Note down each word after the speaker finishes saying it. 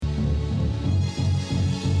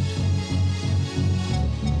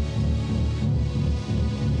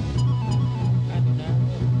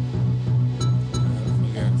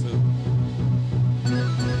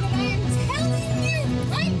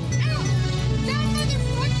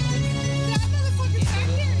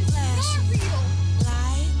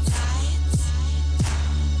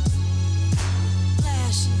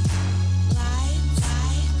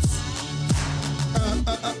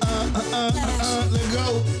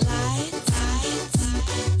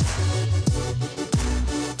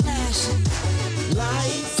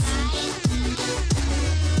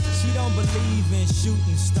in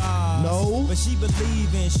shooting stars. No. But she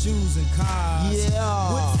believe in shoes and cars.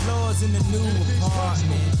 Yeah. Wood floors in the new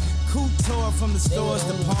apartment. Couture from the store's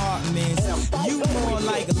departments. You more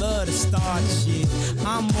like love to start shit.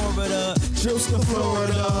 I'm more of the trips to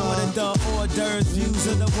Florida. With the hors d'oeuvres, views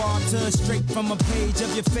of the water. Straight from a page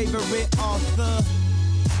of your favorite author.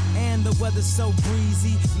 And the weather's so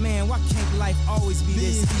breezy. Man, why can't life always be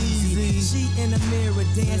this easy? She in the mirror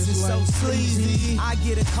dancing so sleazy. I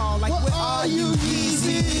get a call like, where are you,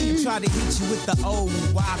 Yeezy? Try to hit you with the old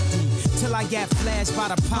wacky till I got flashed by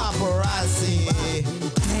the paparazzi.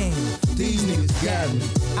 Damn, These niggas got me.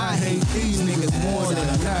 I hate these niggas more than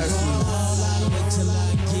a Nazi. Wait till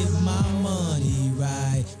I get my money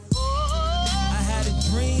right. I had a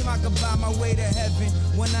dream I could buy my way to heaven.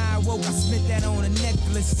 When I awoke, I spent that on a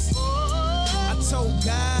necklace. I told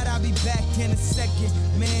God I'll be back in a second.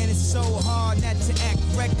 Man, it's so hard not to act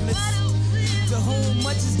reckless. To whom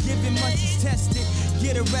much is given, much is tested.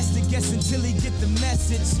 Get arrested, guess until he get the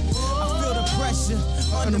message. I feel the pressure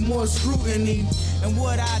under more scrutiny. And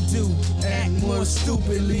what I do, act more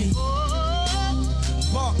stupidly.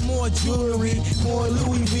 Bought more jewelry, more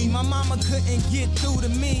Louis V. My mama couldn't get through to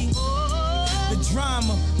me. The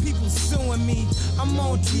drama, people suing me. I'm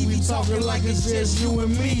on TV talking like it's just you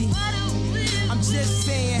and me. I'm just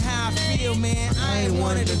saying how I feel, man. I ain't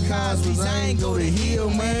one of the Cosby's, I ain't go to Hill,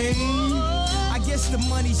 man. I guess the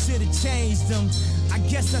money should have changed them. I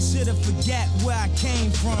guess I should have forgot where I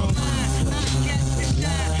came from. I guess it's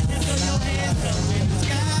time to throw your hands up in the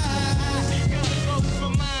sky. Go vote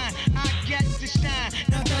for mine. I got to shine.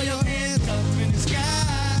 Now throw your hands up in the sky.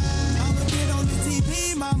 I'ma get on the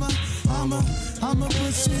TV, mama. I'ma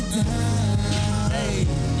push it down. Hey,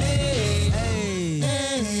 hey, hey,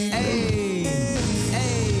 hey, hey,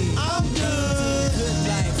 hey. I'm good. Good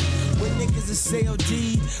life. When niggas is CLD,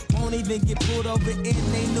 won't even get pulled over in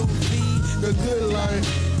they new V. The good life.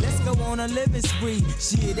 Let's go on a living spree.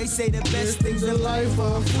 Shit, they say the best things in life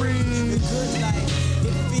are free. The good life.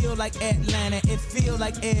 It feel like Atlanta. It feel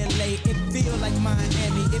like LA. It feel like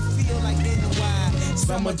Miami. It feel like NY.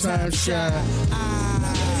 Summertime shy.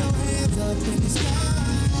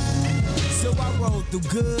 So I rolled through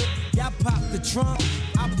good. Y'all pop the trunk.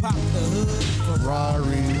 I pop the hood.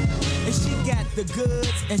 Ferrari. And she got the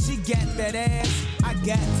goods. And she got that ass. I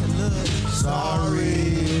got to look.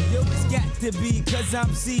 Sorry. Yo, it's got to be cause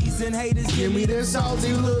I'm seasoned. Haters Give me them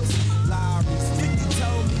salty looks. Lowry's 50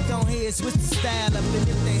 told me don't hear switch the style up. And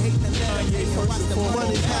if they hate the letter, they can watch the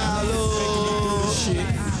money pile. Shit,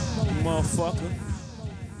 motherfucker.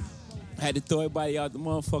 I had to throw everybody out the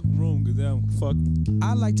motherfucking room because I'm fucking.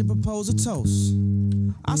 I like to propose a toast.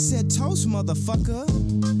 I said toast, motherfucker.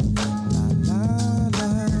 La la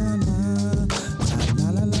la la. La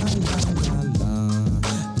la la la la la.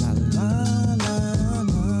 La la la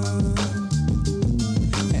la.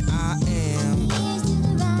 And I am.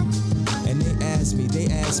 And they ask me,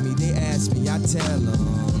 I tell them.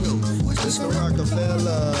 Mr.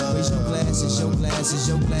 Rockefeller. Raise your glasses to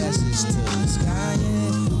the sky,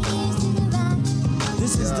 yeah.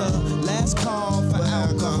 This is the last call for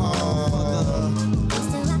alcohol.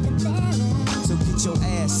 So get your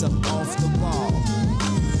ass up off the wall.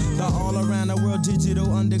 The all around the world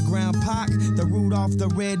digital underground Pac. The Rudolph the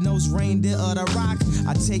red-nosed reindeer of the rock.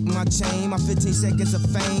 I take my chain, my 15 seconds of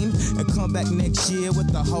fame, and come back next year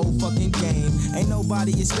with the whole fucking game. Ain't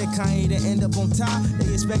nobody expect Kanye to end up on top.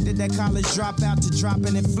 They expected that college dropout to drop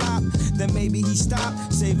and it flop. Then maybe he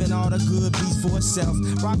stopped, saving all the good beats for himself.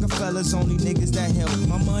 Rockefeller's only niggas that help.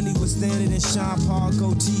 My money was thinner than Sean Paul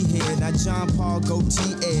goatee head. Now John Paul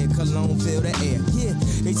goatee air, cologne fill the air. Yeah,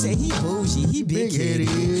 they say he bougie, he big-headed.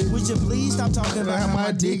 Would you please stop talking about how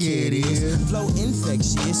my dickhead is? Flow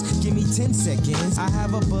infectious, give me 10 seconds. I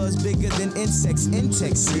have a buzz bigger than insects in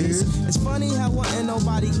Texas. It's funny how wasn't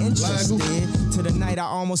nobody interested. To the night I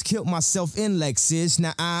almost killed myself in Lexus.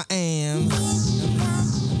 Now I am.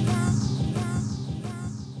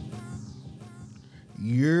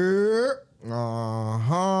 Yeah.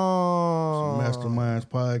 Masterminds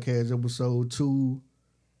podcast episode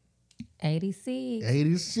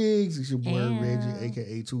 286. It's your boy Reggie,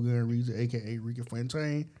 aka Two Gun Reesa, aka Ricky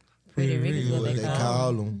Fontaine. Pretty Rick is what they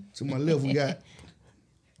call him. To my left we got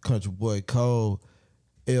Country Boy Cole,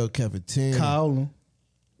 El Capitan. Call him.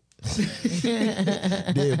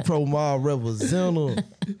 Dead Pro Mall representative.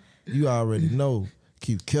 You already know.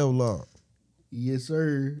 Keep Kevlar. Yes,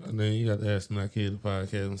 sir. And then you got the Astronaut Kid, the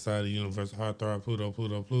podcast inside the universe. Heartthrob,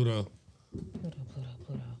 Pluto.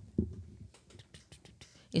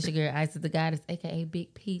 It's your girl Isis the Goddess, aka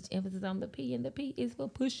Big Peach. Emphasis on the P, and the P is for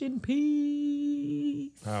pushing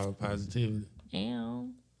peace. Power, positivity. Ow.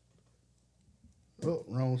 Oh,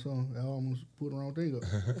 wrong song. I almost put the wrong thing up.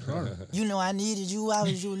 Sorry. You know I needed you, why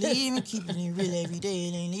was you leaving? Keeping it real every day,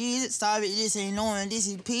 it ain't easy. Sorry, this ain't knowing, this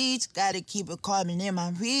is peach. Gotta keep a carbon in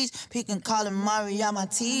my reach. Pick and call Mari on my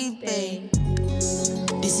teeth, babe.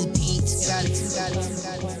 This is peach. Got it.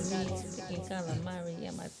 Calamari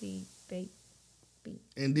on my teeth, babe.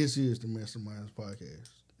 And this is the Masterminds podcast.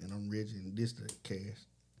 And I'm Reggie, and this the cast.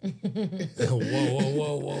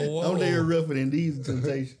 Whoa. I'm there rougher than these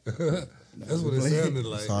temptations. That's what it sounded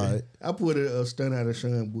like. Sorry. I put a stunt out of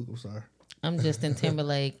Sean book. I'm sorry. I'm Justin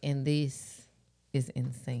Timberlake, and this is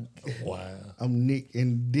In Sync. Wow. I'm Nick,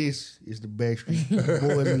 and this is the Backstreet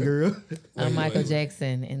Boys and Girls. I'm Michael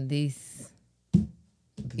Jackson, and this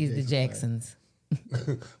is the Jacksons.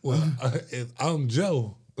 Well, I'm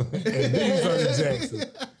Joe, and these are the Jacksons.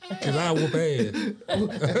 Cause I whoop ass.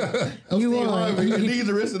 You won. And these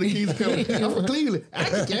the rest of the keys coming. I'm from Cleveland.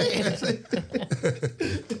 I can't.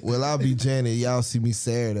 Well, I'll be Janet. Y'all see me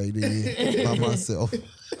Saturday then by myself. Hey,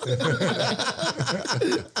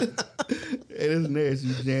 that's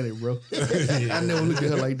nasty, Janet, bro. I never looked at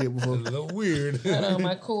her like that before. A little weird.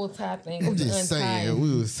 My cool top thing. I'm just saying.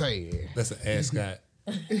 We was saying. That's an ascot.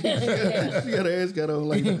 She got her ass got on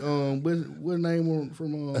like what name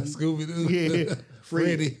from Scooby Doo. Yeah,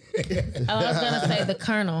 Freddy. Oh, I was gonna say the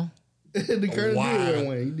Colonel. The Colonel Wow. did wear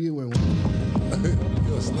one. He did wear one.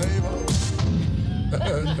 You a slave?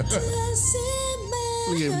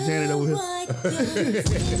 Look at Janet over here.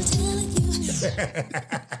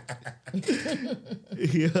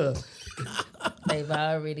 Yeah. They've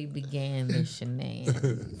already began the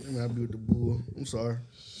shenanigans. I'll be with the bull. I'm sorry.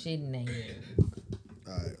 Shenanigans.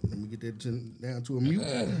 All right, let me get that down to a mute.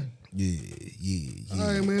 Yeah. All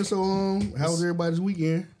right, man. So, how was everybody's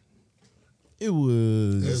weekend? It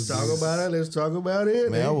was. Let's talk about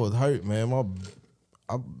it. Man, I was hurt, man.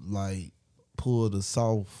 I like pulled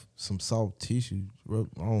some soft tissue. I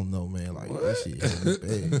don't know, man. Like that shit hurt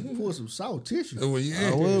me bad. Pour some soft tissue. Well,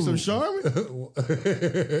 yeah. Some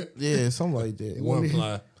Charmin. Yeah, something like that. One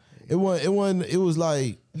ply. It was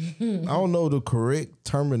like I don't know the correct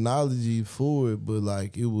terminology for it, but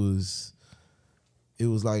like it was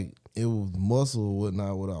muscle or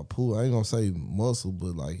whatnot without pull. I ain't gonna say muscle,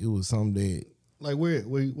 but like it was something that Like where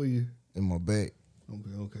you? in my back.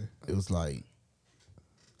 Okay. It was like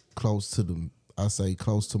close to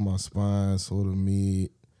my spine, sort of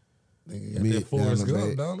mid. That Forrest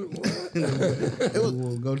Gump, don't it?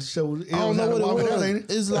 We'll go to show. I don't know what it was. Ain't it?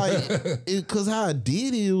 It's like because how I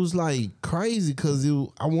did it was like crazy because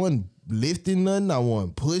I wasn't lifting nothing, I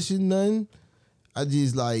wasn't pushing nothing. I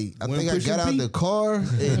just like I think I got out the car and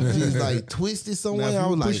just like twisted somewhere. I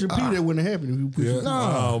was like, pushing P, that wouldn't happen if you push. Yeah.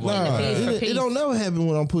 nah, it don't never happen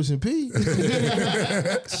when I'm pushing P.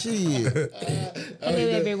 Shit. Hello,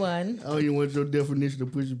 everyone. I don't even want your definition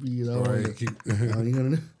of pushing P. I don't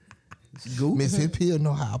even know. Goop. Mississippi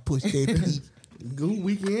know how I push that P. Goop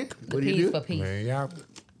weekend. What do you Peace do? for peace. Man, y'all.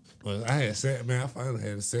 Well, I finally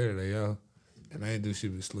had a Saturday, y'all. And I ain't do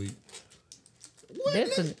shit but sleep.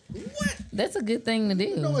 That's a good thing to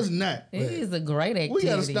do. No, it's not. It is a great activity. We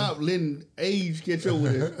gotta stop letting age catch up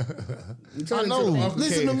with it. I know.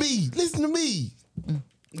 Listen to me.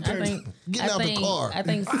 Getting out the car. I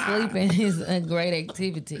think sleeping is a great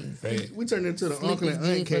activity. We turned into the Sleep uncle is and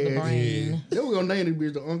aunt good for the cast. brain. Then we're gonna name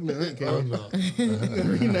this bitch the uncle and aunt cast. Oh, no.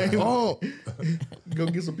 Rename it. Oh, Go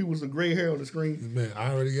get some people with some gray hair on the screen. Man,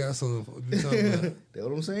 I already got something for you talking about. That's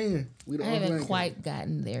what I'm saying. We the I uncle haven't and quite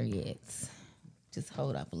gotten there yet. Just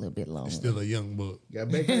hold up a little bit longer. Still a young buck. Got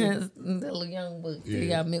back pain? Little young book. Still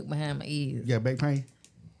Yeah. got milk behind my ears. Got back pain?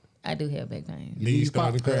 I do have back pain. Knees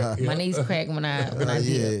starting to crack. My knees crack when I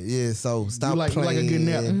dip. yeah. So stop You like playing. a good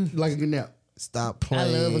nap. You like a good nap. Stop I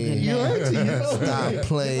playing. love a good You nap. auntie, you know. Stop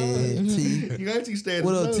playing, T. You auntie stand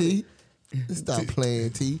What up, up, T? Stop playing,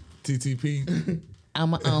 T. TTP.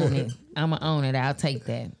 I'ma own it. I'll take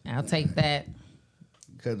that.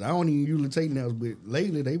 Because I don't even usually take naps, but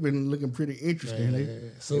lately they've been looking pretty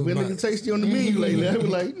interesting. So They've been my- looking tasty on the menu lately. I be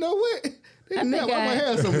like, you know what? That nap, I might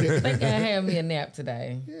have some of I that. think I have me a nap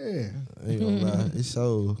today. Yeah. Ain't gonna lie. It's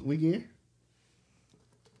so. Weekend?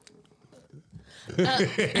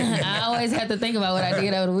 I always have to think about what I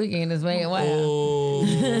did over the weekend. It's been a while.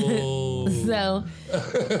 Oh. So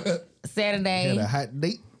Had Saturday, a hot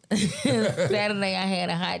date? Saturday I had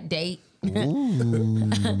a hot date.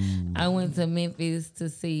 I went to Memphis to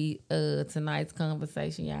see tonight's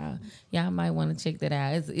conversation, y'all. Y'all might want to check that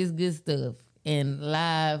out. It's good stuff. And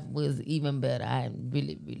live was even better. I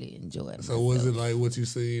really, really enjoyed it. So was it like what you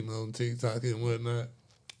seen on TikTok and whatnot?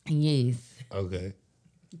 Yes. Okay.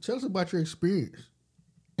 Tell us about your experience.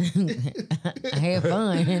 I had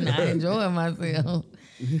fun and I enjoyed myself.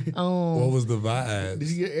 What was the vibe? Did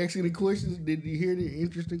you ask any questions? Did you hear the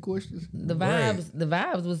interesting questions? The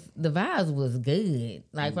vibes was good.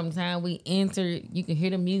 Like from the time we entered, you can hear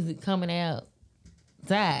the music coming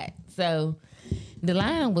outside. So the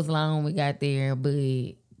line was long when we got there, but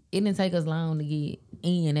it didn't take us long to get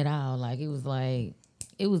in at all. Like it was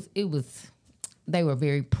they were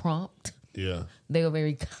very prompt. Yeah. They were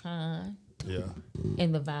very kind. Yeah.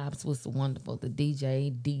 And the vibes was wonderful. The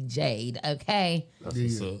DJ'd, okay? That's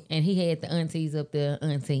what's up. And he had the aunties up there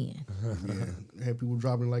unteeing. Yeah. Had people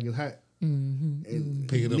dropping like it's hot. And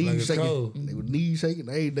Picking up like it's cold. They would knee shaking.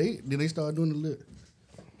 Then they started doing the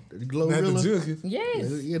glow Not the rilla. juking.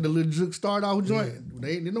 Yes. Yeah, the little juke start off joint.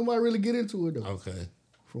 Didn't nobody really get into it though. Okay.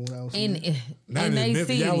 From what I was seeing. And they Memphis.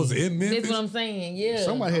 see Y'all was in Memphis? That's what I'm saying. Yeah.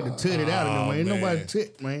 Somebody had to tut it out of them, man. Ain't man. nobody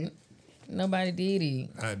tit, man. Nobody did it.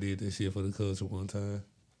 I did this shit for the culture one time.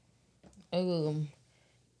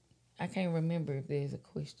 I can't remember if there's a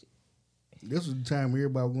question. This was the time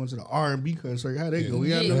everybody was going to the R&B concert. How they go?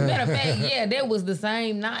 Yeah, matter of fact, that was the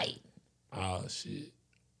same night. Oh shit.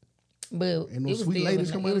 But And it those was sweet still ladies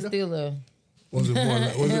a, come it out was of there? still a Was it more?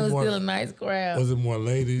 it was still a nice crowd. Was it more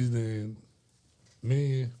ladies than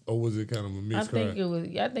men, or was it kind of a mixed crowd? it was.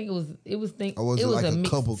 I think it was. It was. Or was it like a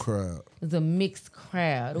couple crowd? It was a mixed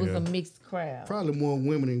crowd. It was Yeah. a mixed crowd. Probably more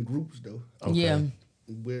women in groups though. Okay. Yeah.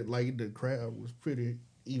 But like the crowd was pretty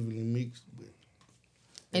evenly mixed. But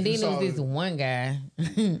And then you there was saw this one guy.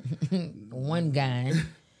 One guy.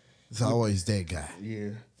 It's always that guy. yeah,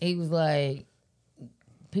 He was like,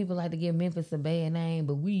 people like to give Memphis a bad name,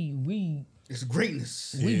 but we it's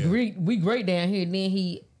greatness. great down here. And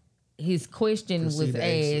then his question was Proceed to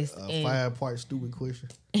ask asked, a 5-part stupid question.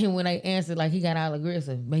 and when they answered, like he got all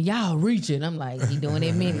aggressive. Man, y'all reaching. I'm like, he doing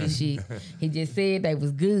that Memphis shit. He just said they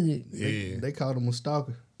was good. Yeah. They called him a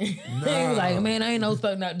stalker. He was like, man, I ain't no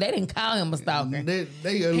stalker. No, they didn't call him a stalker.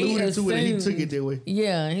 They alluded to it and he took it that way.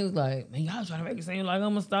 Yeah, and he was like, man, y'all trying to make it seem like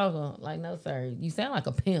I'm a stalker. Like, no, sir. You sound like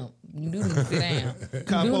a pimp. You do need to sit down.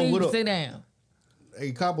 Capo, You do need what to up? sit down.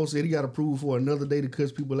 Hey, Capo said he got approved for another day to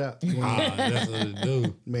cuss people out. That's what it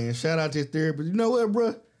do. Man, shout out to his therapist. You know what,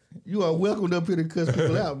 bro? You are welcomed up here to cuss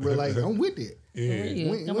people out, bro. Like, I'm with it. Yeah.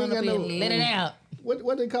 We Come ain't on got up here no, and let it out.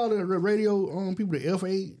 What they call it, the radio people, the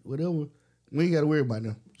FA, whatever. We ain't got to worry about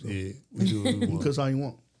them. So Yeah. We do what we want. cuss all you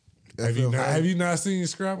want. Have you not seen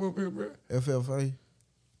Scrap up here, bro? FFA?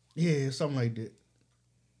 Yeah, something like that.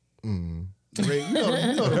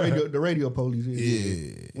 The radio police.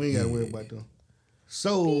 Yeah. We ain't got to worry about them.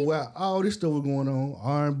 So while all this stuff was going on,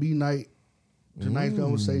 R&B night, tonight's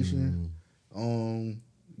conversation,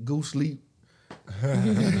 Goose Sleep.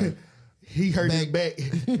 He hurt his back.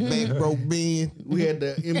 Back broke Ben. We had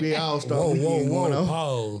the NBA All-Star Whoa, weekend going on.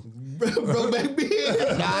 pause. Broke back Ben.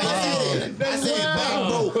 I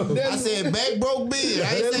said back broke Ben.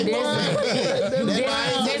 I ain't say broke back Ben.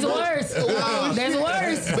 There's worse. There's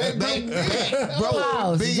worse. Back broke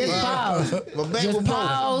Pause. Ben. Just pause. My back Just was broke.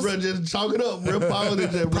 pause. Bro, just chalk it up, bro. Pause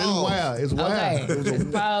it. It's wild. It's wild. Okay.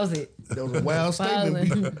 Just pause it. That was a wild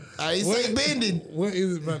statement. I ain't say bending. What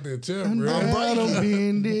is it about that chair, bro? I'm Down on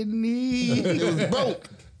breaking. bended knee. It was broke.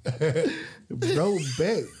 Broke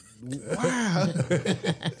back. Wow.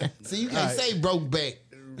 See, you can't say broke back.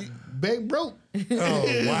 Back broke. Oh,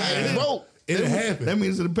 wow. Back broke. It happened. That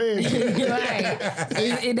means it's a parent.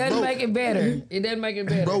 Right. It doesn't make it better. It doesn't make it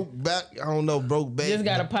better. Broke back. I don't know. Broke back. Just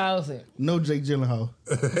gotta pause it. No Jake Gyllenhaal.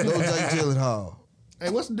 No Jake Gyllenhaal. Hey,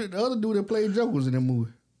 what's the other dude that played Joker was in that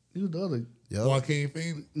movie? He was the other. Yup. Joaquin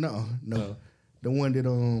Phoenix. No. The one that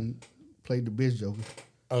played the bitch Joker.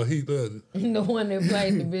 Oh, he does it. The one that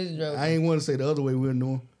played the bitch joke. I ain't want to say the other way we'll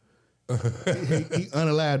know him. he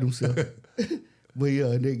unalived himself. But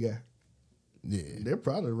yeah, that guy. Yeah. They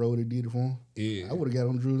probably the road that did it for him. Yeah. I would have got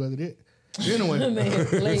on Drews after that. Anyway, Man,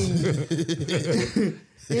 please.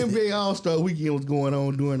 NBA All-Star Weekend was going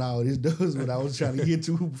on doing all this. That's what I was trying to get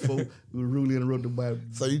to before we were rudely interrupted by.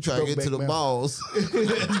 So you try to get to the balls.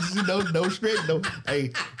 Don't stretch. Don't.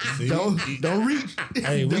 Hey, don't reach.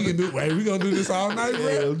 Hey, we can do. Hey, we gonna do this all night, bro.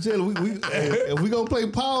 Hey, I'm telling you, if we gonna play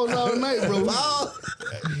pause all night, bro.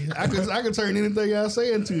 I can turn anything I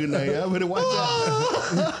say into tonight. I better watch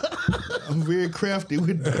out. I'm very crafty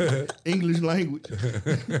with the English language.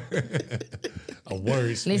 A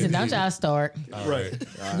word. Listen, don't y'all start. Right.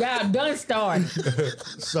 Y'all done start.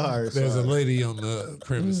 Sorry. There's a lady on the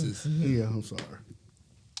premises. Yeah, I'm sorry.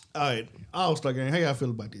 All right. All-Star Game. How y'all feel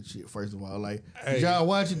about this shit, first of all? Like, Hey. did y'all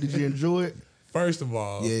watch it? Did you enjoy it? First of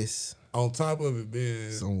all, Yes. on top of it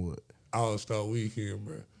being Somewhat. All-Star Weekend,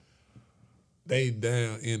 bro, they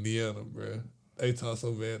down Indiana, bro. They talk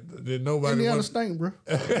so bad. Did nobody Indiana stink, bro.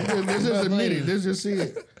 Let's just admit it. Let's just see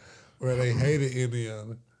it. Where they hated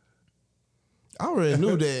Indiana. I already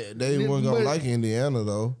knew that they weren't gonna like Indiana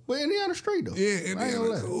though. But Indiana straight though. Yeah,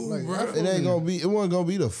 Indiana cool, bro. It ain't gonna be. It wasn't gonna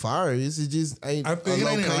be the fire. It just ain't. I think It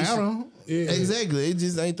ain't Atlanta. Yeah. Exactly. It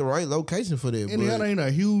just ain't the right location for that. Indiana ain't a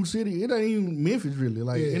huge city. It ain't even Memphis really.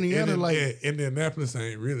 Like Indiana, Indianapolis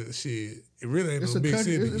ain't really shit. It really ain't it's no a big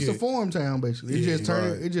country. city. It's a farm town basically. It just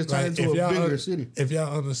turned. It just turned Like, into a bigger city. If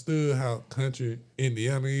y'all understood how country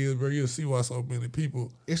Indiana is, bro, you'll see why so many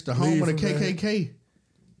people. It's the home of the KKK.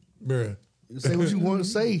 Bro. Say what you want to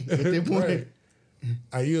say at that point.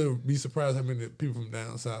 Right. You'll be surprised how many people from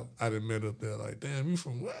down south I done met up there. Like, damn, you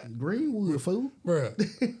from what? Greenwood, fool. Bro.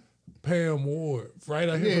 Pam Ward, right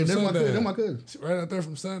out here from Sundown. That's my cousin. Right out there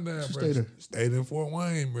from Sundown, bro. Stayed in Fort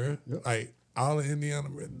Wayne, bro. Yep. Like, all in Indiana,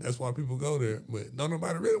 bro. That's why people go there. But don't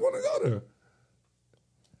nobody really want to go there.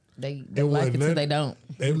 They like it till they don't.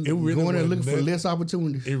 It really going there looking for less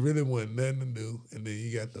opportunities. It really wasn't nothing to do. And then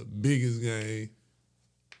you got the biggest game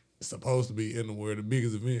supposed to be in the world, the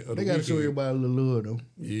biggest event of the They got to show everybody a little love, though.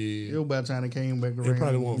 Yeah. It was about time they came back around.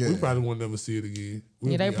 We probably won't never see it again.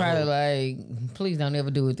 They probably like, please don't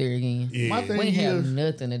ever do it there again. Yeah. My thing we is, have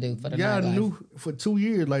nothing to do for the y'all nightlife. knew for 2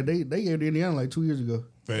 years, like they gave Indiana like 2 years ago.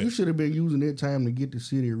 Fact. You should have been using that time to get the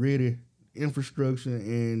city ready, infrastructure,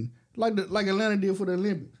 and like Atlanta did for the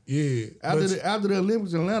Olympics. Yeah. After the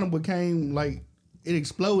Olympics, Atlanta became like, it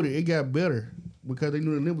exploded. It got better because they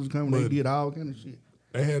knew the Olympics was coming. They did all kind of shit.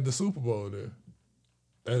 They had the Super Bowl there.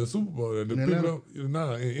 They had the Super Bowl there. In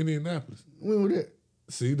Indianapolis. When was that?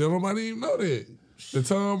 See, don't nobody even know that. The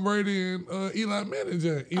Tom Brady and Eli Manning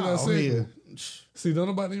joint. Eli said. Yeah. See, don't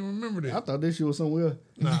nobody even remember that. I thought this shit was somewhere else.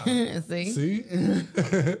 Nah. See?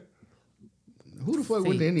 Who the fuck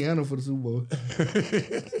went to Indiana for the Super Bowl?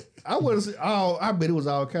 I bet it was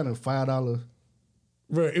all kind of $5.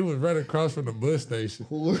 Bro, it was right across from the bus station.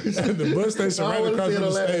 The bus station right across from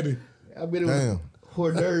the stadium. I bet it was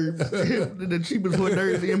hors d'oeuvres. The cheapest hors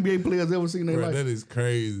d'oeuvres the NBA players ever seen in their life. That is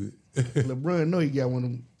crazy. LeBron know he got one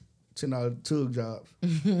of them $10 tug jobs.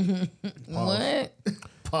 What?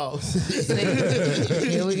 Pause.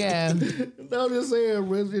 Here we go. I'm just saying,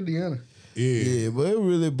 West Indiana. Yeah,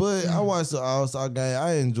 but I watched the All-Star game.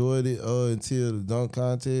 I enjoyed it until the dunk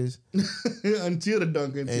contest. Until the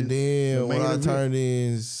dunk contest. And then when I turned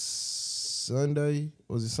in Sunday,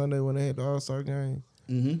 was it Sunday when they had the All-Star game?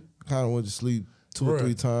 Mm-hmm. I kind of went to sleep 2 or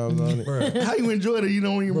 3 times on it. How you enjoyed it? You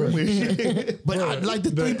don't even remember shit. But I like the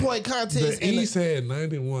 3-point contest. The East had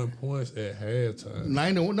 91 points at halftime.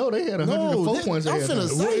 91? No, they had 104 points at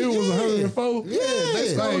halftime. It was 104? Yeah, they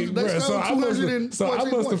scored So I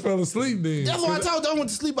must have fell asleep then. That's why I told you I went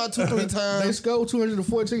to sleep about 2-3 times. They scored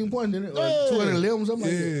 214 points, didn't it? Or 211, something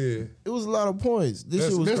like that. It was a lot of points. This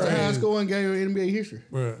shit was That's crazy. the highest scoring game in NBA history.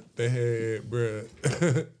 Bro, they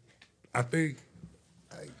had, I think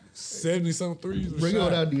 70-something threes. Bro, you know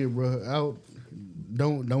what I did, bro?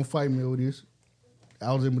 Don't fight me over this.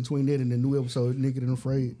 I was in between that and the new episode, Naked and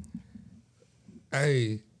Afraid.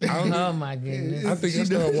 Hey. Oh my goodness. I think I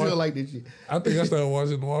started watching like this shit. I think I started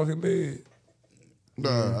watching The Walking Dead.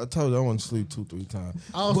 Nah, I told you I went to sleep 2-3 times.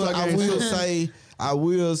 But I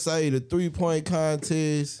will say the 3-point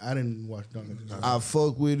contest. I didn't watch Duncan. I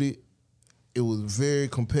fuck with it. It was very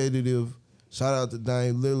competitive. Shout out to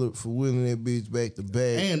Dame Lillard for winning that bitch back to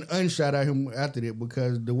back. And unshout out him after that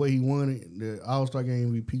because the way he won it, the All-Star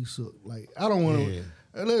Game MVP sucked. Like, I don't want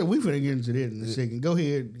to. We finna get into that in a second. Go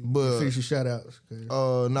ahead and finish your shout outs. I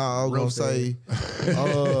was going to say,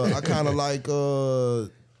 I kind of like,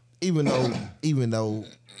 even though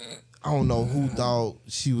I don't know who thought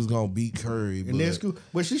she was gonna beat Curry, and that's cool.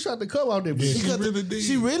 But she shot the cover out there. Yeah, she really did.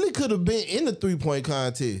 She really could have been in the 3-point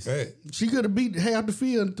contest. Hey. She could have beat half the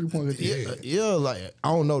field in the 3-point contest. Yeah, like I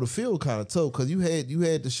don't know, the field kind of tough because you had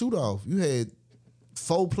the shoot off. You had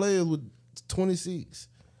 4 players with 26.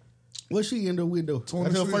 What she ended up with though?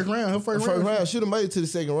 That's her first round. Her first round. Should have made it to the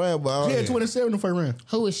second round, but she had 27 in the first round.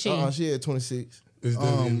 Who is she? She had 26.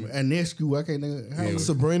 Anescu, I can't think of her.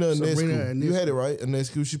 Sabrina Anescu. You had it right.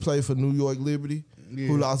 Anescu. She played for New York Liberty,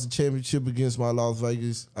 who lost the championship against my Las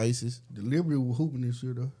Vegas Aces. The Liberty was hooping this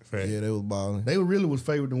year though. Fact. Yeah, they was balling. They really was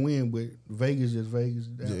favored to win, but Vegas just Vegas.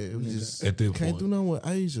 Yeah, it was just at this can't point. do nothing with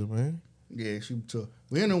Asia, man. Yeah, she was tough.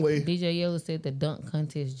 Well, anyway, DJ Yellow said the dunk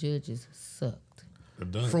contest judges sucked.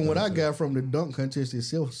 From what I got from the dunk contest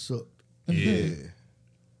itself, sucked. Yeah.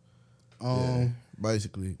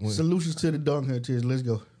 Basically, Solutions to the dunk contest. Let's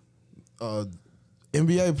go.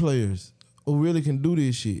 NBA players who really can do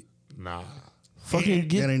this shit. Nah. That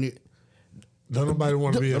ain't it. Don't nobody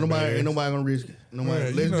want to be Ain't nobody gonna risk it. No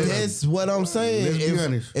matter. That's what I'm saying. Let's be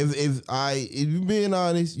honest. If you being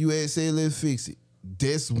honest, you had said let's fix it.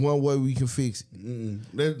 That's one way we can fix it.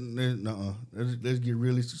 Let's get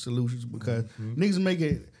realistic solutions because niggas make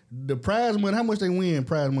it. The prize money, how much they win?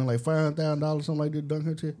 Prize money like $500,000, something like that. Dunk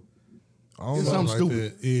contest. It's something like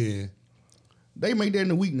stupid. That. Yeah, they make that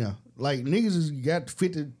in a week now. Like niggas has got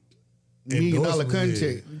 $50 million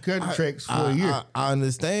contracts for a year. I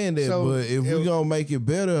understand that, but if we gonna make it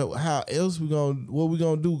better, how else what we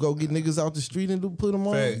gonna do? Go get niggas out the street and put them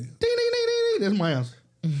on? Ding, ding, ding, ding. That's my answer.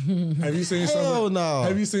 Have you seen some? No.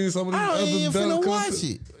 Have you seen some of these I other ain't finna dunk watch contests?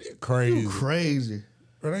 it. Crazy, You crazy.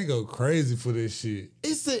 Bro, they go crazy for this shit.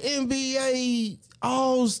 It's the NBA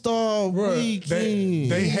All-Star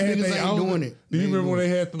weekend. They had Niggas they ain't own doing it. Do you They remember when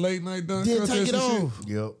doing they had the late night dunk Then contest take it and off. shit?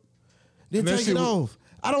 Yep. Then That take shit it off.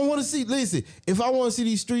 I don't want to see. Listen, if I want to see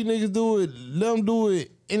these street niggas do it, let them do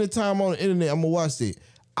it anytime on the internet. I'm gonna watch it.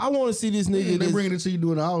 I want to see this nigga. They bringing it to you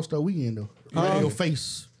during the All-Star weekend though. Right in your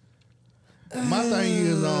face. My thing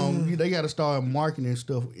is, they got to start marketing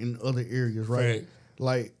stuff in other areas, right? Fact.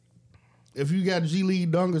 Like, if you got G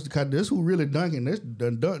League dunkers, because that's who really dunking. That's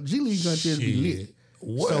the G League contest be lit.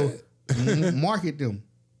 What? So market them.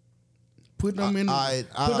 Put them in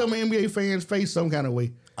NBA fans' face some kind of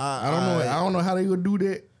way. I don't know. I don't know how they would do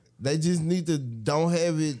that. They just need to don't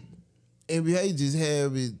have it. NBA just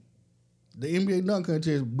have it. The NBA dunk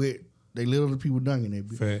contest, but they let other people dunking that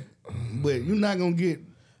bitch. Fact. But you're not gonna get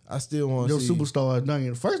I still want your to see superstars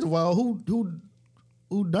dunking. First of all, who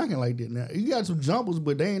dunking like that now? You got some jumpers,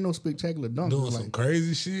 but they ain't no spectacular dunkers. Doing some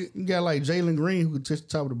crazy shit. You got like Jalen Green who could touch the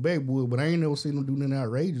top of the backboard, but I ain't never seen him do nothing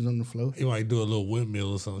outrageous on the floor. He might do a little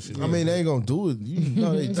windmill or some shit. I mean, they ain't gonna do it. You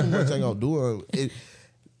know, they too much ain't gonna do it.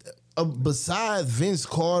 Besides Vince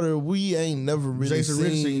Carter, we ain't never really Jason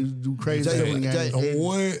Richardson seen used to do crazy stuff in the game.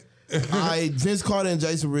 What? Vince Carter and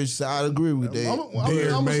Jason Richardson, I agree with that. I'm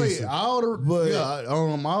gonna say Mason. all the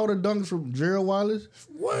dunkers from Gerald Wallace.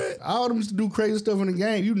 What? All of them used to do crazy stuff in the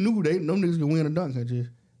game. You knew them niggas could win a dunk contest.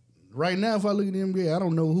 Right now, if I look at the NBA, I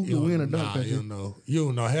don't know who can win a dunk contest. You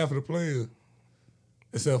don't know half of the players,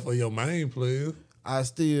 except for your main players. I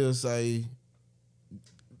still say,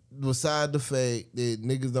 beside the fact that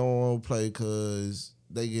niggas don't want to play because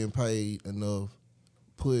they getting paid enough,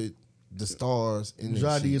 put the stars in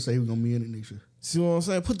Ja this shit. did say he was gonna be in it next year, See what I'm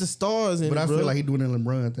saying? Put the stars in but it, I bro. feel like he doing that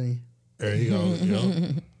LeBron thing. There you go.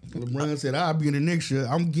 LeBron said, "I'll be in it next year.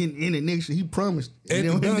 I'm getting in it next year." He promised. At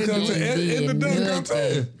the dunk contest. At the dunk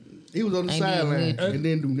contest. He was on the Ain't did sideline nothing. and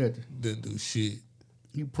didn't do nothing. Didn't do shit.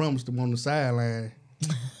 He promised him on the sideline.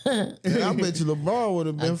 And I bet you LeBron would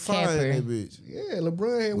have been A fine in that capper. bitch. Yeah,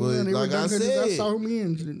 LeBron had Well, one. Every like I dunk contest I said, saw him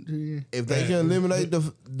in. If they can eliminate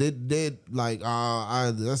that like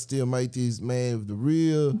I still make this, man. If the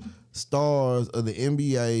real stars of the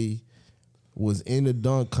NBA was in the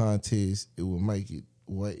dunk contest, it would make it.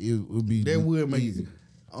 It would be That would make easy.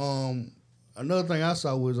 it. Another thing I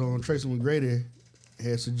saw was Tracy McGrady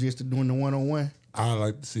had suggested doing the 1-on-1. I'd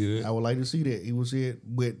like to see that. I would like to see that. He was said,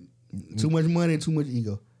 but too much money and too much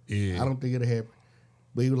ego. Yeah. I don't think it'll happen.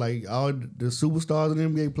 But he was like, all the superstars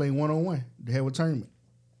in the NBA playing 1-on-1 to have a tournament.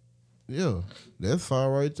 Yeah, that's fine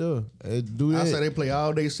right there. Do that. I say they play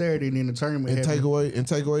all day Saturday and then the tournament and happen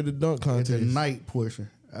take away the dunk at contest. the night portion.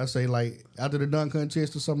 I say like after the dunk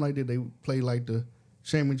contest or something like that, they play like the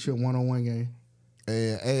championship 1-on-1 game.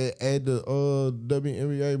 And add the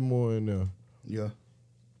WNBA more in there. Yeah.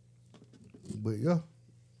 But yeah.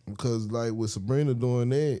 Because like with Sabrina doing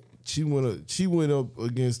that, she went up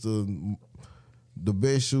against the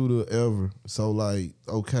best shooter ever. So like,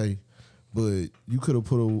 okay. But you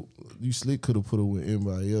slick could have put her with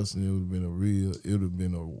anybody else and it would have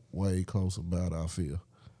been a way closer battle, I feel.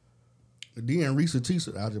 Then Reesa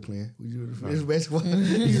Teesa out there playing. It's basketball. You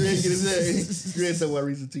ready to get his You ready to talk about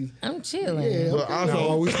Reesa Teesa? I'm chilling. Yeah. But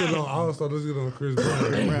No, we still on All-Star. Let's get on Chris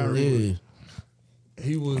Brown. Yeah.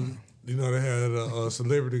 He was, they had a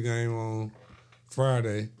celebrity game on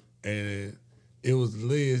Friday, and it was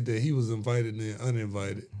alleged that he was invited and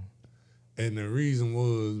uninvited. And the reason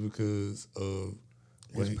was because of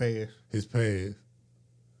his past.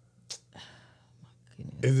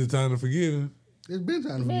 Is it time to forgive him? It's been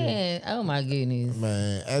time to forget. Man, oh my goodness.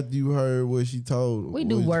 Man, after you heard what she told, We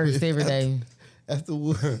do worse every day. After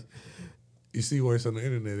what? You see worse on the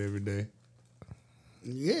internet every day.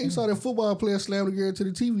 Yeah, you saw that football player slam the girl to the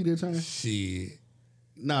TV that time. Shit.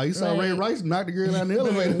 Nah, you saw Right. Ray Rice knock the girl down the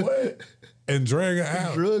elevator. What? And drag her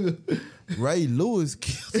out. Drug her. Ray Lewis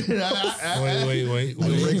killed him. Wait.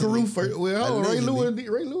 Ray Carew first. Well, hold on, Ray Lewis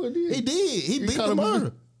did. He did. He beat caught the him.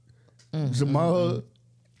 murder. Jamal.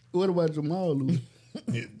 What about Jamal Lewis?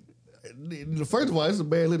 First of all, it's a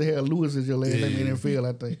bad little to have Lewis as your last name in the NFL,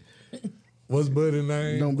 I think. What's Buddy's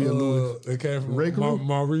name? Don't be a Lewis. They came from Ray Carew?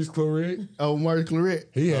 Maurice Claret. Oh, Maurice Claret.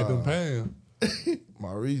 He had them pounds.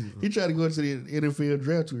 Maurice. He tried to go into the NFL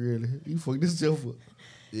draft too early. He fucked himself up.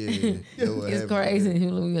 Yeah. It's crazy.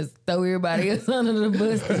 We just throw everybody else under the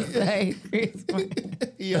bus to say Chris Brown.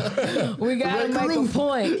 Yeah. We gotta Ray make Carew. a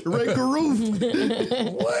point. Ray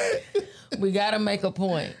Carew. What? We gotta make a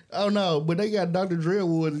point. Oh no, but they got Dr. Dre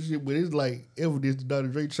awards and shit. But it's like evidence that Dr.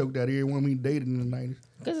 Dre choked out every woman he dated in the 90s.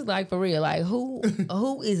 Cause it's like for real, like who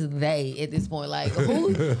is they at this point? Like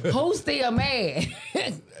who's still mad?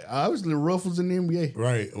 Obviously, the Ruffles in the NBA.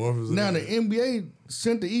 Right. What was Now it? the NBA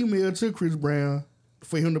sent the email to Chris Brown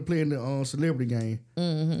for him to play in the celebrity game.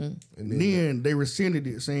 And Then they rescinded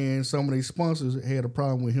it, saying some of their sponsors had a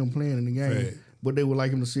problem with him playing in the game, Right. but they would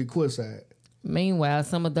like him to sit courtside. Meanwhile,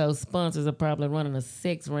 some of those sponsors are probably running a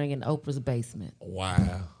sex ring in Oprah's basement. Wow.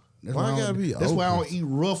 That's Why why I gotta don't- be That's why I Oprah's? don't eat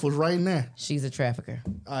Ruffles right now. She's a trafficker.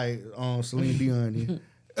 All right, Celine Dion.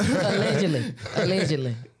 Then.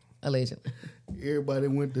 Allegedly. Everybody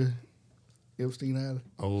went to Epstein Island.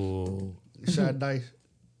 Oh. Shot dice.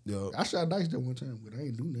 Yo, I shot dice that one time, but I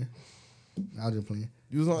ain't do that. I was just playing.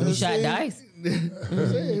 you was on You that shot stage? dice. I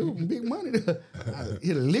said, it was big money there. I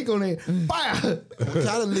hit a lick on that. Fire! What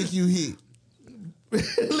kind of lick you hit? Look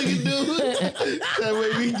at dude. That way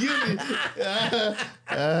we get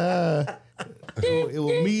it. It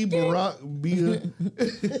was me, Barack, Bill,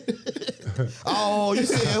 Oh, you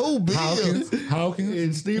said who? Bill? Hawkins.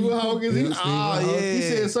 and Stephen Hawkins. He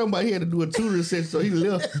said somebody he had to do a tutor session, so he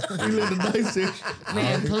left. He left the dice session.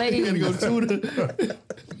 Man, He had to go please. tutor.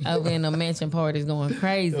 Over in the mansion parties going I was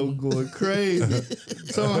crazy. going crazy.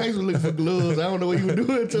 Tom Hanks was looking for gloves. I don't know what he was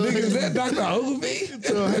doing. Tom Nigga, is Hanks, that Dr. Ogilvy?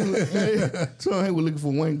 Tom Hanks was looking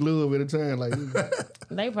for one glove at a time. Like,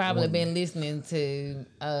 They probably been listening to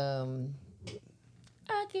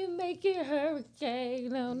I can make it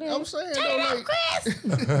hurricane on that. I'm saying, though, like,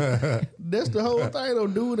 that's the whole thing. Though,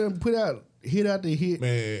 dude, done put out hit after hit.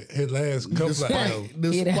 Man, his last couple of albums.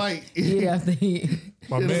 Despite hit after hit.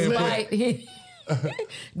 My man,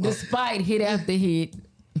 Despite hit after hit.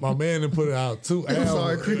 my man done put out two albums.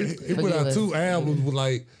 sorry, Chris. He put Forgive out us. 2 albums with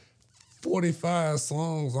like 45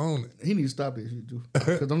 songs on it. he need to stop that shit too,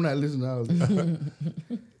 because I'm not listening to all this.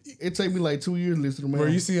 It take me like 2 years to listen to man. Bro,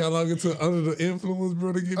 you see how long it took Under the Influence,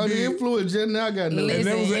 bro, to get Under the big? influence just now got no.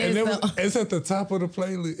 Listen. It's at the top of the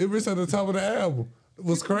playlist. It's at the top of the album. It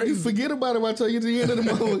was You crazy. forget about it by the time you get to the end of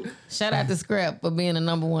the month. Shout out to Scrap for being the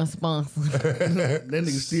 #1 sponsor. That nigga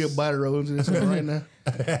still body rolls in this one right now.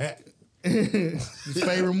 His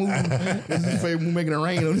favorite movie. This is his favorite movie, making it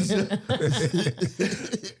rain on this.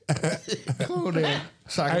 Come on down.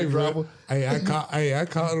 Chocolate Hey, bro. dropper. I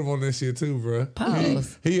caught him on that shit too, bro.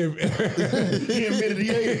 Pause. He He admitted he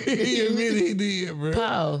ate. he admitted he did, bro.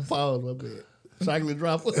 Pause. Pause, my bad. Chocolate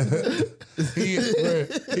dropper. He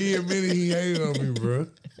admitted he hated on me, bro.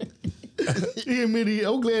 He admitted.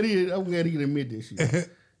 I'm glad he can admit this shit.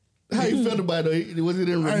 How you felt about it? Was it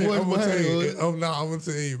in I'm remorse gonna tell behind you. it? I'm gonna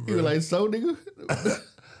tell you, He bro. was like, so nigga?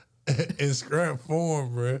 In scrap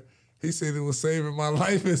form, bro. He said it was saving my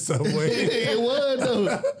life in some way. It was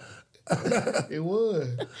though. It was.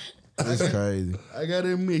 That's crazy. I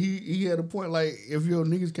gotta admit, he had a point. Like, if your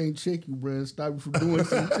niggas can't check you, bro, and stop you from doing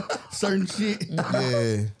certain shit,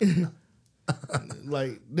 Yeah.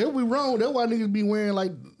 like that we wrong. That's why niggas be wearing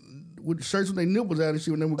like with shirts with their nipples out and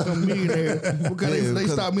shit when they become millionaires because Yeah, they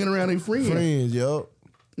stop being around their friends. Friends, yo.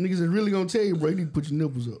 Niggas is really gonna tell you, bro, you need to put your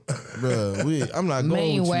nipples up. Bruh, I'm not going with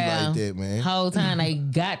you Meanwhile, like that, man. whole time they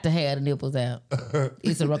got to have the nipples out.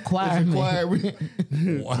 It's a requirement. Required.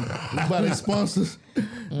 It's by their sponsors.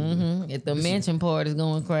 If the mansion part is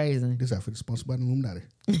going crazy. This outfit is sponsored by the Illuminati.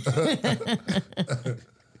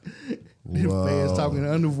 Them fans talking in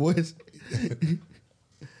under voice.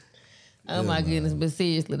 Oh my goodness! But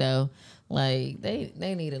seriously though, like they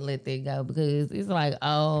need to let that go because it's like,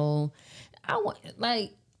 oh, I want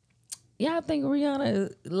like y'all think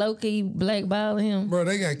Rihanna low key blackballing him? Bro,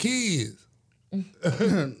 they got kids. They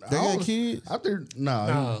got kids? I think nah.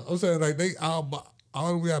 Nah, I'm saying like they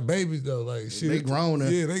all we got babies though. Like shit, They grown now.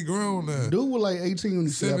 Yeah, they grown now. Dude was like 18 when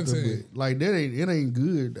he shot up 17. but like that ain't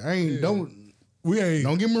good. I ain't don't We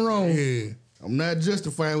ain't. get me wrong. Yeah, I'm not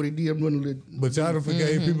justifying what he did. I'm gonna but y'all done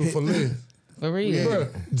forgave people for less. For real? Yeah. Bro,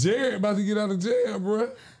 Jared about to get out of jail, bro.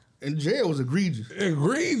 and jail was egregious.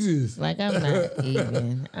 Egregious. Like I'm not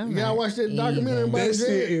even. You gotta watch that documentary even. about That shit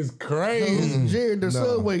Jared. is crazy. Jared, the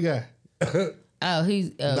Subway guy. Oh,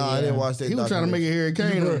 he's. Oh, Nah, I didn't watch that. He was trying to make it Harry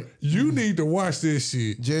Kane. Bro, you need to watch this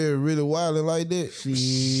shit. Jerry really wilding like that.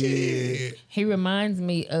 Shit. He reminds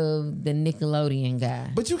me of the Nickelodeon guy.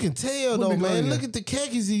 But you can tell though, man. Look at the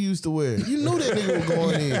khakis he used to wear. You knew that nigga was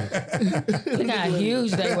going in. Look how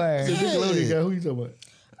huge they were. Nickelodeon guy, who you talking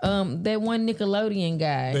about? That one Nickelodeon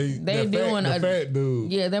guy. They're doing the fat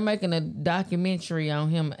dude. Yeah, they're making a documentary on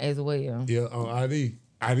him as well. Yeah, on ID.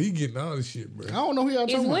 ID getting all this shit, bro. I don't know who y'all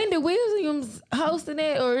talking Is about. Wendy Williams hosting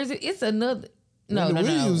that, or is it? It's another. No, Wendy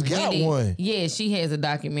Williams got Wendy, one. Yeah, she has a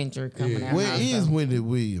documentary coming out. Where also. is Wendy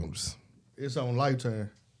Williams? It's on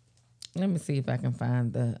Lifetime. Let me see if I can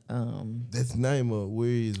find the. That's the name of Where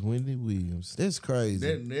is Wendy Williams? That's crazy.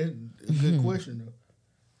 That's a good question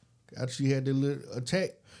though. She had the little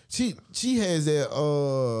attack. She has that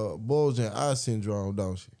bulging eye syndrome,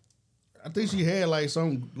 don't she? I think she had like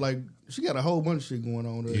some she got a whole bunch of shit going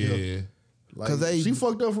on there. Yeah. Like, 'Cause she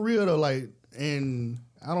fucked up for real though. Like, and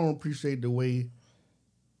I don't appreciate the way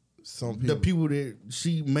Some people. the people that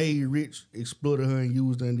she made rich exploited her and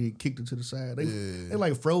used her and then kicked her to the side. They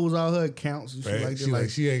like froze all her accounts and shit like that.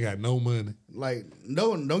 She ain't got no money. Like,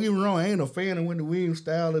 don't get me wrong, I ain't a fan of Wendy Williams'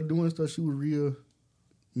 style of doing stuff. She was real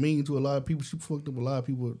mean to a lot of people. She fucked up a lot of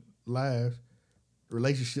people's lives,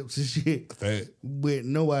 relationships and shit. Fat. But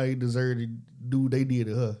nobody deserved to do what they did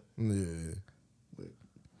to her.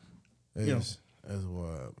 Yeah. That's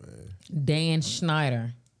wild, man. Dan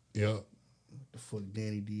Schneider. Yeah. What the fuck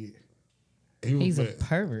Danny did? He was He's a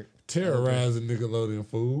pervert. terrorizing Nickelodeon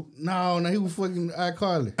fool. No, he was fucking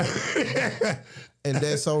iCarly. And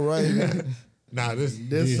that's all right. Nah, That's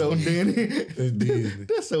so Danny. That's Disney.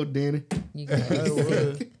 That's so Danny. You guys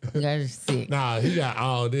are sick. You guys are sick. Nah, he got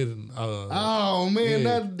all that. Oh man,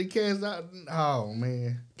 Yeah. not the cats. Oh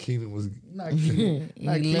man, Keenan was not Kenan.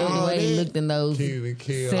 You love the way he looked in those. Keenan and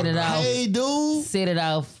Kel. Set it off. Hey, dude. Set it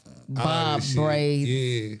off. All Bob that shit. braids.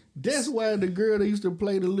 Yeah. That's why the girl that used to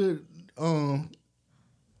play the little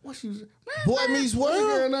what she was. Boy Meets What's the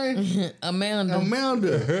girl World. name?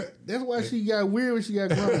 Amanda. That's why she got weird when she got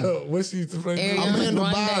grown. What she used to play? Ariana Amanda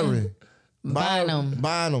Grande. Byron. Bynum.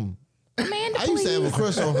 Bynum. Amanda, I used to have a please.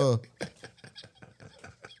 crush on her.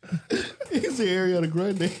 He said Ariana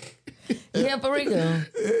Grande. Yeah, for real.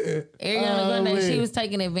 Ariana Grande, man. she was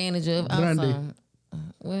taking advantage of. Grande. Also,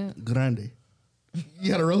 well, Grande.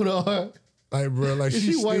 You gotta roll the R. Like, bro, like Is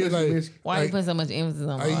she she white or still she like. Mexican? why you put so much emphasis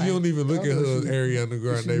on Like, her? you don't even look at her as She- Ariana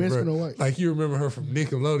is she Grande, Mexican or bro. white? Like you remember her from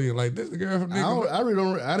Nickelodeon. Like this the girl from Nickelodeon. I really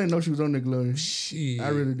don't. I didn't know she was on Nickelodeon. Shit. I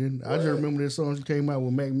really didn't. I just remember that song she came out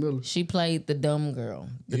with Mac Miller. She played the dumb girl,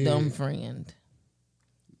 the Yeah. dumb friend.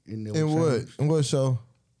 And what? And what show?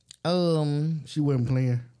 She wasn't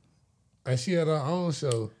playing. And she had her own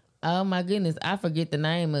show. Oh my goodness, I forget the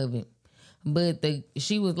name of it, but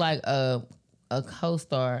she was like a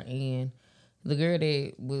co-star, and the girl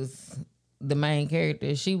that was the main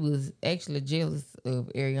character, she was actually jealous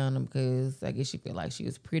of Ariana because I guess she felt like she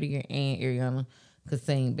was prettier and Ariana could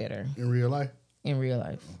sing better In real life. in real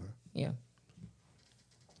life. Yeah.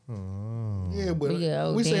 Yeah, but Yeah,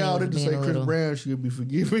 old we say Danny all was that to being say a Chris little- Brown should be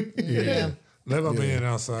forgiven. Yeah. Let my man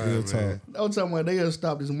outside, Real man. talk. I'm talking about they have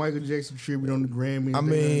stopped this Michael Jackson tribute on the Grammy. I They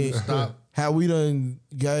mean, done stop. how we done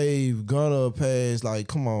gave Gunna a pass. Like,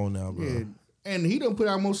 come on now, bro. Yeah, and he done put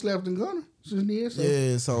out more slaps than Gunna since then. So.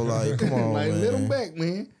 Yeah, so like, come on, like man. let him back,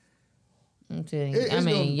 man. I'm telling you. It's I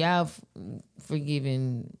mean, gonna- y'all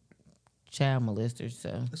forgiving child molesters,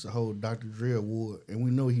 so. That's a whole Dr. Dre award, and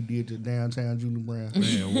we know he did to downtown Julie Brown.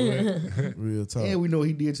 Real talk. And we know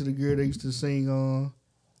he did to the girl that used to sing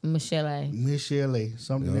Michelle A. Michelle A.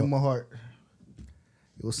 Something Yup. in my heart.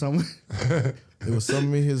 It was something, It was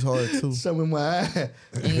something in his heart too. something in my eye.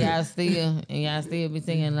 And y'all still be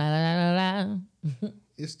singing la la la la la.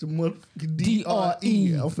 It's the motherfucking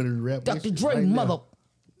D.R.E. I'm finna rap that Dr. shit Dre, right now. mother.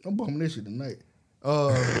 I'm bumming this shit tonight.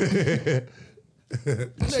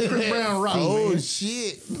 Let Chris Brown rock, Oh man.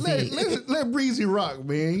 shit! Let Breezy rock,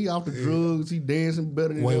 man. He off the drugs. He dancing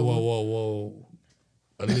better than Wait, ever. whoa.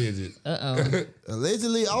 Alleged.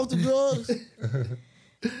 Allegedly off the drugs.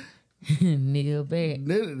 Nigga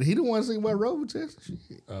bad. He the one sing about road testing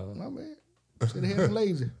shit. My man. Should have had him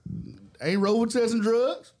lazy. Ain't road testing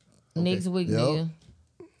drugs? Next week, Yep. nigga.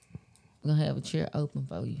 Gonna have a chair open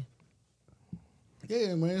for you.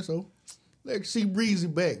 Yeah, man. So let's see Breezy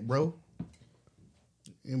back, bro.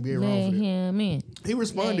 NBA wrong Let for that. him in. He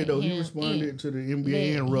responded though. He Let him responded in. to the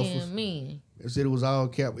NBA and Ruffles Him in. and said it was all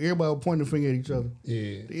cap. Everybody was pointing the finger at each other.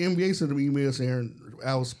 Yeah. The NBA sent them emails saying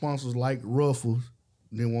our sponsors like Ruffles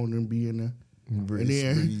didn't want them to be in there. And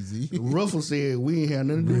then Breezy. Ruffles said we ain't have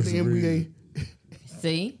nothing to do with the NBA.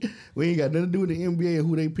 See? We ain't got nothing to do with the NBA or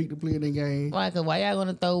who they pick to play in the game. Why y'all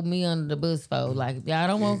gonna throw me under the bus for? Like, if y'all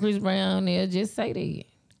don't want Chris Brown there, just say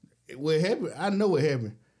that. What happened? I know what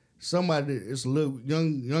happened. Somebody, it's a little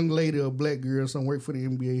young lady or black girl, some work for the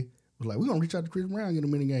NBA, was like, we're gonna reach out to Chris Brown, get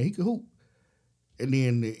him in the game. He could hoop. And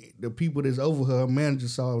then the people that's over her manager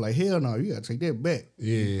saw like, hell no, you gotta take that back.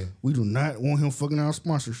 Yeah. We do not want him fucking our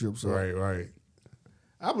sponsorships. So Right.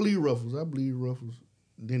 I believe Ruffles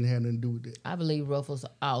didn't have nothing to do with that. I believe Ruffles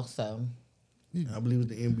also. I believe it's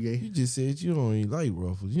the NBA. You just said you don't even like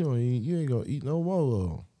Ruffles. You ain't gonna eat no more of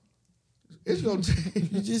them. It's gonna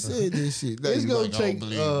take. You just said this shit. It's gonna take.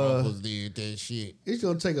 Ruffles did that shit. It's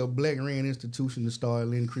gonna take a black ran institution to start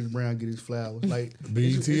letting Chris Brown get his flowers. Like BET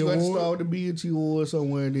it's gonna Award? start with the BET Award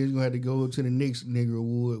somewhere, and then it's gonna have to go to the next nigga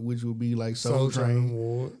award, which will be like Soul Train.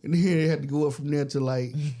 Award. And then they had to go up from there to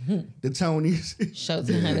like the Tonys.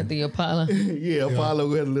 Showtime at the Apollo. Yeah,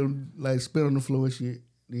 Apollo had a little like spit on the floor and shit.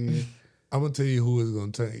 Then I'm gonna tell you who it's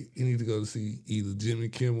gonna take. You need to go to see either Jimmy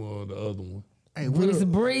Kimmel or the other one. hey, It's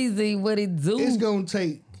breezy. What it do? it's gonna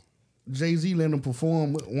take Jay-Z letting him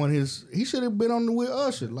perform one of his. He should have been on the with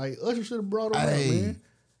Usher. Like Usher should have brought him out, man.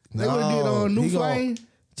 They would have did on New Flame.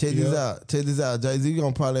 Check this out. Jay-Z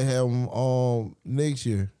gonna probably have him next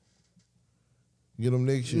year. Get him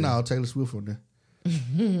next year. No, Taylor Swift on there.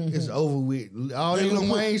 It's over with. All that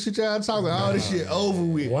little Wayne shit y'all talking, all this shit over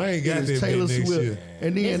with. Wayne got It's that Taylor bitch next Swift. year.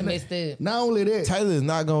 And It's then messed up. not only that, Taylor's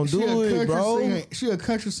not gonna she a do it, country bro. singer. She a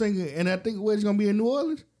country singer, and I think where's gonna be in New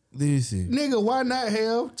Orleans? Listen. Nigga, why not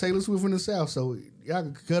have Taylor Swift in the South? So y'all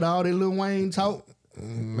can cut all that Lil Wayne talk.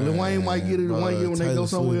 Lil Wayne might get it bro, 1 year when they Taylor go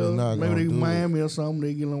somewhere Swift is not else. Maybe gonna they do Miami or something.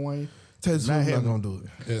 They get Lil Wayne. Taylor Swift not happening. gonna do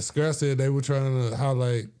it. And Scratch said they were trying to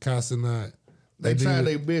highlight Casanat. They trying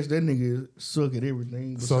needed- their best. That nigga suck at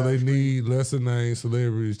everything. So they besides- need lesser name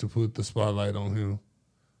celebrities to put the spotlight on him.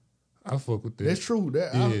 I fuck with that. That's true.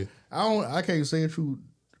 That Yeah. I can't say it's true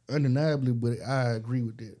undeniably, but I agree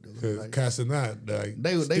with that. Though. Cause Like, Casanat, like,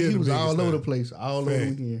 he was biggest all over the now. place, all over the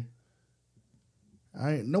Fact. weekend.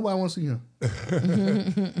 Nobody want to see him.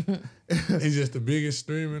 He's just the biggest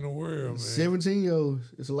streamer in the world, man. 17-year-olds.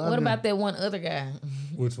 It's a lot. What of about that one other guy?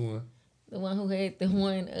 Which one? The one who had the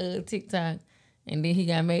one TikTok, and then he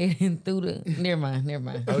got mad and threw the. Never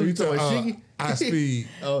mind. Oh, you talking about talking Shiggy? I Speed.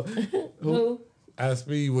 Who? I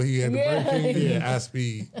Speed, where he had the breaking. Yeah, I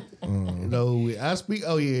Speed. No, I speak.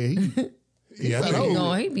 Oh yeah, Yeah, I got think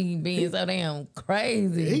old. He be being so damn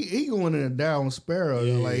crazy. he going in a down sparrow.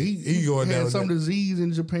 Yeah, Like he going had down some that- disease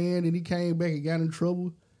in Japan, and he came back and got in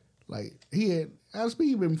trouble. Like he had I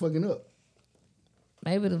speed been fucking up.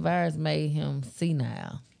 Maybe the virus made him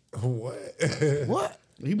senile. What? What?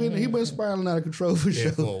 He been spiraling out of control for Yeah,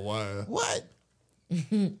 sure. for a while. What?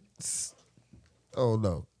 Oh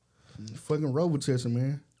no. Fucking Robitussin,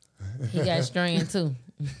 man. He got strained too.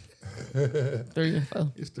 3 and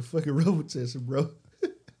 4. It's the fucking Robitussin, bro.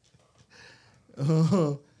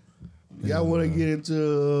 Y'all want to get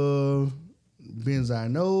into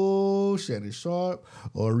Benzino, Shannon Sharp,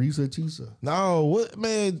 or Reesa Teesa? No, what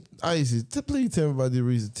man? Icy, please tell me about the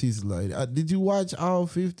Reesa Teesa lady. Did you watch all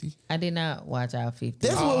 50? I did not watch all 50.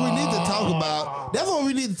 That's what we need to talk about. That's what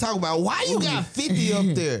we need to talk about. Why you got 50 up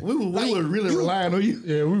there? We were really relying on you.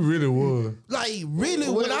 Yeah, we really was. Like really,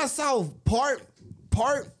 when I saw part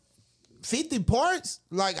 50 parts,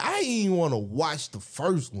 like I ain't even want to watch the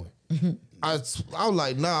first one. I was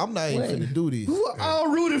like, nah, I'm not even What? finna do this. We were all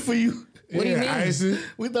rooting for you. What do you mean? Icy.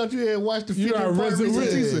 We thought you had watched the 50 You are part Reesa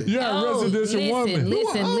Teesa. you are residential woman.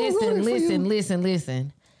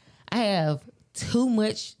 Listen. I have too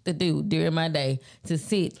much to do during my day to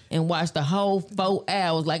sit and watch the whole 4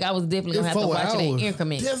 hours. Like I was definitely gonna It's have to 4 watch it in hours.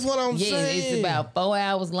 increments. That's what I'm saying. It's about 4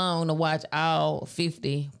 hours long to watch all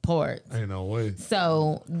 50 parts. Ain't no way.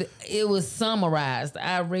 So it was summarized.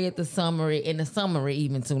 I read the summary, and the summary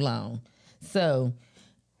even too long. So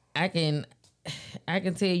I can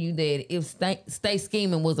tell you that if Stay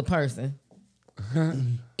Scheming was a person,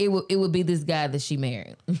 it would be this guy that she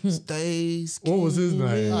married. Stay What was his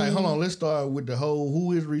name? All right, hold on. Let's start with the whole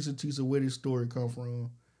who is Reesa Teesa, where this story come from,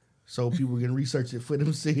 so people can research it for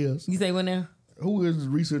themselves. You say what now? Who is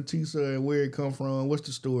Reesa Teesa and where it come from? What's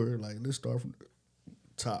the story? Like, let's start from the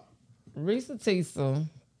top. Reesa Teesa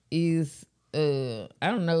is I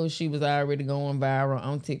don't know if she was already going viral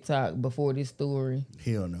on TikTok before this story.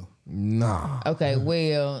 Hell no. Nah. Okay,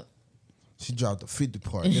 well, She dropped the 50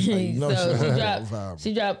 part. That's how you know so she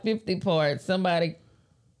she dropped dropped 50 parts. Somebody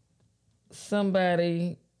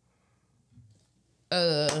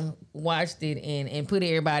watched it and put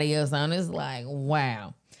everybody else on. It's like,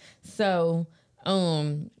 wow. So,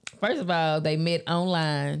 first of all, they met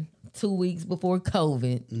online 2 weeks before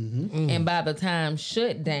COVID. And by the time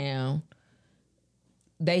shut down,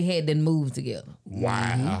 they had to move together.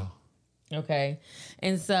 Wow. Okay.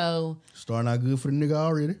 And so Starting out good for the nigga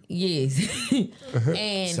already. yes.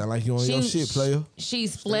 And Sound like you on your shit, player.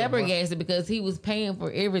 she's flabbergasted because he was paying for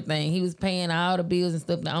everything. He was paying all the bills and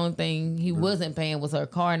stuff. The only thing he wasn't paying was her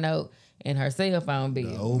car note and her cell phone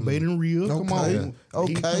bill. Old bait and real. Come on.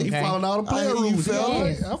 Okay. He found all the I hear player you, rules. fella.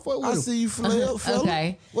 I fuck with I him. see you, fella.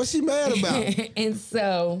 Okay. What's she mad about? And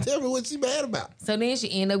so Tell me what she mad about. then she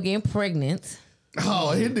ended up getting pregnant. Oh,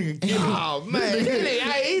 his nigga killing. Oh man, he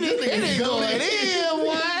going in,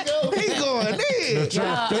 boy. He going in.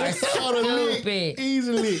 Y'all are stupid.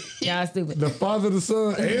 Easily. Y'all stupid. The father, the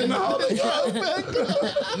son, and the Holy Ghost.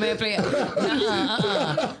 Man, play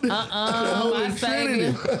my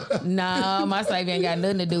savior. No, my savior ain't got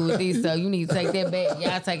nothing to do with this, so you need to take that back.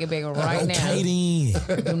 Y'all take it back right now.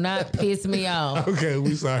 Do not piss me off. Okay,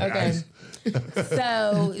 we sorry. Okay.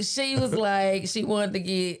 So she was like, she wanted to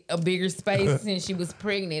get a bigger space since she was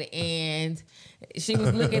pregnant, and she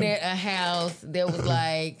was looking at a house that was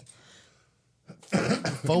like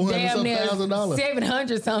damn near $400,000.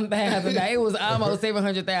 $700,000. It was almost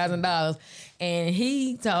 $700,000, and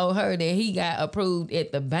he told her that he got approved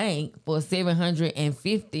at the bank for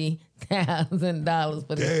 $750,000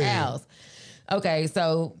 for this house. Okay,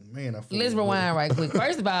 so let's rewind right quick.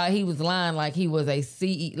 First of all, he was lying like he was a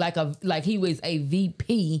CE, like he was a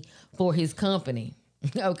VP for his company.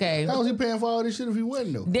 Okay, How was he paying for all this shit if he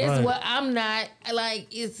wasn't though? that's what I'm not like.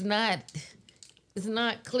 It's not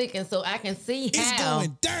clicking. So I can see how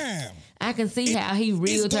I can see how he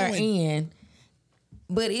reeled her in,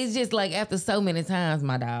 but it's just like after so many times,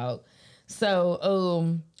 my dog.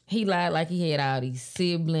 So he lied like he had all these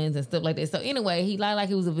siblings and stuff like that. So anyway, he lied like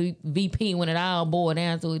he was a VP when it all boiled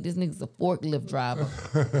down to it. This nigga's a forklift driver.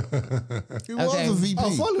 He was a VP. Oh,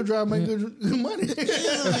 forklift driver make good money.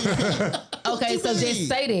 Okay, so just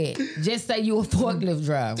say that. Just say you a forklift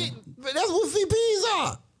driver. But that's what VPs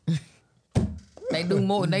are. They do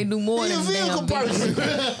more. They do more He a than vehicle damn person.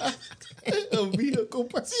 A vehicle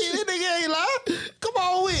person. See, that nigga ain't lying. Come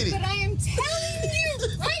on with it. But I am telling you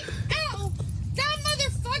right now, that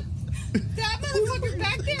motherfucker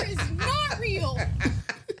back there is not real.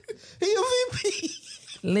 He a VP.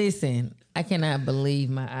 Listen, I cannot believe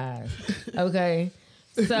my eyes. Okay,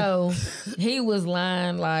 so he was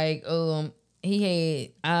lying like he had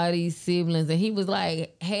all these siblings, and he was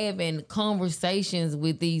like having conversations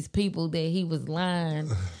with these people that he was lying.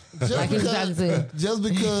 Like he was talking to. Just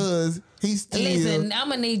because he's still. Listen, I'm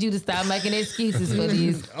gonna need you to stop making excuses for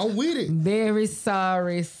this. I'm with it. Very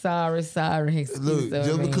sorry excuse. Look,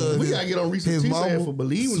 just because We gotta get on Reesa his Teesa mama for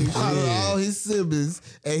believing this swallowed shit. all his siblings,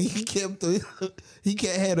 and he kept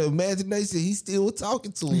had an imagination. He still was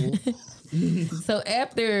talking to him. So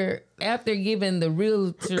after giving the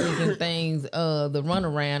realtors and things the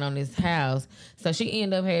runaround on his house, so she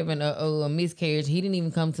ended up having a miscarriage. He didn't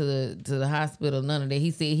even come to the hospital. None of that.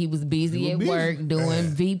 He said he was busy at work doing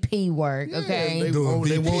VP work. Okay, They won't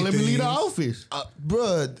let me leave the office.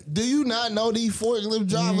 Bruh, do you not know these forklift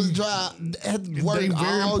drivers have to work They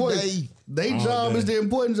very all important. day? They job is the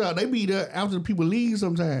important job. They be there after the people leave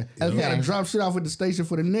sometimes. Okay. You gotta drop shit off at the station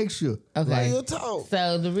for the next shift. okay. Real talk.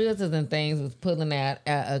 So the realtors and things was pulling out.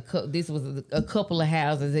 This was a couple of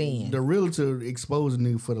houses in. The realtor exposed the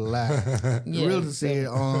nigga for the lie. The Yeah. realtor said,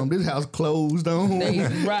 "This house closed on,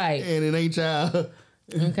 Right. and it ain't y'all."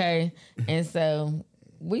 Okay, and so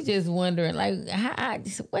we just wondering like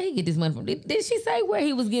where he get this money from? Did she say where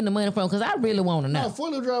he was getting the money from? Because I really want to know. No,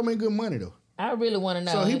 forklift driver make good money though. I really want to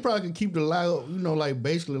know. So he probably could keep the lie up, like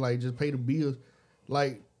basically like just pay the bills.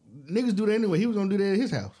 Like niggas do that anyway. He was gonna do that at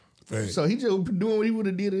his house. Right. So he just doing what he would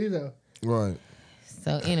have did at his house. Right.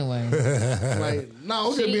 So anyway, Like,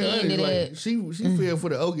 no, I'm just She being honest. ended Like up- she fell for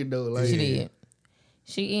the okie though. Like she did.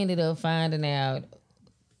 She ended up finding out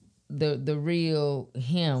the real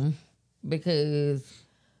him because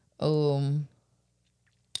oh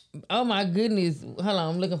my goodness. Hold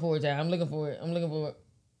on, I'm looking for it, y'all. I'm looking for it.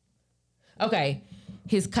 Okay,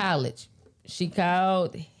 his college. She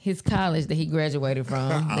called his college that he graduated from,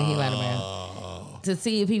 that he lied about, to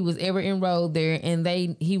see if he was ever enrolled there, and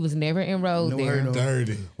he was never enrolled there.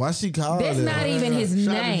 Dirty. Why she called That's him? not even his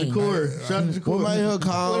shout out to name. Jakor. Shout out to What Jakor. made her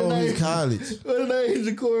call What his name? college? What the name is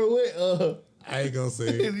Jakor? What? I ain't gonna say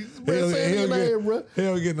it. Bro, say his name, bro. He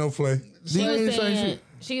don't get no play.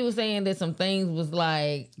 She was saying that some things was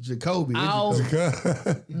like Jacoby. off.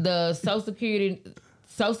 Jacoby. The Social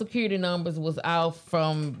Security numbers was off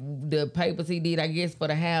from the papers he did, I guess, for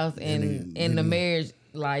the house and the marriage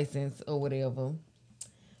license or whatever.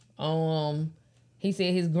 He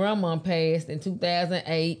said his grandma passed in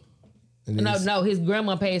 2008 No, his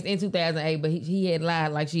grandma passed in 2008, but he had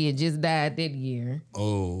lied like she had just died that year.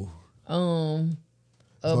 Oh. So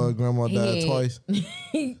her grandma died twice.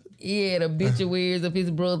 He had obituaries of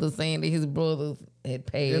his brothers saying that his brothers had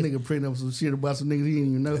passed. That nigga printing up some shit about some niggas he didn't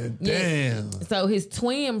even know. Damn. So his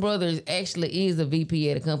twin brother actually is a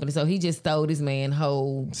VP at a company. So he just stole this man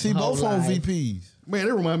whole. See, whole both on life. VPs. Man,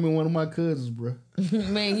 that remind me of one of my cousins, bro.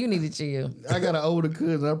 Man, you need to chill. I got an older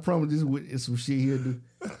cousin. I promise this is some shit he'll do.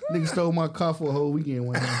 Nigga stole my car for a whole weekend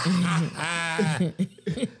one time.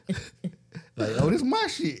 Like, oh, this my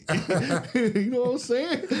shit. You know what I'm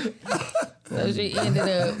saying? So she ended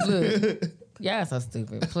up, look, y'all so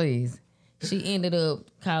stupid, please. She ended up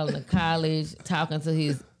calling the college, talking to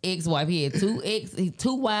his ex-wife. He had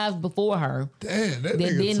two wives before her. Damn, that That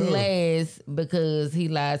nigga didn't tough. last because he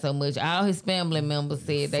lied so much. All his family members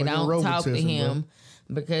said they Fucking don't talk to robotism, him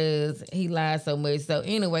because he lied so much. So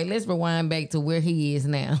anyway, let's rewind back to where he is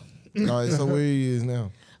now. All right, so where he is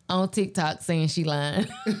now? On TikTok saying she lying.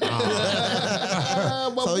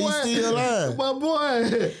 My So boy, you still alive? My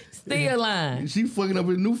boy. Still lying. She fucking up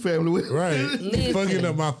his new family with Right. Listen. Fucking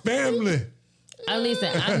up my family.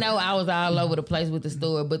 Listen, I know I was all over the place with the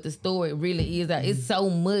story, but the story really is it's so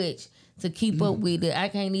much to keep up with it. I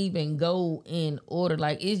can't even go in order.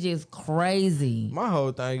 Like, it's just crazy. My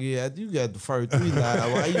whole thing is, after you got the first 3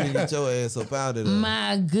 lives, why you didn't get your ass up out of there?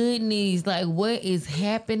 My goodness, like, what is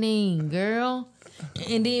happening, girl?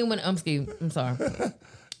 And then when I'm sorry.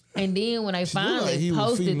 And then when I She look like finally he was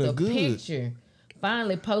posted feeling the good. picture,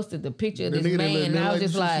 of the this nigga man, that and I was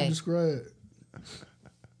just the shit like, you described.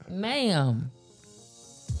 ma'am,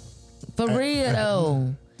 for real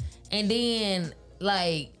though. And then,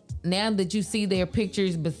 like, now that you see their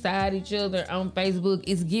pictures beside each other on Facebook,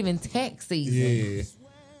 it's giving tax season. Yeah.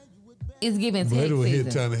 It's giving tax But it was hit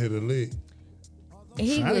season. trying to hit a lick.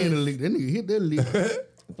 He I ain't a was, lick. That nigga hit that lick.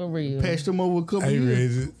 for real. Patched him over a couple Hey,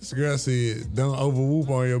 years. Reggie, Scrap said, don't overwhoop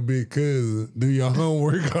on your big cousin. Do your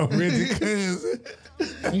homework on Reggie cousin.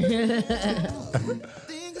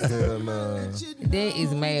 Hell nah. That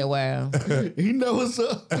is mad wild. He know what's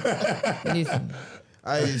up. Listen,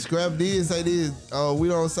 Hey, Scrap did say this. We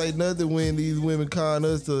don't say nothing when these women calling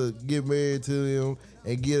us to get married to them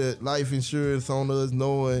and get a life insurance on us,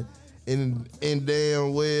 knowing and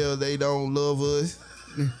damn well they don't love us.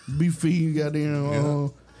 Beef feed,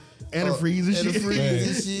 goddamn antifreeze and shit. Antifreeze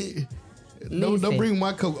and shit. Don't Listen. bring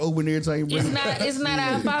my Coke over there time you bring it's not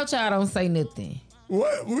our fault y'all don't say nothing.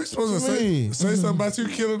 What? We supposed to mean? say something about you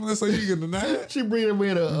killing us so you get denied? She bring them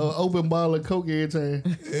in a open bottle of Coke every time.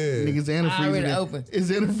 Yeah. Niggas antifreeze in Already there. open. It's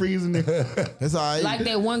antifreeze in there. That's all right. Like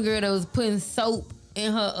that one girl that was putting soap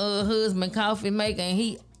in her husband coffee maker,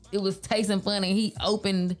 and it was tasting funny. And he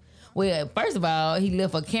opened. Well, first of all, he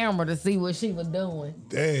left a camera to see what she was doing.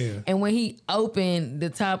 Damn. And when he opened the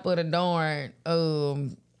top of the darn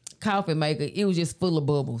coffee maker, it was just full of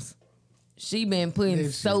bubbles. She been putting That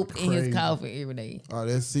shit soap in his crazy. coffee every day. Oh,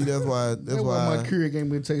 that's why. That's why my Keurig ain't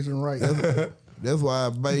been tasting right. That's why I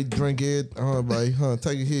made drink it. Babe,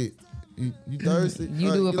 take a hit. You thirsty?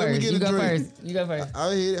 You do it let me first. get You a go drink. first. You go first.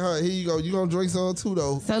 I hit her. Here you go. You gonna drink some too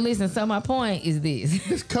though? So listen. So my point is this.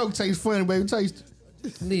 This Coke tastes funny, baby. Taste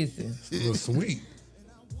it. Listen. It was sweet.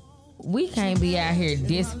 We can't be out here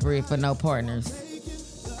desperate for no partners.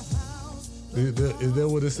 Is that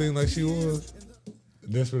what it seemed like she was?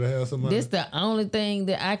 Desperate to have somebody? This the only thing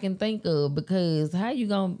that I can think of, because how you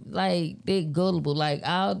gonna like that gullible, like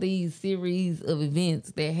all these series of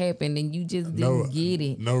events that happened and you just didn't get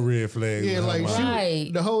it. No red flags. Yeah, in her like mind. Right.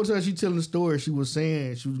 the whole time she telling the story, she was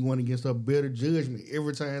saying she was going against her better judgment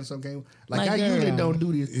every time something came. Like, My I usually girl. don't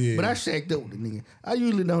do this, Yeah. but I shacked up with the nigga. I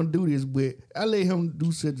usually don't do this, but I let him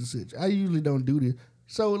do such and such. I usually don't do this.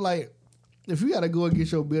 So like, if you got to go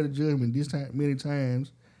against your better judgment this time many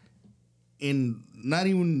times, in not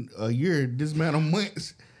even a year, this amount of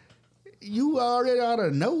months, you already ought to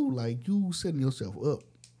know. Like, you setting yourself up.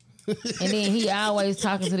 And then he always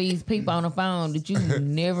talking to these people on the phone that you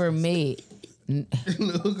never met.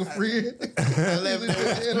 Look a friend.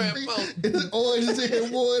 It's orange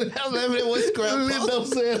and water. I left it with Scrap. Lit up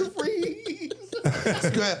saying free.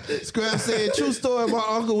 Scrap said, true story, my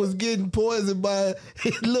uncle was getting poisoned by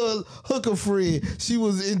his little hooker friend. She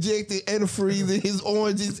was injecting antifreeze in his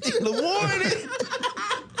oranges in the morning.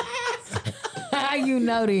 How you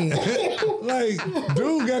know that? Like,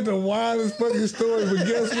 dude got the wildest fucking story, but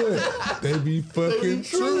guess what? They be fucking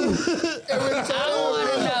true.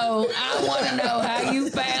 I want to know how you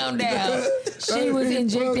found out she was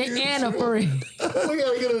injecting antifreeze We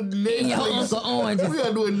gotta get a in your Netflix. Uncle Orange. We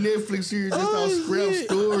gotta do a Netflix series just on Scrap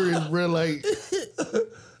stories, bro. Like,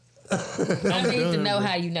 I need to know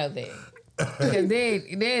how you know that.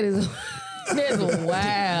 That is that's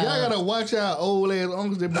wild. Y'all gotta watch our old ass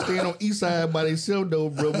uncles that be staying on East Side by themselves though,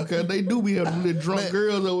 bro, because they do be having little drunk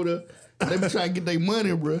girls over there. They be trying to get their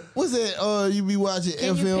money, bro. What's that? You be watching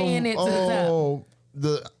Can you FM? pan it to the top?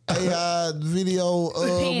 The AI video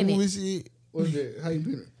movie shit. What's that? How you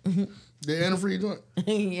pin it? The antifreeze joint?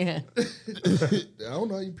 Yeah. I don't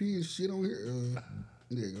know how you pee shit on here.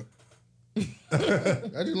 There you go.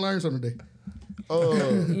 I just learned something today.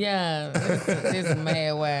 Yeah. This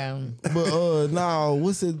mad wild. But nah,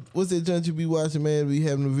 what's that joint you be watching, man? Be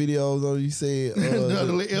having the videos on. You said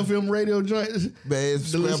the FM radio joint. Man,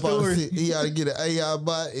 The little story. he gotta get an AI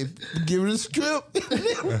bot and give it a strip.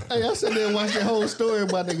 Hey, I sat there and watched the whole story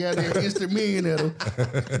about the goddamn instant millionaire.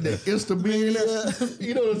 The instant millionaire.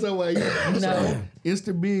 You know what I'm talking about? No.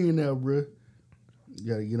 Instant millionaire, bro. You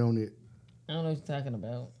gotta get on it. I don't know what you're talking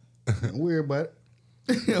about. Don't worry about it.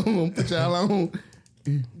 I'm gonna put y'all on.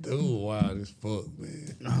 Dude, wild as fuck,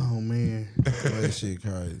 man. Oh man, That shit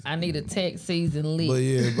crazy. I need a tax season lit. But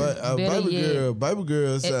yeah, Better baby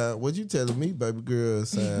girl sound. What you telling me? Baby girl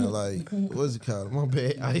sound like what's it called? My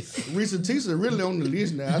bad. Reesa Teesa really on the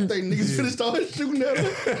list now. I think niggas finna start shooting at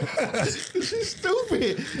her. She's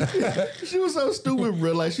stupid. She was so stupid,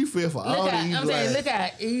 bro. Like she fell for all these. I'm saying, look how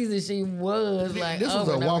easy she was. Like this was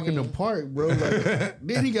a walk in the park, bro. Like,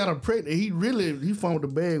 then he got her pregnant. He found the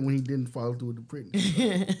bag when he didn't follow through with the pregnancy.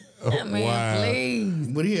 Man, please.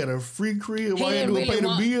 But he had a free crib. He Why he had to didn't pay the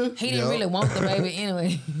really bill? want. He didn't really want the baby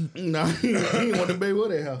anyway. Nah, he didn't want the baby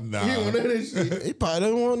with that house. Nah. He didn't want none of that shit. He probably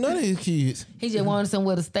don't want none of his kids. He just wanted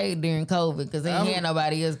somewhere to stay during COVID because he ain't had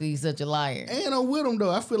nobody else because he's such a liar. And I'm with him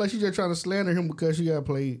though. I feel like she just trying to slander him because she got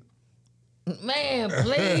played. Man,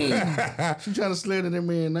 please. She trying to slander that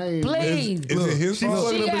man's name. Please. Is it his She fault?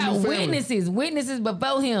 fucking She up his got new family. witnesses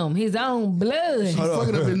before him, his own blood. She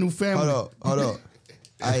fucking up his new family. Hold up.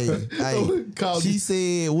 Hey, Called she you.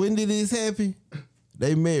 said, when did this happen?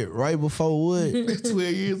 They met right before what? 12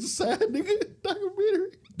 years aside, nigga.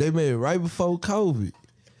 Documentary. They met right before COVID.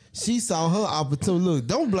 She saw her opportunity. Look,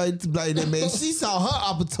 don't blame that man. She saw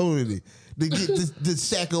her opportunity to get to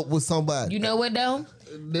shack up with somebody. You know what though?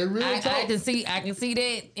 That real I talk. can see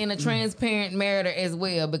that in a transparent marriage as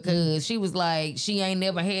well because she was like she ain't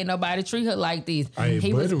never had nobody treat her like this. Hey,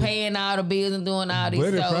 he was Buddy- paying all the bills and doing all this,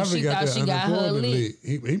 Buddy so probably she got thought that she got her unemployment lit.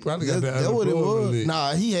 He probably got that That's what it unemployment was. lit.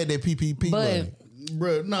 Nah, he had that PPP But money.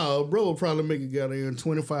 Bro would probably make it goddamn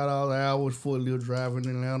 $25 an hour for a little driving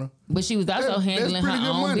in Atlanta. But she was also That's handling pretty her good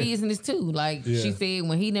own money. business too. Like Yeah. she said,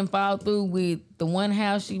 when he didn't fall through with the one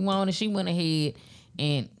house she wanted, she went ahead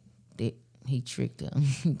and he tricked her.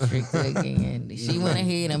 He tricked her again. She went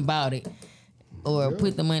ahead and bought it or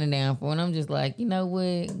put the money down for it. And I'm just like, you know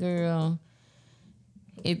what, girl?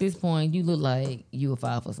 At this point, you look like you will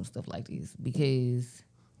fall for some stuff like this because,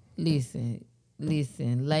 listen,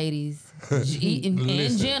 ladies and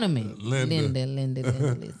gentlemen, Linda,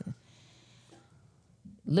 listen.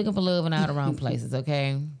 Looking for love in all the wrong places,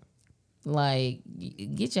 okay? Like,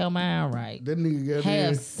 get your mind right. That nigga got there.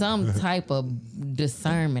 Have some type of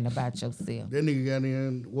discernment about yourself. That nigga got there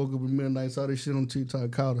and woke up in the middle of the night, saw this shit on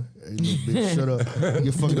TikTok, called her. Hey, little bitch, shut up.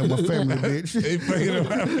 You fucking up my family, bitch. He fucking up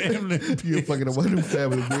my family. You fucking up my new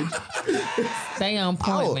family, bitch. Stay on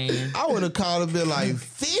point, man. I would have called him, been like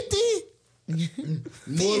 50.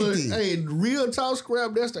 Well, hey, real talk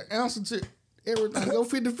scrap, that's the answer to everything. Go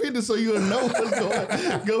 50-50 so you'll know what's going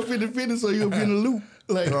on. Go 50-50 so you'll be in the loop.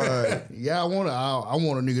 Like, Right. yeah, I want a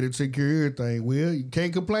nigga to take care of everything. Well, you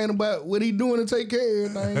can't complain about what he doing to take care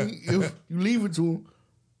of everything if you leave it to him.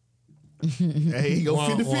 Hey, he go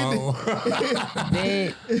 50-50.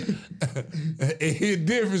 That, It hit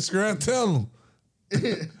different, scrap. Tell him.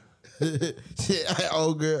 Shit,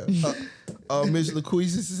 old girl. Miss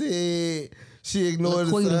LaQuisha said she ignored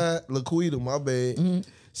the sign. LaQuita, my bad. Mm-hmm.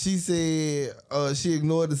 She said she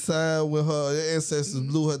ignored the sign when her ancestors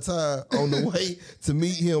blew her tire on the way to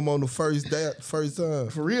meet him on the first time.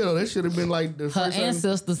 For real, that should have been like the her first time.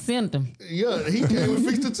 ancestors sent him. Yeah, he came and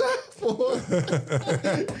fixed the tire for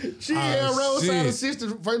her. She had roadside shit.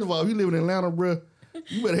 assistance. First of all, if you live in Atlanta, bro,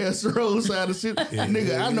 you better have some roadside assistance.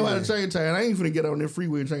 Nigga, I know how to change a tire. I ain't finna get on that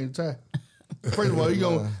freeway and change the tire. First of all, you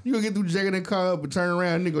gonna get through jacking that car up and turn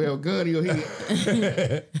around, nigga have a gun in your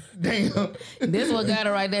head. Damn. This one got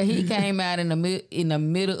it right there. He came out in the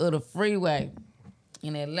middle of the freeway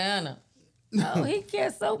in Atlanta. Oh, he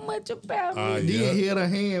cares so much about me. Then he held her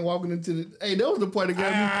hand walking into the. Hey, that was the part that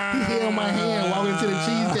got me. He held my hand walking into the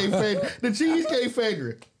Cheesecake Factory. The Cheesecake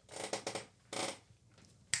Factory.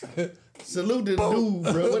 Salute the dude,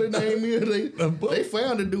 bro. What his name is? They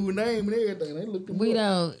found the dude's name and everything. They looked him We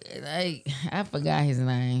up. don't. I forgot his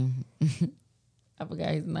name. I forgot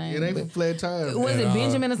his name. It ain't for flat tires. Was it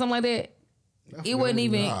Benjamin or something like that? It wasn't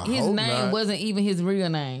even his hope name. not. Wasn't even his real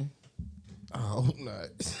name. I hope not.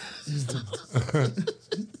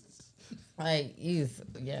 Like,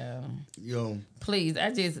 yeah. Yo, Please,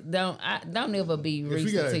 I just don't ever be if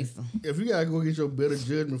Reesa Teesa. you gotta go get your better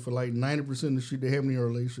judgment for like 90% of the shit that happen in your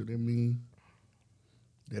relationship, that mean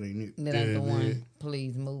that ain't it. That ain't the one.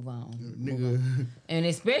 Please move on. Nigga, And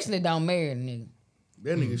especially don't marry the nigga.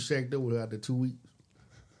 that nigga shacked up with her after 2 weeks.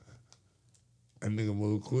 That nigga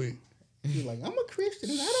move quick. He's like, I'm a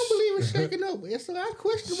Christian. I don't believe in shacking up. And so I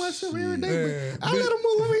question myself every day, but I let her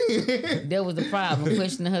move in. That was the problem,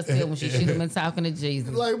 questioning herself when she should have been talking to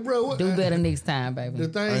Jesus. Like, bro, what, Do better next time, baby. the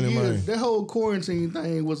thing is, that whole quarantine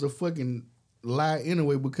thing was a fucking lie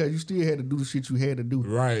anyway, because you still had to do the shit you had to do.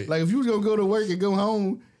 Right. Like, if you was gonna go to work and go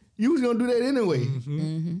home, you was gonna do that anyway.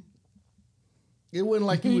 Mm-hmm. It wasn't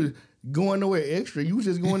like you was going nowhere extra. You was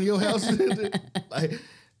just going to your house. Like,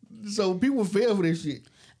 so people fell for this shit.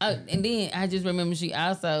 And then I just remember she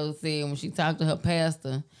also said when she talked to her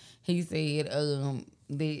pastor, he said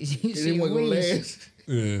that she wasn't gonna wished. last.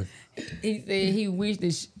 Yeah. He said he wished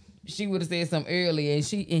that she would have said something earlier, and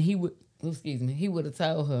he would have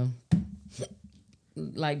told her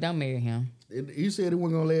like, don't marry him. He said it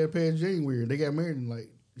wasn't gonna last past January. They got married in like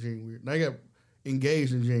January. They got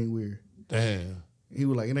engaged in January. Damn. He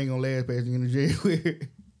was like, it ain't gonna last past the end of January.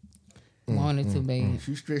 Wanted to be.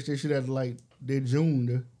 She stretched that shit out to like that June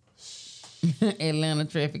though. Atlanta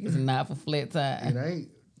traffic is not for flat It tire. ain't.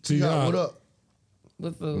 T-Hop, what up?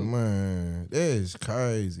 What's up? Man, that is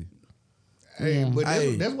crazy. Hey, Yeah. but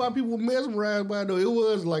Hey. that's why people mesmerized by it though. It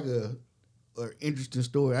was like a interesting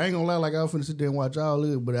story. I ain't gonna lie, like I was finna sit there and watch all of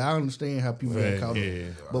it, but I understand how people got caught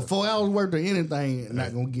up. But 4 hours worth of anything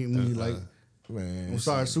not gonna get me like. Man, I'm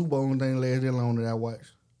sorry, Super Bowl thing last that long that I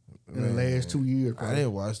watched in the last 2 years. I Probably.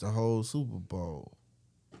 didn't watch the whole Super Bowl.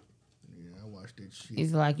 Yeah, I watched that shit.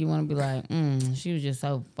 It's like you want to be like, she was just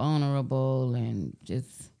so vulnerable and just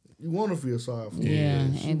You want to feel sorry for her. yeah.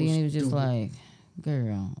 She And then it was just stupid. like,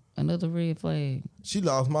 girl, another red flag, She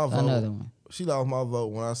lost my vote. another one. She lost my vote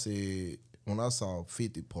when I saw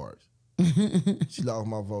 50 parts. She lost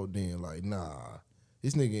my vote then. Like, nah,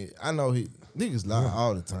 this nigga, I know niggas lie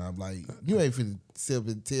all the time. Like, you ain't finna sit up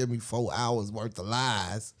and tell me 4 hours worth of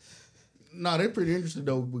lies. Nah, they're pretty interesting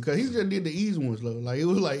though, because he just did the easy ones though. Like it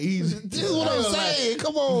was like easy. This is what I'm saying.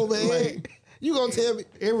 Come on, man. Like, you gonna tell me?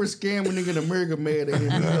 every scammer nigga in America mad at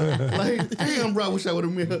him. Like, damn, bro, I wish I would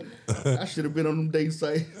have met her. I should have been on them date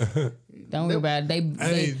sites. Don't worry about it.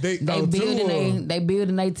 They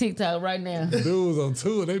building their TikTok right now. Dude was on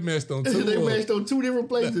tour. They matched on tour. They matched on 2 different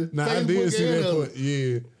places. Nah, I Facebook did see and that other. part.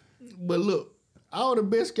 Yeah. But look, all the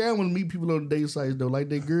best scammers meet people on the date sites though. Like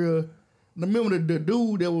that girl, remember the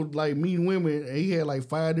dude that was like meeting women, and he had like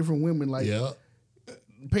 5 different women like Yeah.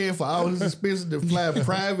 paying for all his expenses to fly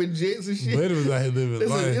private jets and shit. But it was out here living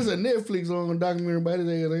life. It's a Netflix on documentary about his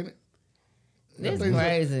ass, ain't it? That's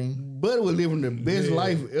crazy. Buddy was living the best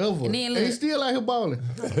life ever. And then And look- he still out here balling.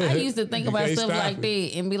 I used to think about can't stuff stop like it.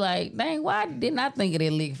 that and be like, dang, why didn't I think of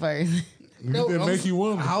that lick first? That make you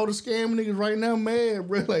wonder. All the scam niggas right now mad,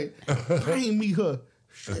 bro. Like, I ain't meet her.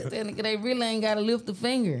 They really ain't got to lift a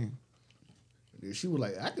finger. And she was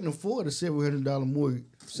like, I can afford a $700 mortgage,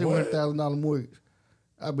 $700,000 mortgage.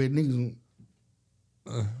 I bet niggas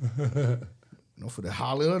for the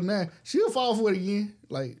holler on that. She'll fall for it again.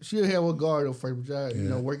 Like, she'll have a guard up first, but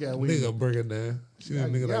y'all, work out with Nigga you. break it down. She a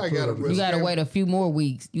nigga y'all like gotta Pearl. You got to Scam. wait a few more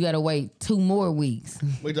weeks. You got to wait 2 more weeks.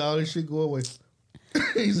 Wait till all this shit go away.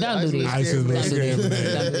 He said, Don't do this. I should scam. have Don't do been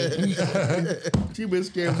this. scamming. Don't do this. She been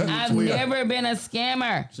scared since I've she was 12. never been a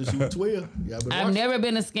scammer. Since she was 12. Y'all been I've watching. never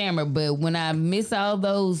been a scammer, but when I miss all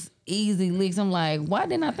those easy licks, I'm like, why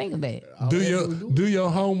didn't I think of that? Do your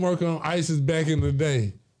homework on ISIS back in the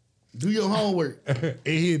day. Do your homework.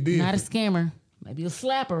 He did. Not a scammer. Maybe a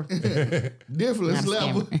slapper. Definitely Not a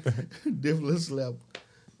slapper. Definitely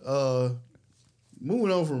slapper.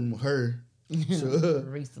 Moving on from her to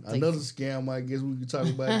Reesa another scam, I guess we could talk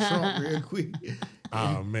about Trump real quick.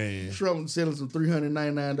 Oh man. Trump selling some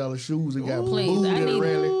 $399 shoes and got Please, booed at a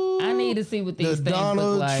rally. I need to see what The these things look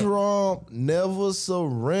Donald like. Trump never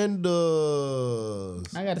surrenders.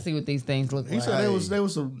 I got to see what these things look He like. said there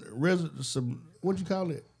was some what you call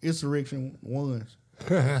it? Insurrection ones.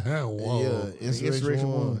 Whoa. Yeah, Insurrection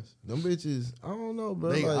insurrection ones. ones. Them bitches, I don't know,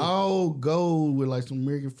 bro. They like, all gold with like some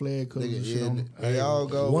American flag colors nigga, and shit yeah, on them. they all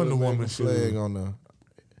go Wonder with a Woman American flag shoes. on the.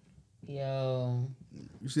 Yo.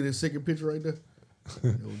 You see that second picture right there?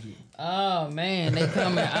 Oh, man. They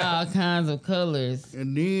come in all kinds of colors.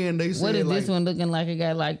 And then they said What is like, this one looking like? It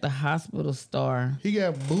got like the hospital star. he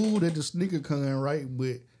got booed at the sneaker con, right?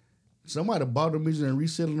 But Somebody bought them bitches and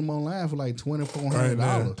reselling them online for like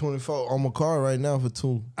 $2,400. 24 on my car right now for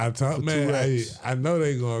two. I know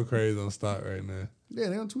they going crazy on stock right now. Yeah,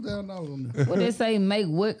 they on $2,000 on there. What they say? Make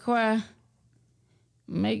what cry?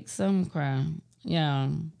 Make some cry. Yeah.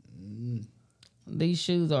 These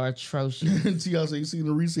shoes are atrocious. See, y'all say you see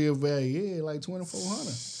the resale value, yeah, like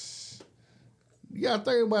 $2,400. You gotta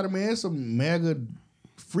think about it, man. Some mega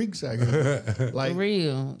freaks out here, like For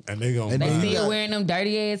real. And they gonna They buy. still wearing them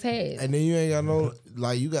dirty ass hats. And then you ain't got no,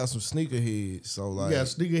 like, you got some sneaker heads. So, like, you got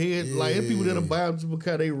sneakerhead, like there's people that'll buy them just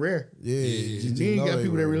because they rare. yeah. Then you got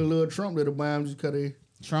people that really love Trump that'll buy them just because they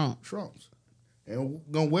Trump. Trumps. And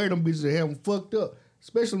gonna wear them bitches that have them fucked up.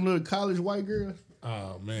 Especially little college white girls.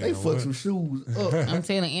 Oh man, They fuck some shoes up. I'm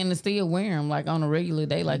telling you, and they still wear them like on a regular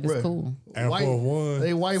day, like it's Bruh. cool. Air White, Force One.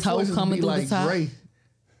 they white Toe voices coming be through the like top. gray.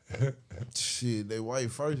 Shit, they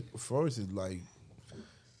white first is like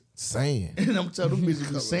sand. And I'm telling them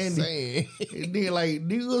bitches be sandy. Sand. And then like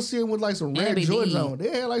niggas see him with like some red LBD. Jordans on. They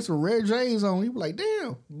had like some red J's on. You be like,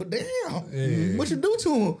 damn, what you do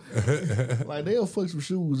to them? Like they'll fuck some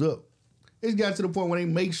shoes up. It's got to the point where they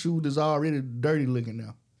make shoes that's already dirty looking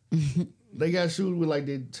now. They got shoes with like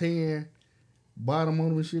that tan bottom on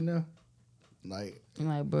them and shit now. Like I'm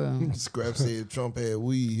like, bro. Scrap said Trump had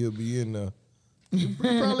weed, he'll be in there. you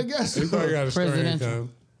probably got They some. probably got a strain Presidential. coming.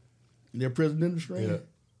 Their presidential strain. Yeah.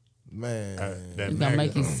 Man. That It's gonna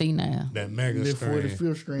make you MAGA, see now. that MAGA Their strain.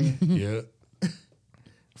 45th strain Yeah.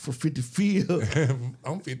 for 50 field.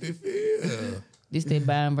 I'm 55. This that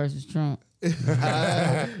Biden versus Trump.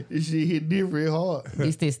 This shit hit different hard.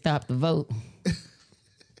 This that stop the vote.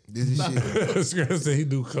 This is shit. Scrap said he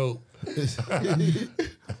do coke.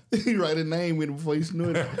 He write a name in it before he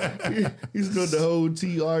snorted. He snorted the whole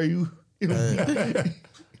TRU.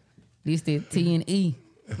 This that T and E.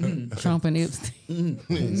 Trump and Epstein.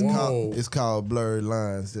 Whoa. It's called blurred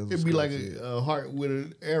lines. That's what It'd be Scrap like said. a heart with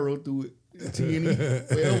an arrow through it. T&E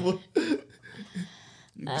forever.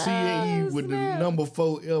 T&E with the number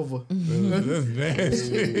 4 ever. That's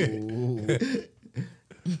nasty.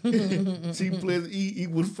 T plus E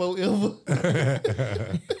equals 4 ever.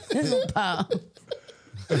 Paul.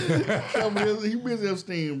 He miss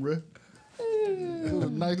Epstein, bro. It was a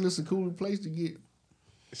nice little secluded place to get.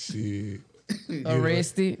 Shit.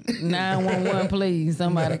 Arrested. 911, please.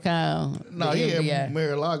 Somebody call. No, the he FBI. had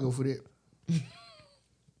Mar-a-Lago for that. They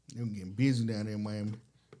were getting busy down there in Miami.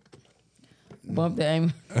 Bump the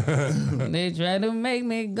aim. They try to make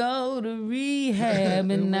me go to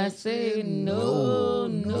rehab, and I say no.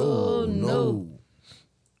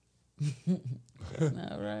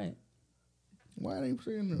 All right. Why they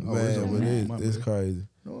saying that? Man, but it's crazy.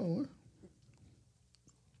 No,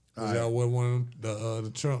 Was y'all one of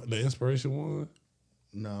the Trump, the inspiration one?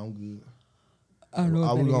 no, I'm good. I know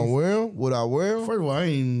Are what we that gonna is. wear them? Would I wear them? First of all, I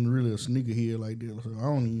ain't really a sneakerhead like that, so I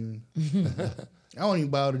don't even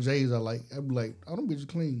buy all the J's I like. I be like, oh, them bitches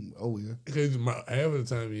clean. Oh yeah, Because half of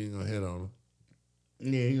the time you ain't gonna hit on them.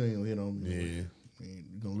 yeah, you ain't gonna hit on me. Yeah. Man,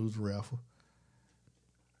 you gonna lose the raffle.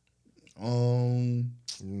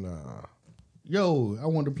 Nah. Yo, I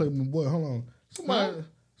wanted to play with my boy. Hold on,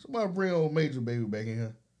 somebody bring old Major Baby back in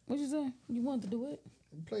here. What you say? You want to do it?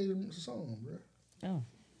 Play the song, bro. Oh.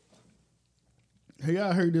 Hey,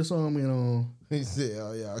 y'all heard this song in He said,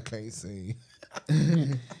 "Oh yeah, I can't sing."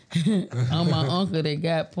 I'm my uncle that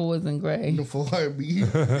got poison gray. the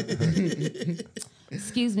 4RB.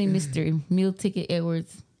 Excuse me, Mr. Meal Ticket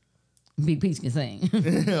Edwards. Big Peach can sing.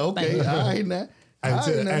 Okay, all right now.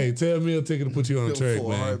 Hey, tell me a ticket to put you on the track,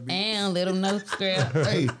 man. 4RB. And let them know, Scrap.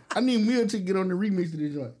 Hey, I need Meal to get on the remix to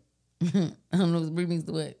this joint. I don't know if remix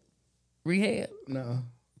to what? Rehab? Nah,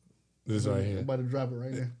 This right I'm here. about to drop it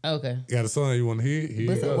right now. Okay. You got a song you want to hear? Here you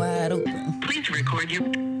Bust it go. wide open. Please record your.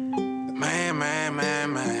 Man.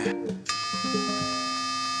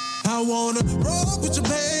 I wanna roll with your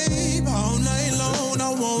babe all night long.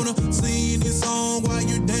 I wanna sing this song while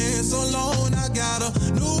you dance alone. I got a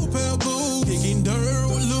new pair of boots, kicking dirt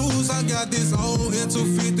with loose. I got this old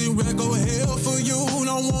F250 record hell for you. And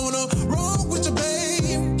I wanna roll with your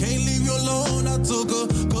babe, can't leave you alone. I took a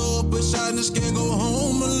couple shots and can't go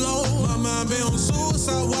home alone. My mind been on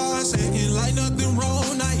suicide watch, acting like nothing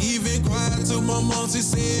wrong. I even cried to my mom, she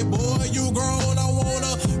said, boy, you grown. I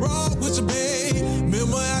wanna rock with your babe.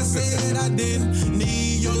 Remember I said I didn't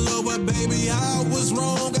need your love, but baby, I was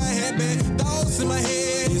wrong. I had bad thoughts in my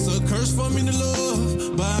head. It's a curse for me to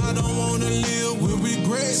love, but I don't wanna live with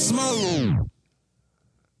regret. Smoke.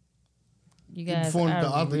 You guys, Performed the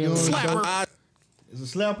Octagon. Slapper.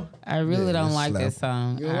 It's a slapper. I really Yeah, don't it's like this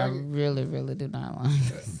song. You don't I like it? really do not like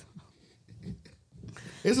this.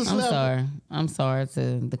 It's a I'm slapper. sorry. I'm sorry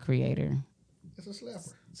to the creator. It's a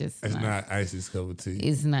slapper. just It's not Ice's cup of tea.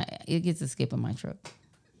 It's not. It gets a skip in my truck.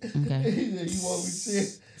 Okay. You want me to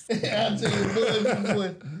say? I'll tell you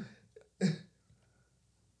what.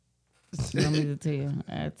 You want me to tell you?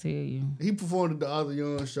 I tell you. He performed at the Arthur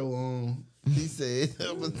Young show on. He said,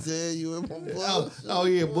 "I'm gonna tell you in my voice." Oh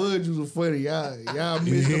yeah, Bud was funny. Y'all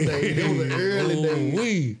missed them days. Those were the early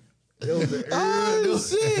days.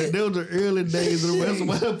 Those were the early days of the rest of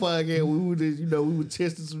my podcast. We were just, we were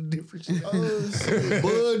testing some different shit.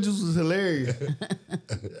 Bud just was hilarious.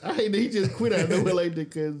 I hate that he just quit out of nowhere like that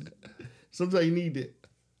because sometimes you need that.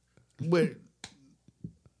 But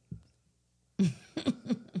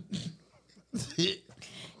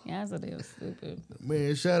Yeah, so they were stupid.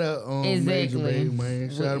 man, shout out Exactly. Major Baby, man.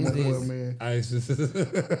 Shout out my boy, man.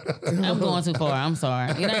 I'm going too far. I'm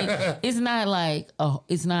sorry. It's not like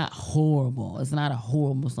it's not horrible. It's not a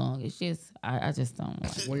horrible song. It's just I just don't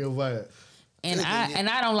like it. When your vibe. And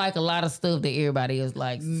I don't like a lot of stuff that everybody is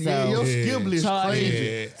like. So Yeah, your skip list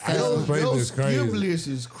crazy. Your skip list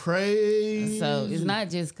is crazy. So it's not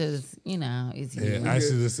just because it's you. Yeah, I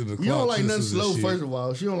should listen to the You don't like nothing Clark slow, shit. first of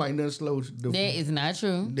all. She don't like nothing slow. That is not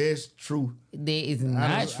true. That's true. That is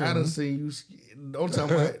not true. I done seen you. Don't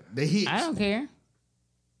talk about the hits. I don't care.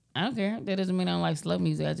 That doesn't mean I don't like slow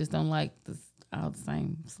music. I just don't like all the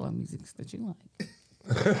same slow music that you like.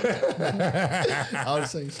 I would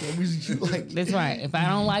say slow music you like. That's right. If I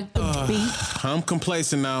don't like the beat, I'm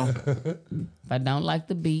complacent now. if I don't like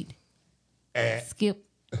the beat, skip.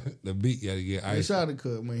 The beat gotta get Hey, ice. shout out to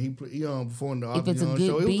Cut, man. He performed the If Arthur it's a Young good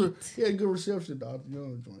show. beat. He had a good reception at the Arthur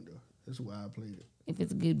Young joint, though. That's why I played it. If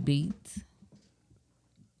it's a good beat,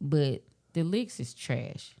 but the lyrics is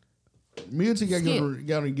trash. Music got Skip.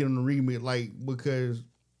 to get on the remix, because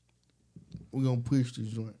we're going to push this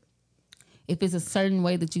joint. If it's a certain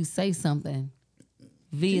way that you say something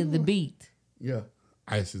via the beat, Yeah.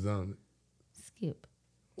 Ice is on it. skip.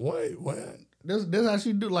 Wait, what? That's how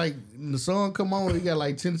she do. Like, the song come on, he got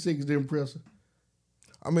like 10 seconds to impress her.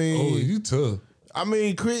 I mean, Oh, you tough. I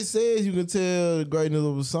mean, Chris says you can tell the greatness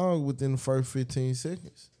of a song within the first 15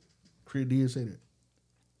 seconds. Chris did say that.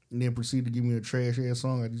 And then proceed to give me a trash ass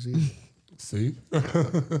song, I just said. See?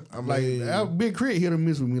 I'm Like, like, Big Crit hit or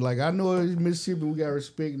miss with me. Like, I know it's Mississippi, we got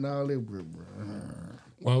respect and all that, bro.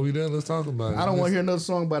 While we there, let's talk about it. I don't want to hear another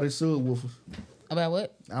song by the Subwoofers. About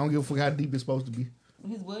what? I don't give a fuck how deep it's supposed to be.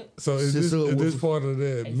 His what? So is Just this whistle. part of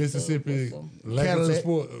that Hey, Mississippi whistle.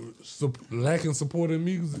 lacking support in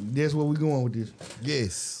music? That's where we going with this.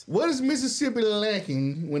 yes. What is Mississippi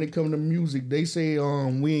lacking when it comes to music? They say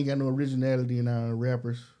we ain't got no originality in our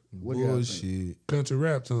rappers. What do y'all think? Bullshit. Country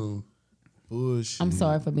rap tune. Bullshit. I'm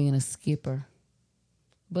sorry for being a skipper,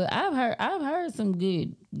 but I've heard some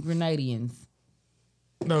good Grenadians.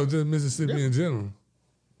 No, just Mississippi in general.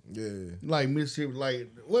 Yeah. Like Mississippi, like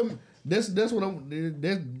what? That's what I'm.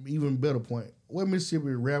 That's even better point. What Mississippi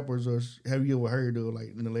rappers have you ever heard of like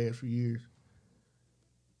in the last few years?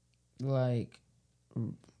 Like,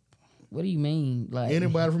 what do you mean? Like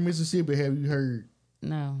Anybody from Mississippi have you heard?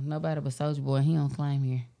 No, nobody but Soulja Boy. He don't claim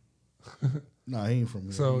here. Nah, he ain't from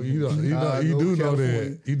here. So you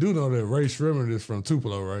do know that Ray Shrimmer is from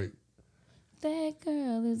Tupelo, right? That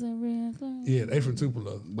girl is a real girl. Yeah, they from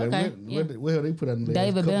Tupelo. But Okay, what have they put out in the last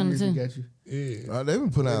David couple years? Bellington. Got you. Yeah. They've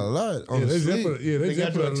been putting out a lot on Yeah, the they just slick. put, yeah, They they got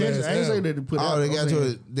just put your out attention. last I ain't say album. that they put out. Oh, they I'm got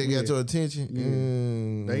saying your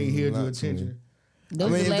attention. They ain't held your not to me. attention. That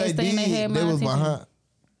was the last thing they had my they was attention. behind.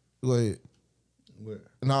 Go ahead. What?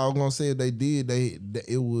 No, I was gonna say if they did,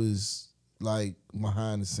 it was like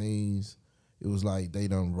behind the scenes. It was like they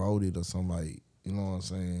done wrote it or something, like, you know what I'm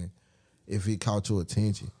saying? If it caught your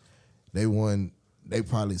attention, they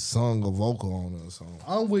probably sung a vocal on it or something.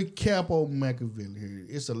 I'm with Capo Machiavelli here.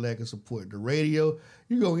 It's a lack of support. The radio,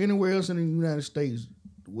 you go anywhere else in the United States,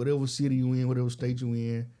 whatever city you in, whatever state you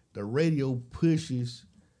in, the radio pushes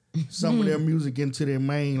some of their music into their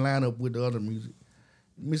main lineup with the other music.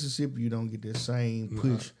 Mississippi, you don't get that same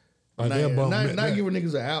push. Like not that bump- giving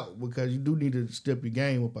niggas an out because you do need to step your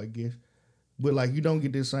game up, I guess. But like you don't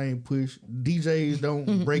get that same push. DJs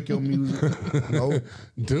don't break your music. Nope.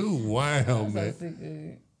 Dude, wow,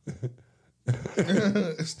 man.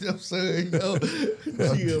 Stepson, yo.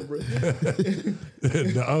 Chill, bro.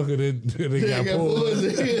 The uncle that got Got pulled.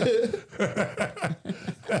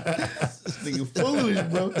 This nigga foolish,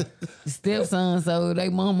 bro. Stepson, so they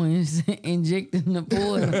mama is injecting the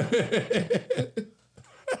poison.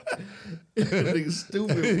 Nigga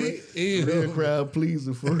stupid, bro. Real crowd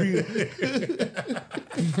pleaser, for real.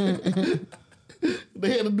 They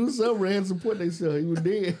had to do something. They had to support themselves. He was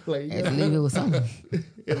dead. Like, At least it was something.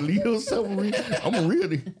 at least it was something. I'm a real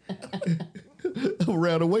nigga. I'm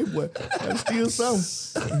around the way, boy. I'm still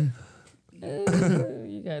something.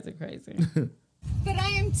 You You guys are crazy. But I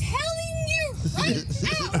am telling you right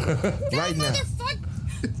now, Right now.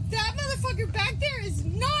 that motherfucker back there is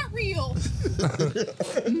not real.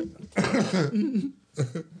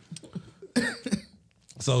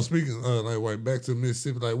 So speaking like back to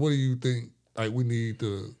Mississippi, like what do you think like we need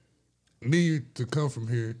to come from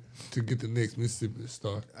here to get the next Mississippi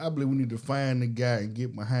star? I believe we need to find the guy and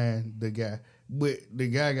get behind the guy. But the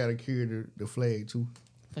guy got to carry the flag, too.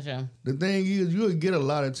 For sure. The thing is, you'll get a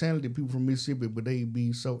lot of talented people from Mississippi, but they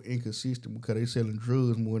be so inconsistent because they selling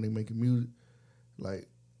drugs more than they making music. Like,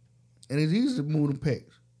 and it's easy to move them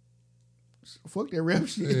packs. Fuck that rap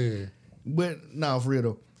shit. Yeah. But, nah, for real,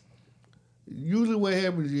 though. Usually what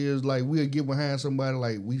happens is, like, we'll get behind somebody,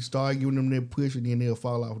 like, we start giving them that push, and then they'll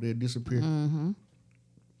fall off, they'll disappear. Mm-hmm.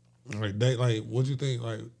 Like what you think,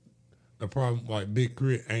 like, the problem, like, Big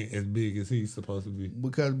Crit ain't as big as he's supposed to be?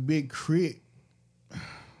 Because Big Crit,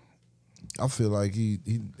 I feel like he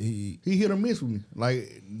hit or miss with me.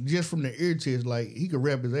 Like, just from the ear test, like, he could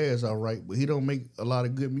rap his ass all right, but he don't make a lot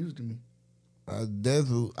of good music to me. I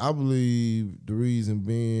believe the reason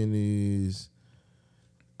being is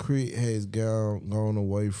Crit has gone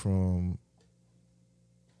away from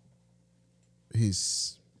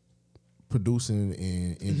his producing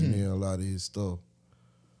and engineering a lot of his stuff.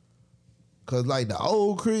 Cause like the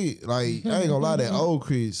old Crit, like I ain't gonna lie, that old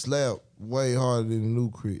Crit slapped way harder than the new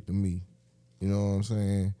Crit to me. You know what I'm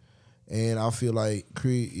saying? And I feel like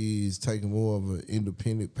Crit is taking more of an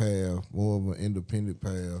independent path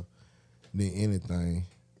than anything.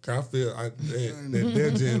 I feel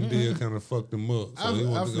that jam deal kind of fucked him up. So he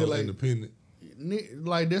wants to go like, independent.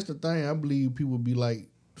 Like, that's the thing. I believe people be like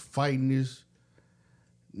fighting this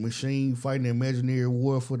machine, fighting the imaginary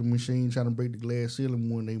war for the machine, trying to break the glass ceiling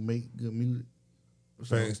when they make good music.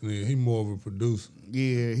 So, Thanks, nigga. He more of a producer.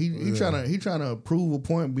 Yeah, he trying to prove a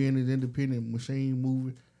point being his independent machine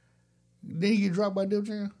movie. Then he get dropped by Def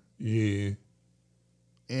Jam. Yeah.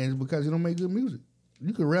 And it's because he don't make good music.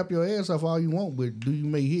 You can rap your ass off all you want, but do you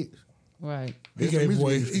make hits? Right. He gave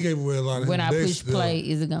away a lot of when his I best push play,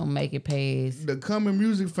 is it gonna make it past? The common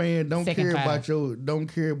music fan don't care about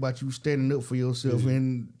you standing up for yourself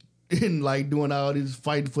and like doing all this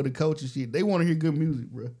fighting for the culture shit. They want to hear good music,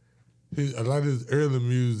 bro. A lot of his early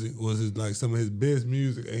music was some of his best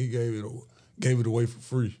music, and he gave it away for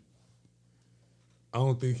free. I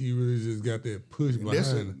don't think he really just got that push behind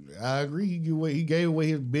him. I agree. He gave away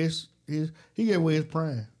his best. He gave away his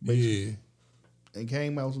prime. Basically. Yeah. And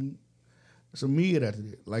came out some mid after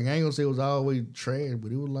that. Like, I ain't gonna say it was always trash,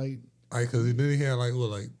 but it was like cause then he had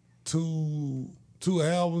two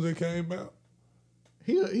albums that came out.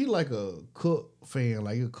 He like a cult fan,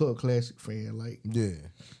 like a cult classic fan. Like, yeah.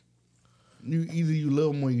 Either you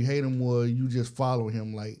love him or you hate him, or you just follow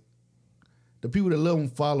him. Like, the people that love him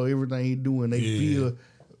follow everything he doing. They feel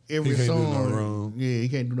every he can't song. Do no wrong. Yeah, he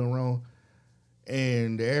can't do no wrong.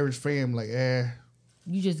 And the average fan like,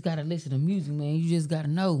 you just gotta listen to music, man. You just gotta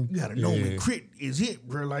know. You gotta know when Crit is hit,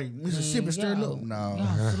 bro. Like, Mississippi stirring up. No.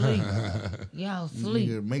 Y'all sleep. Y'all sleep.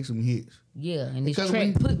 Nigga, make some hits. Yeah, and this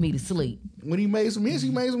track put me to sleep. When he made some hits, he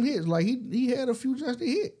made some hits. Like, he had a few just to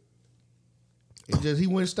hit. It just, he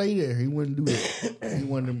wouldn't stay there. He wouldn't do that. He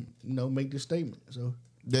wanted to, make this statement. So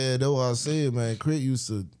yeah, that's what I said, man. Crit used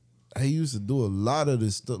to do a lot of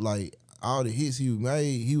this stuff. Like, all the hits he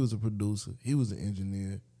made, he was a producer. He was an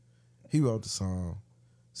engineer. He wrote the song.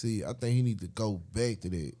 See, I think he need to go back to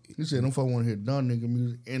that. He said, "Them folks want to hear dumb nigga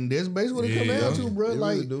music," and that's basically what it come down to, bro.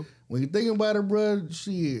 Like, really when you think about it, bro,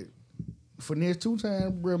 shit, for next 2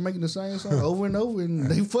 times, bro, making the same song over and over, and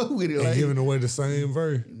they fuck with it. And like, giving away the same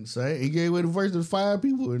verse. He gave away the verse to 5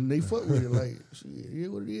 people, and they fuck with it. Like, shit, yeah,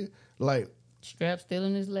 what it is. Like, strap still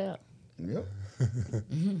in his lap. Yep.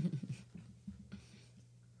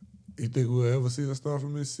 You think we'll ever see a star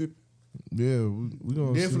from Mississippi? Yeah, we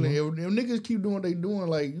gonna definitely. If niggas keep doing what they doing,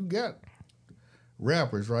 like, you got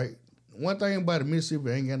rappers, right? One thing about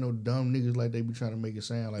Mississippi, ain't got no dumb niggas like they be trying to make it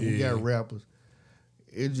sound like. We got rappers.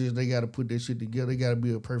 It's just they got to put that shit together. They got to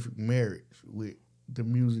be a perfect marriage with the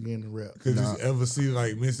music and the rap. Could you ever see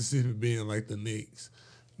like Mississippi being like the next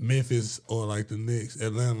Memphis or like the next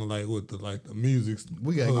Atlanta, like with the music?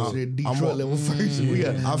 We got to get to that Detroit level first.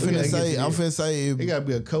 I'm finna say it got to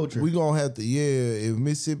be a culture. We gonna have to if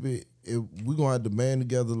Mississippi. If we gonna have to band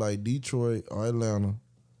together like Detroit or Atlanta,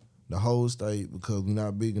 the whole state, because we're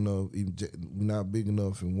not big enough. We're not big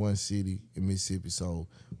enough in one city in Mississippi, so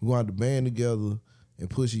we're gonna have to band together and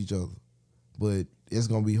push each other. But it's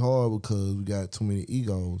gonna be hard because we got too many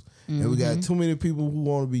egos, and we got too many people who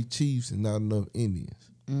want to be chiefs and not enough Indians.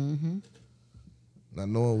 Not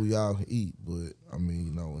knowing we all can eat, but I mean,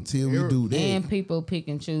 you know, until we do that. And people pick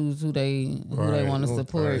and choose who they want to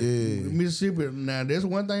support. Yeah. Mississippi, now that's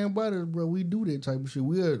one thing about it, bro. We do that type of shit.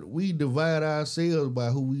 We divide ourselves by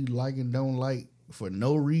who we like and don't like for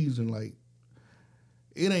no reason. Like,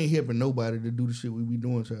 it ain't helping nobody to do the shit we be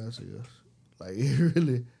doing to ourselves. Like, it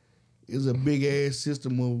really is a big ass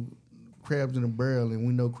system of crabs in a barrel, and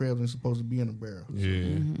we know crabs ain't supposed to be in a barrel. Yeah.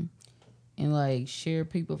 Mm-hmm. And like share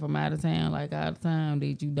people from out of town, like out of town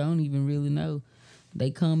that you don't even really know. They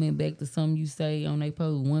coming back to something you say on they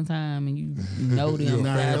post one time, and you know them.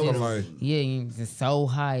 It's just so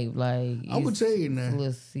hype. Like, I'm gonna tell you now, a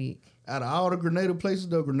little sick. Out of all the Grenada places,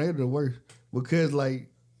 though, Grenada the worst, because like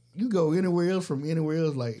you go anywhere else from anywhere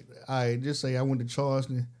else. Like, I just say I went to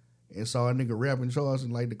Charleston and saw a nigga rapping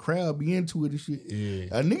Charleston, like the crowd be into it and shit. Yeah.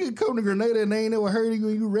 A nigga come to Grenada and they ain't never heard you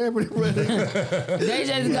when you rapping. They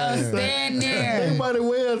just go stand there. Everybody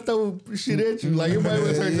well throw shit at you. Like, everybody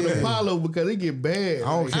will turn to the Apollo because it get bad. I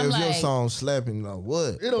don't care if your song slapping or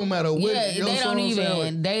what. It don't matter what your song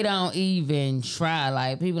sound. They don't even try.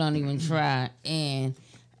 Like, people don't even try. And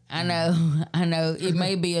I know it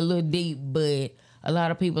may be a little deep, but a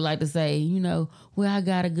lot of people like to say, you know, well, I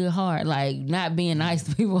got a good heart. Like, not being nice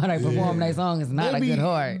to people when they perform their song is not a good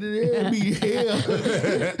heart. It be hell.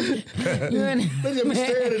 They just be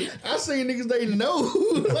staring at I seen niggas they know.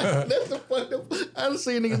 Like, that's the fucked up. I done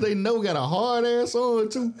seen niggas they know got a hard ass song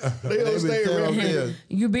too. They don't stay around.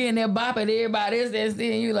 You be in there bopping everybody else that's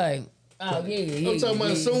seeing you like, oh yeah. I'm talking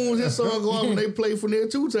about as soon as his song go off and they play from there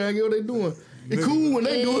 2 times, what they doing? It's cool when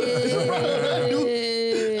they do it.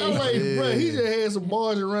 I'm like, bro, he just had some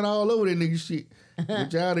bars and run all over that nigga shit.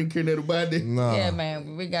 But y'all didn't care nothing about that. No. Yeah,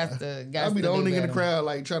 man, we got to. I be the only nigga in the crowd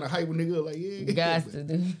like trying to hype a nigga up, like, yeah. Got to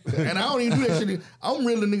do. And I don't even do that shit. I'm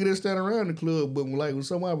really a nigga that stand around the club, but when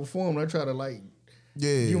somebody perform, I try to like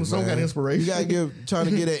give them some kind of inspiration. You gotta trying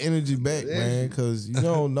to get that energy back, man, because you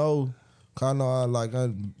don't know. I know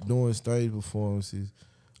I'm doing stage performances.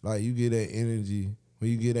 Like, you get that energy. When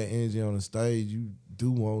you get that energy on the stage, you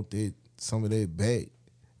do want some of that back.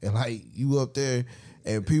 And like, you up there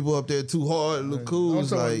and people up there too hard, look cool.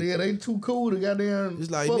 It's like, yeah, they too cool to goddamn. It's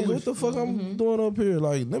like, nigga, what the fuck I'm doing up here?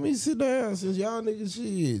 Like, let me sit down since y'all niggas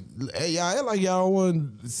shit. Hey, y'all act like y'all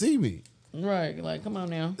want to see me. Right, like, come on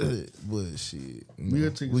now. But shit. We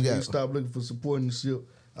got stop looking for support in the ship.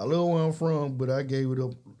 I love where I'm from, but I gave it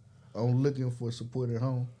up on looking for support at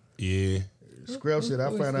home. Yeah. Scrap said,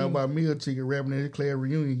 I found out about meal ticket rapping at the Claire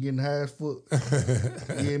reunion, getting high as fuck.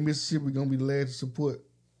 Yeah, Mississippi gonna be the last to support.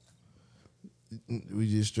 We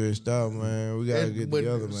just stressed out, man. We gotta get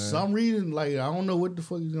together, man. Some reason, like, I don't know what the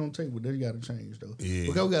fuck it's gonna take, but they gotta change though. Yeah.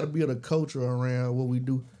 Because we gotta build a culture around what we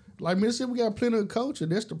do. Like Mississippi, we got plenty of culture.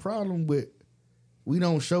 That's the problem, but we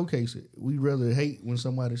don't showcase it. We rather hate when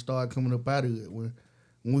somebody start coming up out of it. When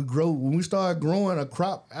we start growing a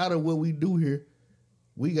crop out of what we do here,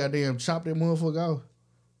 we goddamn chop that motherfucker off.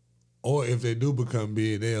 Or if they do become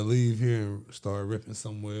big, they'll leave here and start ripping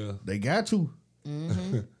somewhere. They got to.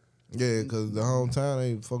 Mm-hmm. Yeah, because the hometown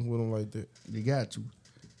ain't fucking with them like that. They got to.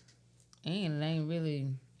 And it ain't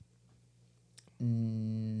really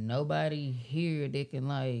nobody here that can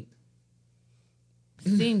like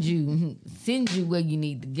send you where you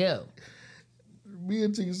need to go. Me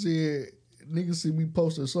and Teesa said, niggas see me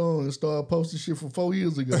post a song and start posting shit from 4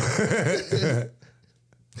 years ago.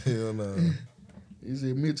 Hell no. He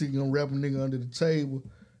said, me and Teesa gonna rap a nigga under the table.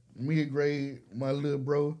 Mid-grade, my little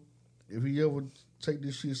bro, if he ever take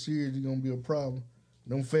this shit serious, it's gonna be a problem.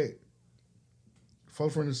 No fact.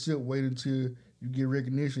 Folks from the SIP wait until you get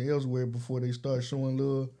recognition elsewhere before they start showing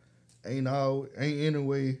love. Ain't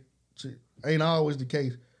always the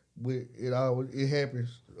case, but it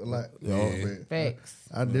happens a lot. Yeah. Facts.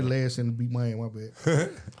 I did last in the beat my bad.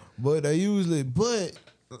 But that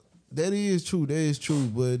is true. That is true.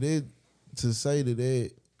 But to say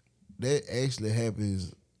that actually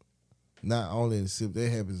happens not only in the SIP, that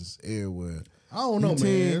happens everywhere. I don't know,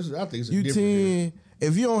 man. I think it's a different.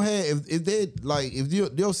 If you don't have, if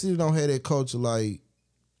your city don't have that culture like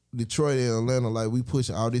Detroit and Atlanta, like we push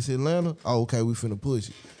all this Atlanta, okay, we finna push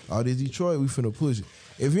it. All this Detroit, we finna push it.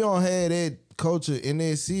 If you don't have that culture in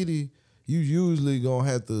that city, you usually gonna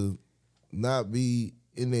have to not be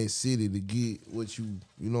in that city to get what you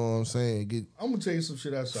know what I'm saying? I'm gonna tell you some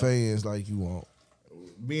shit I saw. Fans like you want.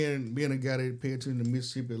 Being a guy that paid attention to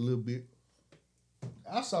Mississippi a little bit,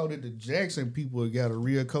 I saw that the Jackson people got a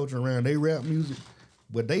real culture around they rap music,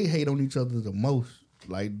 but they hate on each other the most.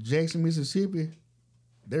 Like Jackson, Mississippi,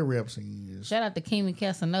 their rap scene is. Shout out to Kimi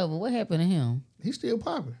Casanova. What happened to him? He's still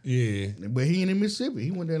popping. Yeah. But he ain't in Mississippi.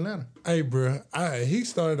 He went to Atlanta. Hey, bro, he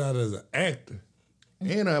started out as an actor.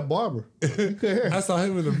 And a barber. I saw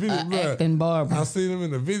him in the video, bro. Acting barber. I seen him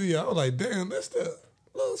in the video. I was like, damn, that's the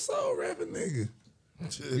little soul rapping nigga.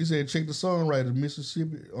 He said, check the songwriter,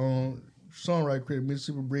 Mississippi, songwriter credit,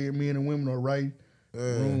 Mississippi bred men and women are writing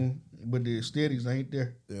room, but the aesthetics ain't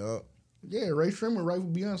there. Yeah. Yeah, Ray Sherman write for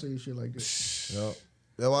Beyonce and shit like that. Yeah.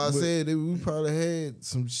 That's why I said that we probably had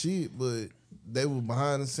some shit, but they were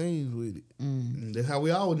behind the scenes with it. That's how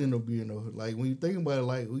we always end up being though. Like when you think about it,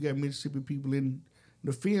 like we got Mississippi people in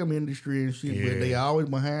the film industry and shit, but they always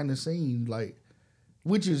behind the scenes, like,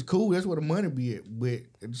 which is cool. That's where the money be at. But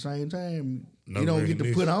at the same time, you don't get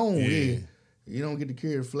to put on. Yeah. You don't get to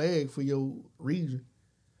carry the flag for your region.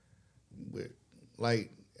 But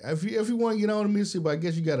like, if you want to get on the Mississippi, I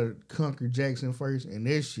guess you gotta conquer Jackson first, and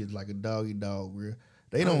that shit's like a doggy dog, real.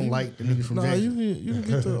 They don't like the niggas from Jackson. You can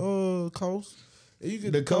get the coast. You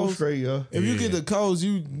get the coast straight, yeah. If you get the coast,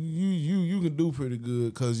 you can do pretty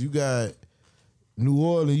good because you got New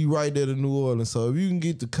Orleans. You right there to New Orleans. So if you can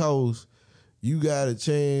get the coast, you got a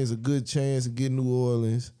good chance to get New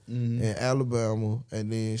Orleans and Alabama,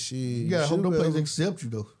 and then shit. You gotta hope them places accept you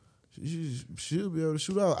though. She'll be able to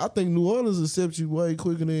shoot out. I think New Orleans accepts you way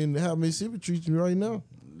quicker than how Mississippi treats you right now.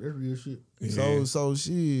 That's real shit. So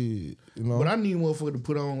shit, you know. But I need motherfucker to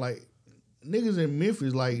put on like niggas in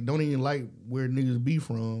Memphis like don't even like where niggas be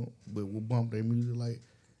from, but will bump their music like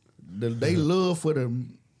they love for the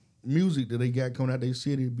music that they got coming out their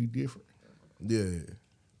city be different. Yeah.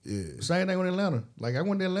 Same thing with Atlanta. Like I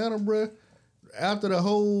went to Atlanta, bruh. After the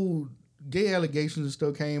whole gay allegations and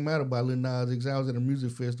stuff came out about Lil Nas X, I was at a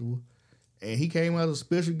music festival, and he came out as a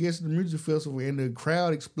special guest at the music festival, and the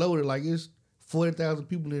crowd exploded like it's 40,000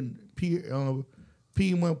 people in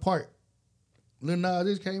Piedmont Park. Lil Nas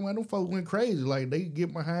X came out, them folks went crazy. Like they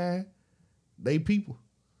get behind they people.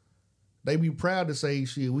 They be proud to say,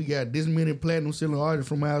 shit, we got this many platinum selling artists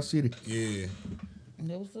from our city. Yeah.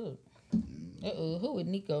 That what's up? Who is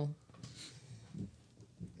Nico?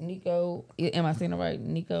 Nico, am I saying it right?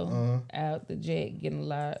 Nico out the Jack getting a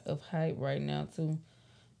lot of hype right now too.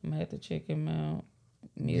 I'm gonna have to check him out.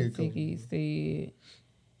 Neil Tiki said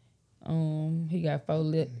he got 4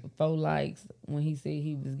 likes when he said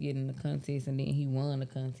he was getting the contest, and then he won the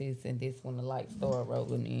contest, and that's when the likes started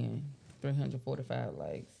rolling in. 345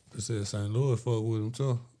 likes. They said St. Louis fuck with him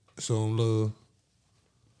too. Show him love.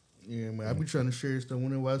 Yeah, man, I be trying to share stuff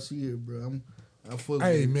whenever I see it, bro. I fuck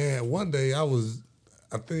Hey, with man, one day I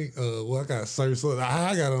got Surf's Up.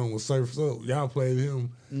 I got on with Surf's Up. Y'all played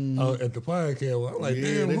him at the podcast. I'm like,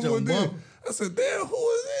 damn, who is this? I said, damn, who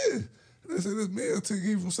is this? And they said, this man took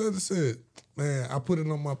he from such and such. Man, I put it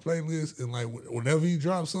on my playlist, and like whenever he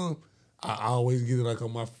drops something, I always get it like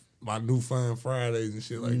on my new Fine Fridays and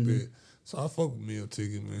shit like that. So I fuck with Meal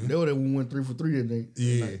Ticket, man. They went 3 for 3 that day.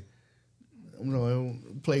 Yeah. Like, I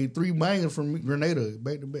played 3 bangers from Grenada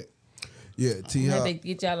back to back. Yeah, I have to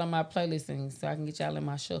get y'all on my playlist so I can get y'all in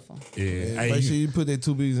my shuffle. Yeah, make sure you put that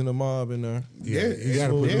 2 B's in the mob in there. Yeah,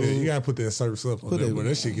 you gotta put that Surf's Up on there, but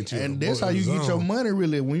that shit get you. And that's how you get your money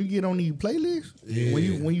really when you get on these playlists. Yeah.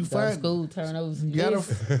 When you find school turnovers,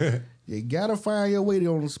 you gotta find your way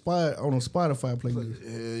on a Spotify playlist.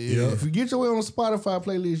 Yeah. If you get your way on a Spotify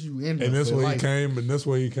playlist, you end up. And that's where he came. And that's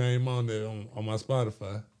where he came on there on my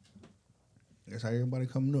Spotify. That's how everybody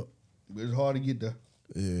coming up. But it's hard to get there.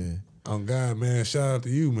 Yeah. Oh God, man! Shout out to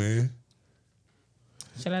you, man.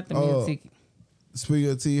 Shout out to Meal Ticket. Speaking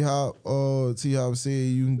of T-Hop, T-Hop said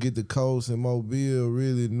you can get the coast in Mobile,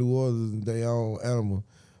 really New Orleans, they own animal.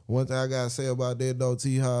 One thing I gotta say about that though,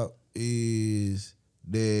 T-Hop, is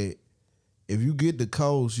that if you get the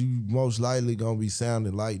coast, you most likely gonna be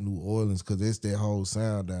sounding like New Orleans because it's that whole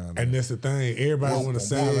sound down there. And that's the thing. Everybody want to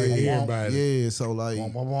sound like everybody. Yeah, so like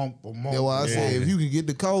that's why I say if you can get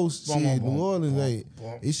the coast, shit, New Orleans ain't.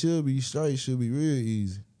 It should be straight. Should be real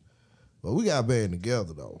easy. But we got band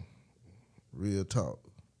together though. Real talk.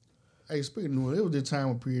 Hey, speaking of New Orleans, it was this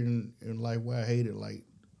time period in life where I hated like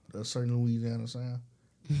a certain Louisiana sound.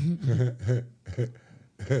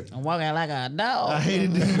 I'm walking like a dog. I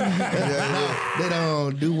hated this. They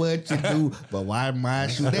don't do what you do, but why my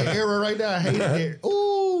shoe? That era right there, I hated it.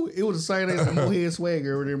 Ooh, it was the same as the Mohead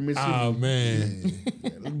Swagger over there in Mississippi. Oh man,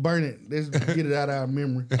 burn it. Let's get it out of our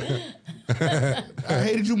memory. I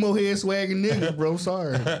hated you, Mohead Swagger niggas, bro.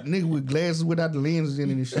 Sorry, nigga with glasses without the lenses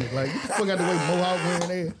in it and shit. Like, get the fuck out the way, Mohawk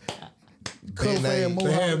wearing that. They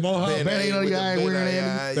had Mohawk. Band-Aid on your eye wearing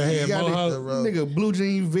that. They had Mohawk. Nigga, blue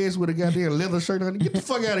jean vest with a goddamn leather shirt on. Get the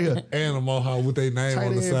fuck out of here. And a Mohawk with their name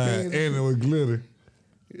on the side. Pants. And it was glitter.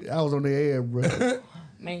 I was on their ass, bro.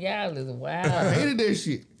 Man, y'all is wild. I hated that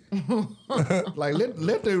shit. Like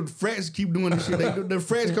let the frats keep doing this shit. The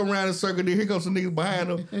frats come around in a circle. Then here comes some niggas behind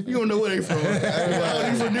them. You don't know where they from.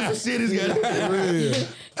 They from different cities. Got Real.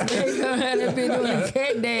 They come out and be doing a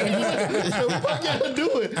cat dance. So fuck y'all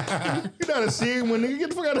doing? You not a serious one, nigga. Get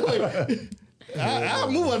the fuck out of the way. I'll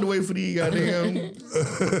move out the way for these goddamn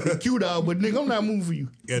cute dog, but nigga, I'm not moving for you.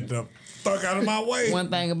 Get the fuck out of my way. One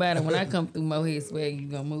thing about it, when I come through Mohead Swag, you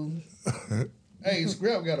gonna move. Hey,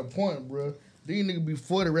 Scrap got a point, bro. These niggas be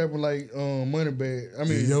 40 rapping like Moneybag. I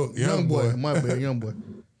mean, young boy. My bad, young boy.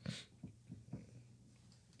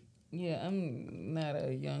 Yeah, I'm not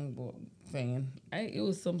a young boy fan. It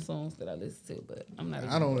was some songs that I listened to, but I'm not.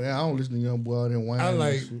 I don't listen to young boy. All that whine. I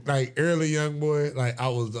like early young boy. Like I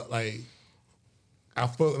was like. I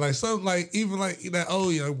felt like something like even like that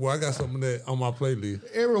old young boy. I got something of that on my playlist.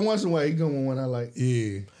 Every once in a while, he come on one I like.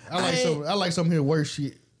 Yeah, I like some of his worse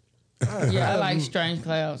shit. Yeah, I like Strange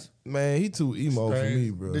Clouds. Man, he too emo for me,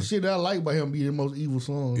 bro. The shit that I like about him be the most evil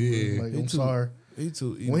songs. Yeah, like, I'm sorry. He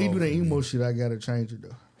too emo. When he do that emo shit, I gotta change it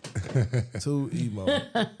though. Too emo.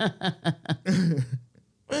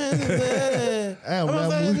 I'm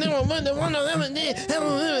not moving.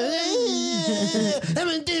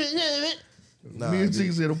 Nah, Me and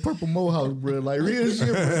Teesa said a purple mohawk, bro. Like real shit,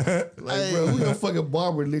 bro. Like, bro, we gonna fucking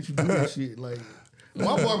barber and let you do that shit. Like, my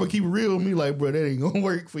barber keep it real with me. Like, bro, that ain't gonna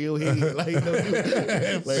work for your head. Like, don't do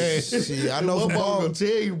it. Like, shit, I know some barber barber. gonna tell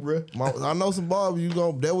you, bro. I know some barber. You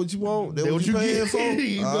gon' that what you want? That what you paying for?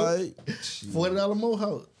 You know? All right. $40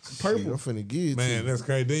 mohawk, purple. I'm finna get it. man, that's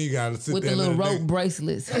crazy. Then you gotta sit With there the little and rope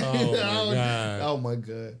bracelets. Oh my god. Oh my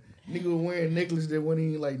god. Nigga was wearing necklaces that wasn't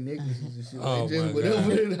even like necklaces and shit. Oh Like, just my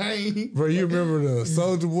whatever that hang. Bro, you remember the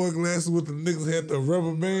Soulja Boy glasses with the niggas had the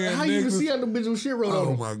rubber band? How you even necklace? see how the bitch was shit wrote on Oh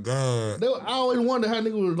them? my god. I always wonder how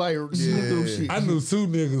niggas was like smooth through shit. I knew two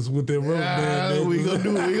niggas with that rubber band necklace. We gonna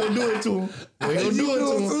do it. We gonna do it to him. We gonna do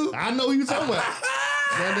it to him. I know who you talking about.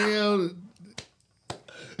 Goddamn.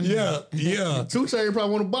 Yeah. 2 Chainz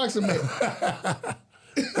probably want a boxing match.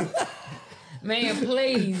 Man,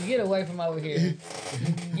 please get away from over here.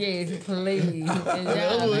 Yes, please. The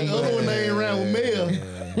other one they ain't around with Mel.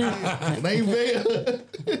 They ain't Mel.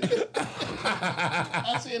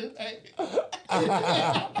 I said it.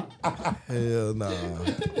 Hell nah.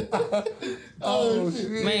 Oh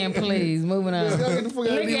shit. Man, please, moving on. Y'all get the fuck out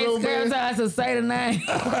of Look these at rubber Scrap bands. Ties to say the name.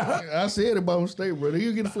 I said it by mistake, bro.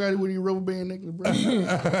 You get the fuck out of here with your rubber band necklace,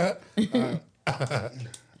 bro.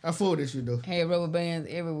 I fought this shit though. Had rubber bands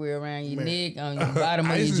everywhere around your Man. neck, on your bottom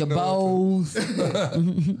of used your to know. jabos.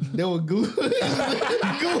 That was good.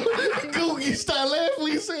 Googie start laughing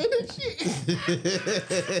when you said that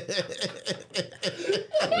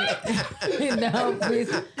shit. No, please.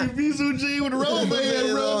 The Visu G with the rubber band,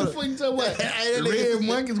 bro. What the fuck you talking about? The red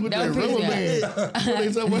monkeys with Don't the piss rubber me band. What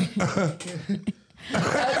they talking about?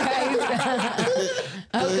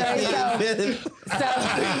 Okay, so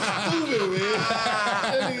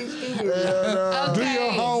Do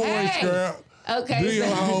your homework, Scrap. Okay, Do your Do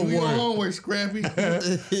your homework. homework, Scrappy.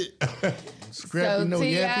 Scrappy, so no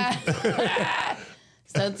yappy.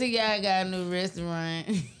 So T.I. got a new restaurant,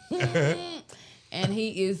 and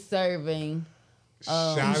he is serving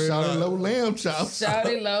Shawty low lamb chops.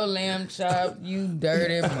 Shawty low lamb chop. You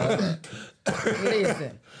dirty mother.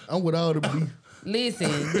 Listen, I'm with all the beef.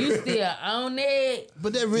 listen. You still on it?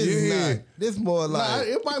 But that really is Yeah. not. This more Nah, like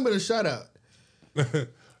it might have been a shout out.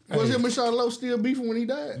 Was him and Shawty Low still beefing when he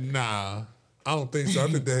died? Nah, I don't think so. I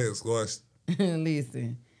think they had squashed.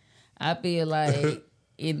 Listen, I feel like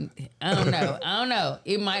it. I don't know.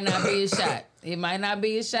 It might not be a shot. It might not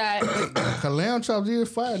be a shot. Cause lamb chops is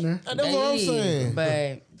fire now. that's what I'm It is, saying.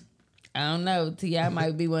 But I don't know. T.I.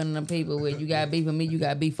 might be one of them people where you got beef with me, you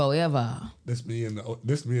got beef forever. This me in the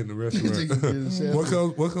restaurant. what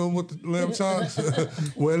comes with the lamb chops?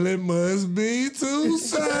 Well, it must be two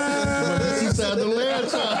sides. Two sides of the lamb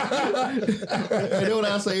chop. And then what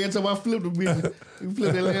I say every time I flip the bitch, you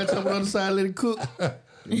flip that lamb chop on the other side, let it cook.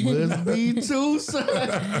 It must be two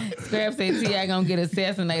sides. Scrap said T.I. gonna get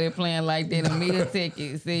assassinated playing like that. And Mia Tech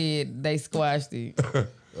said they squashed it.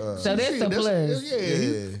 So that's Shit, a plus.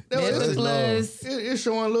 That's a plus. It's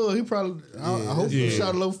showing love. He probably. I hope the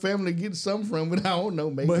Shawty Low family get something from it. I don't know,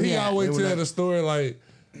 maybe. But he Yeah. always They were tell not- the story like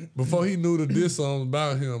before he knew the diss song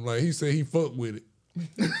about him. Like he said he fucked with it.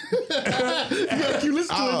 You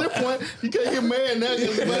listen to it at that point, you can't get mad now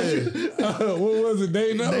because it's about you. What was it?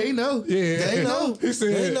 They know. They know. Yeah, They know. He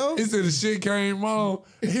said. They know. He said the shit came on.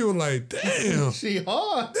 And he was like, "Damn, She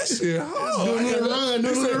hard. this shit hard." Doing a little run,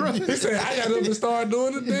 doing a little run. He said, "I got up and started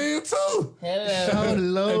doing the dance too." Shawty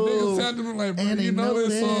And Low. niggas said to me like, "Bro, And you they know know this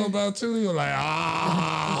that. song about you?" He was like,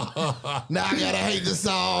 "Ah." Now I gotta hate the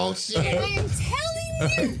song. Shit. I am telling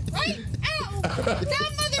telling you right now,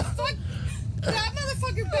 that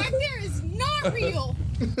motherfucker back there is not real.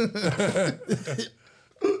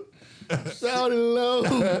 Shout it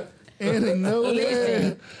low. And they know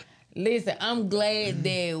that. Listen, I'm glad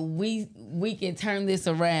that we can turn this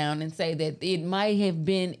around and say that it may have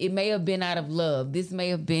been out of love. This may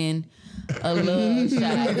have been a love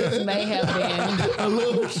shot. This may have been a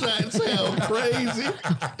love shot. Sound crazy.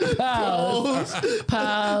 Pause.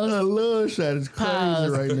 A love shot is crazy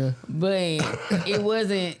right now. But it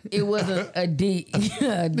wasn't a dig.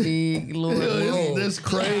 A dig, Lord. That's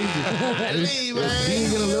crazy. Leave, man.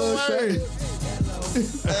 Dig in a love shot.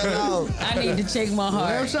 I need to check my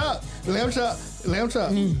heart. Lamb chop.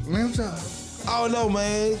 Oh no,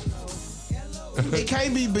 man. It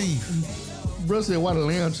can't be beef. Bro said, why the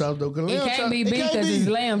lamb chop though? It can't be beef because it's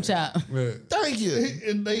lamb chop. Thank you.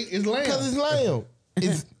 It's lamb. Because it's lamb.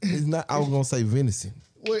 It's not. I was gonna say venison.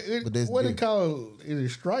 What they call is it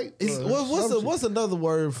stripe? What's another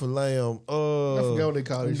word for lamb? I forgot what they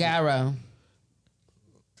call it. Gyro.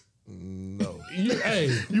 No.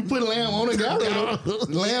 You put lamb on a gyro.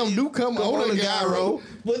 Lamb do come on a gyro.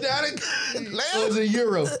 But that Or is it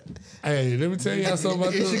euro? Hey, let me tell y'all something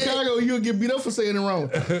about In this. Chicago, you'll get beat up for saying it wrong.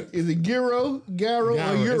 Is it gyro,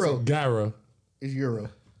 or euro? Gyro. It's euro.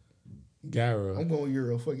 Gyro. I'm going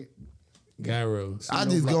euro. Fuck it. Gyro. I'm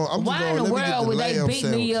just going. Why in the world would they beat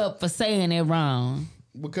me up for saying it wrong?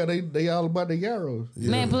 Because they all about the gyros.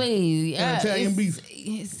 Yeah. Man, please. Italian beef.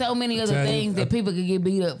 So many other things that people could get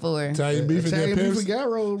beat up for. Italian beef and then Italian beef and Pepsi.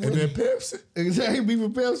 gyros. And then Pepsi. Italian beef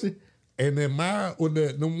and Pepsi. And then mild with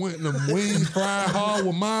them wings fried hard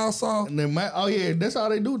with mild sauce. And then that's all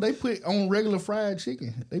they do. They put on regular fried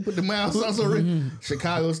chicken. They put the mild sauce on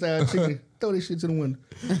Chicago style chicken. Throw this shit to the window.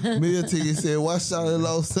 Meal Ticket said, "Why Shawty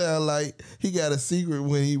Low sound like he got a secret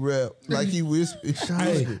when he rap? Like he whispered."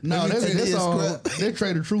 Hey, no, that's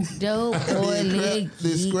Trader Truth. Dope boy,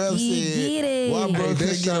 This scrap said, "Why bro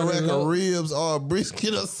can't get a rack of ribs or a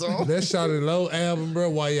brisket or something?" That Shawty Low album, bro.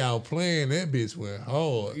 While y'all playing, that bitch went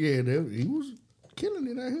hard. Yeah, he was killing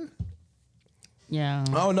it out here. Yeah.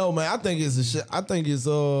 I don't know, man. I think it's a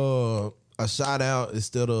shout out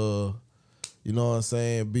instead of, you know what I'm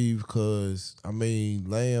saying, beef, because I mean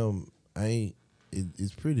lamb ain't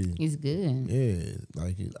it's pretty. It's good. Yeah,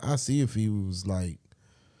 like I see if he was like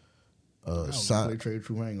shot. Play Trader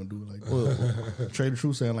Truth, I ain't gonna do it like that. Trader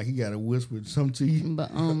Truth sound like he got to whisper something to you.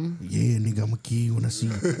 But yeah, nigga, I'ma kill you when I see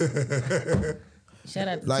you. Shout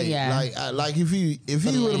out to like T.I. like if he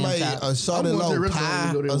would have made a Shawty Low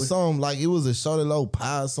pie or something, like it was a Shawty Low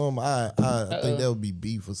pie or something, I think that would be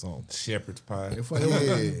beef or something. Shepherd's pie. If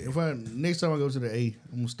I next time I go to the A,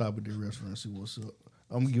 I'm gonna stop at the restaurant and see what's up.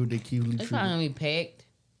 I'm gonna give it that Keith Lee It's treatment. probably gonna be packed.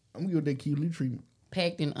 I'm gonna give it that Keith Lee treatment.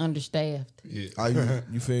 Packed and understaffed. Yeah.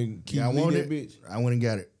 You think Keith Yeah, I Lee want that it. bitch? I went and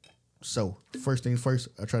got it. So first things first,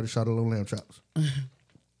 I tried to shot a little lamb chops. I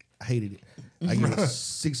hated it. I give it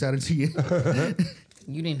 6 out of 10.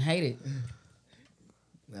 You didn't hate it.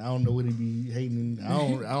 I don't know what he be hating. I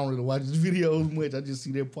don't really watch his videos much. I just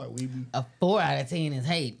see that part where he be A 4 out of 10 is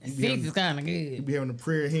hate. 6 is kind of he good. be having a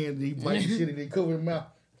prayer hand and he bite shit and they cover his mouth.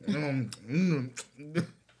 I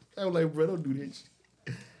was like, bro, don't do that shit.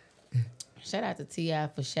 Shout out to T.I.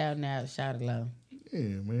 for shouting out Shawty Low. Yeah,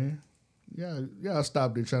 man. Y'all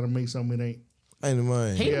stop there trying to make something it ain't. Ain't the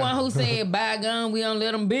man. He the one who said, bygone, we don't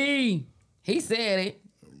let them be. He said it.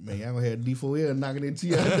 Man, y'all gonna have D4L knocking that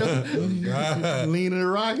T out, leaning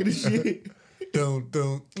and rocking and shit. Dun.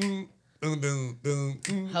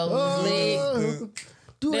 Hold his leg.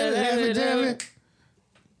 Do it, damn it.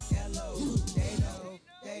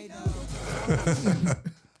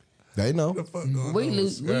 They know. We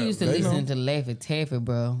used to listen to Laffy Taffy,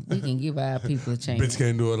 bro. We can give our people a chance. Bitch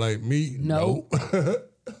can't do it like me. No. That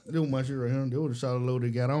was my shit right here. That was the shot of low they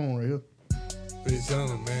got on right here. Bitch, I'm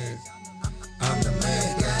the man.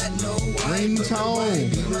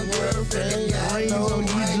 Ringtone. Ringtone,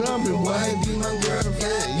 you jumping, boy. You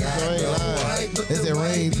ain't lying. That's that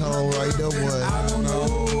ringtone right there, boy. I don't know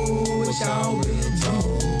what y'all been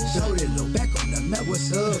told. Show that look back on the map.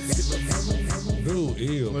 What's up? Dude,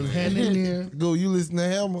 ill. What's happening there? Go, you listen to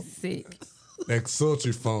Hammer? Sick. That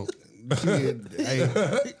sultry funk. Shit, hey,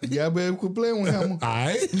 y'all better quit playing with Hammer. All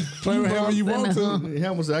right. Play with Hammer you want to.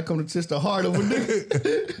 Hammer said, I come to test the heart of a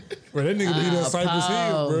nigga. Bro, that nigga beat up Cypress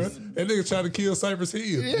Hill, bro. pause. That nigga tried to kill Cypress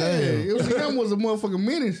Hill. Yeah, Hammer was a motherfucking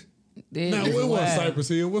menace. Now, it wasn't Cypress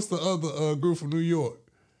Hill. What's the other group from New York?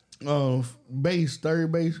 Bass,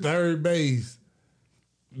 third base. Third Base.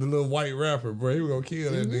 The little white rapper, bro. He was gonna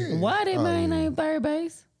kill that nigga. Why that man named Third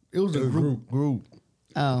Base? It was a group.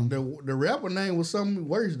 Oh. The rapper name was something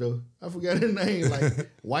worse though. I forgot his name, like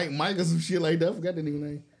White Mike or some shit like that. I forgot the nigga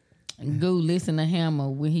name. Go listen to Hammer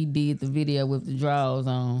when he did the video with the draws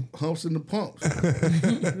on. Humps and the Pumps.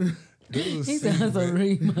 He sounds so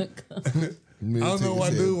Rima. I don't know why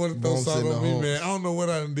dude want to throw something on me, man. I don't know what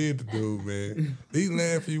I done did to dude, man. He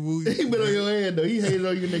laugh, he woo. He been on your head though. He hated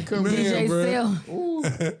on you in the comment. DJ Cell.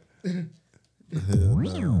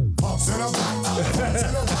 Pumps in a You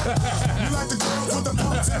like the girls with the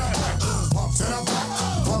pumps in a Pumps in a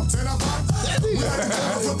Pumps in a We like the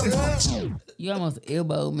girls with the pumps. You almost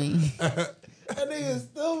elbowed me. That nigga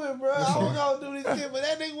stupid, bro. I don't know how to do this shit, but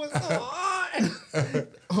that nigga was so hard.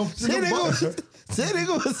 That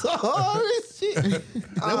nigga was so hard as shit.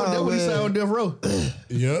 That what he sound with Death Row.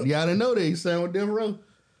 Yep. Y'all didn't know that he sound with Death Row.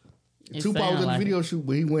 Tupac was in the video shoot,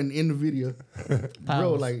 but he wasn't in the video.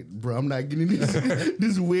 Bro, I'm not getting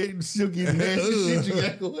this wet, silky, nasty shit you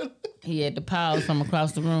got going. He had the pause from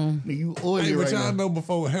across the room. You oily Hey, but right y'all now. know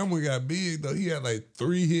before Hammer got big, though, he had like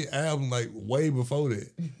 3 hit albums like way before that.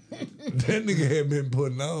 That nigga had been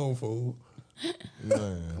putting on, fool.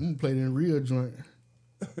 Man. I'm gonna play it in real joint.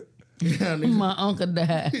 Yeah, my uncle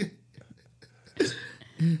died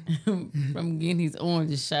from getting his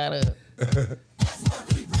oranges shot up.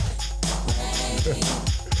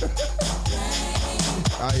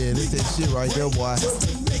 Oh yeah, this that shit right there, boy. Just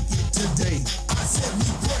to make it today. I said we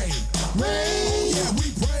pray. Rain. Yeah, we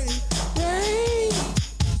pray. Rain.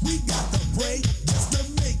 We got the break just to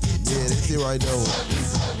make it today. Yeah, that's it right there.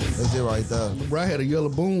 That's it right there. Bro, I had a yellow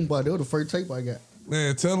boom, but that was the first tape I got.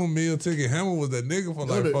 Man, tell him Meal Ticket Hammer was that nigga for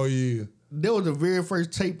like 4 years. That was the very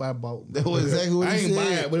first tape I bought. That was exactly what I he ain't buy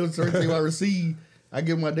said. it, but it was the first tape I received. I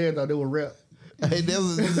give my dad thought they were rap. Hey, that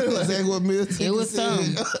was exactly what Mill It was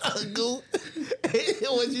said.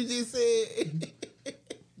 What you just said.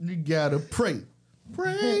 You gotta pray.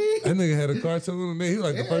 Pray. That nigga had a cartoon and he was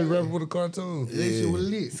like the first rapper with a cartoon. That shit was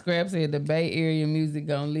lit. Scrap said the Bay Area music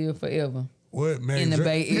gonna live forever. What, man? In the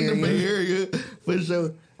Bay Area. In the Bay Area, for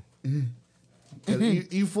sure.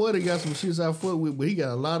 E40 got some shits I fuck with, but he got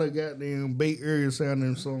a lot of goddamn Bay Area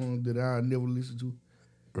sounding songs that I never listen to.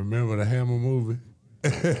 Remember the Hammer movie?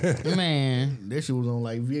 Man. That shit was on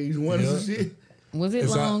like VH1 and some shit. Was it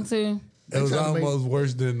long too? It was almost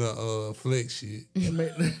worse than the Flex shit. They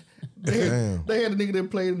had a nigga that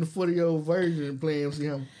played in the 40-year-old version playing MC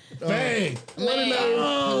Hammer. Bang! What the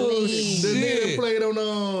nigga that played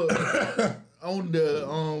on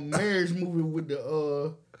the marriage movie with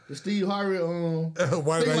the Steve Harvey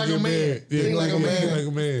White Think Like a Man. Yeah, Think Like a Man. Like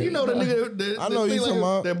a Man. You know the nigga I know you talking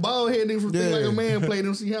about. that bald head nigga from Think Like a Man played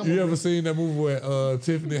MC Hammer. You ever seen that movie with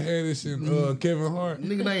Tiffany Haddish and Kevin Hart?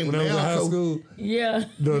 Nigga named when I was in high Malcolm. school. Yeah.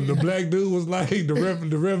 The black dude was like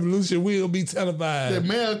the revolution will be televised. That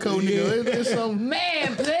Malco nigga. It's something.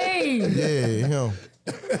 Man, please. Yeah, him.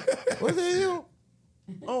 What's that him?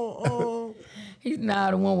 Oh. He's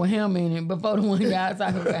not the one with him in it before the one y'all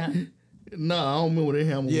talking about. Nah, I don't remember that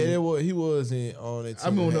Hammer. Yeah, that was he was in on that. I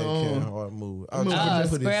remember the hard movie.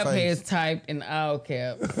 Scrap has typed in all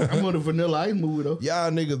caps. I remember the Vanilla Ice movie though. Y'all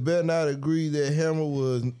niggas better not agree that Hammer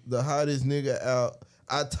was the hottest nigga out.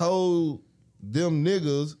 I told them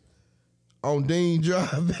niggas on Dean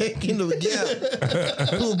Drive back in the gap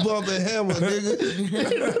who was bumping Hammer, nigga.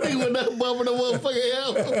 He was not bumping the motherfucking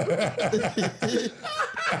Hammer.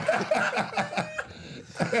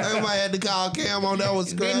 Everybody had to call Cam on that one.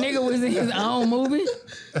 Scrap. That nigga was in his own movie.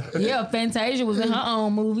 Yeah, Fantasia was in her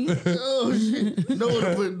own movie. Oh shit! No,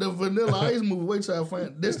 the Vanilla Ice movie. Wait till I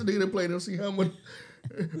find. That's the nigga that played MC Hammer.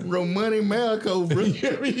 Romani Malco, bro.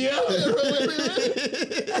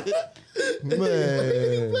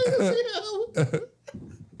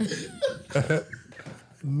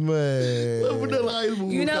 Man. Vanilla Ice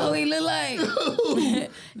movie. You know who he look like?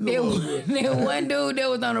 That one dude that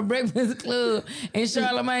was on the Breakfast Club and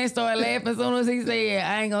Charlamagne started laughing as soon as he said,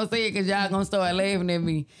 I ain't gonna say it because y'all gonna start laughing at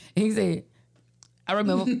me. And he said, I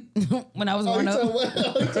remember when I was growing up. You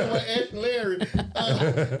talking about Ash Larry.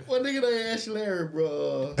 What nigga named Ash Larry,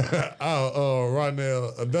 bro?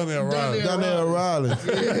 Donnell Riley.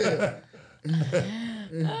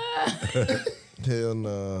 Yeah. Hell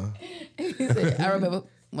nah. He said, I remember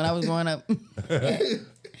when I was growing up.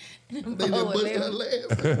 They just bust out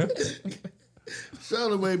laughing.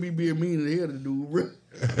 Charlamagne be being mean as hell to dude, bro.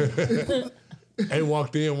 They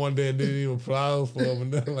walked in one day and didn't even flowers for him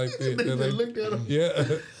and nothing like that. They just looked at him.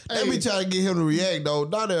 Yeah. Let me try to get him to react though.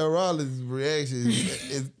 Donnell Riley's reaction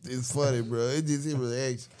is funny, bro. It's just his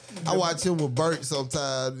reaction. I watch him with Bert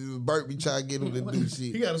sometimes. Bert be trying to get him to do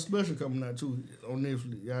shit. He got a special coming out too on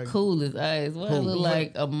Netflix. Y'all Cool as Ice. What it look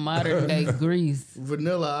like a modern day Grease.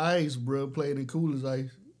 Vanilla Ice, bro, played in Cool as Ice.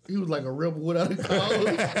 He was like a rebel without a cause.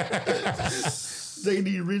 They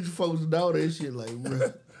need rich folks and all that shit. Like,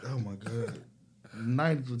 bro, oh my god.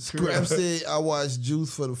 90s was Scrap said I watched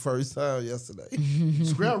Juice for the first time yesterday.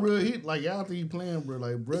 Scrap real hit. Like, y'all think he playing, bro.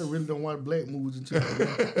 Like, bro really don't watch black movies and shit like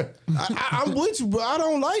that. I'm with you, bro. I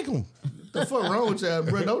don't like them. The fuck wrong with y'all,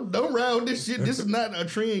 bro? Don't ride with this shit. This is not a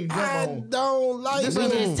trend. I don't like We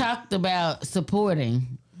them. just talked about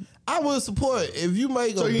supporting. I will support if you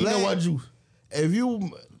make So a you black. know what Juice? If you,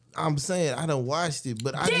 I'm saying I done watched it,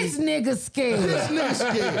 but This nigga scared.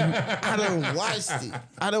 I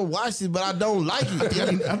done watched it, but I don't like it. I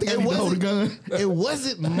think I need to hold a gun. It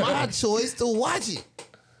wasn't my choice to watch it.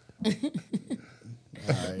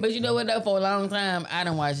 But you know what though? For a long time, I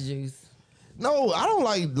done watched Juice. No, I don't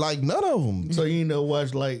like none of them. So you know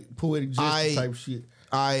watch like Poetic Justice type shit.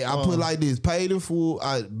 I put like this: paid in full.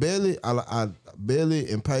 I barely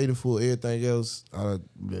and paid in full. Everything else,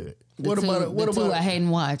 What about I hadn't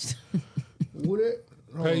watched. What it?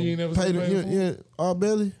 Hey, you ain't never paid seen in, yeah,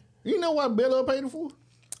 Belly. You know what Bella paid for?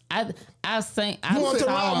 I You want to saw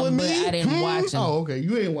ride with them, but me? I didn't watch them. Oh, okay.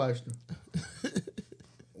 You ain't watched them.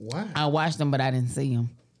 Why? I watched them, but I didn't see them.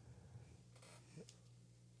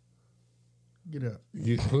 Get up.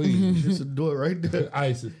 Please. Just a door right there.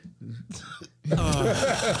 ISIS.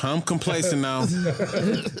 I'm complacent now.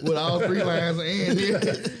 With all 3 lines and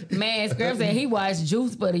yeah. Man, Scrap said he watched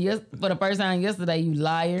Juice for the first time yesterday. You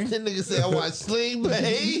liar. That nigga said I watched Sling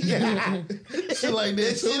Blade. Shit like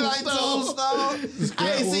that. Shit like Tombstone.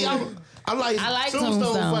 Hey, see, I like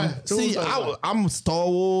Tombstone. fine. See, I'm Star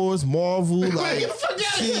Wars, Marvel, like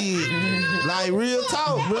shit, like real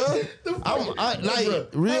talk, bro. Real How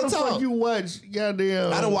the talk. fuck you watch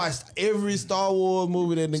goddamn? I done watched every Star Wars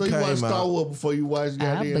movie that So came you watched out. Star Wars before you watched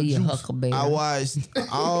I'll goddamn be a Juice. huckleberry. I watched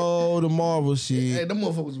all the Marvel shit. Hey, them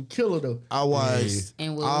motherfuckers were killer though. I watched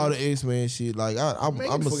And all the X-Men shit. Like I'm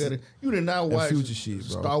forget it. You did not watch future shit,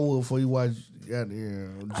 bro. Star Wars before you watched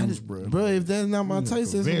goddamn Juice, bro. Bro, if that's not my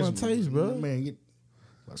taste, that's not my Invincible. taste, bro. Man, get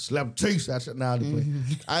slap a taste. I said, nah, they play.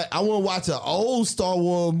 I want to watch an old Star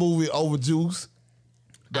Wars movie over Juice.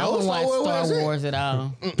 I don't watch Star Wars at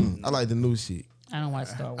all. I like the new shit. I don't watch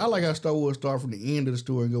Star Wars. I like how Star Wars start from the end of the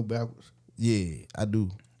story and go backwards. Yeah, I do.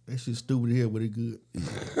 That shit stupid here, but it good.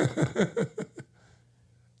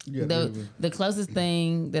 Yeah, The closest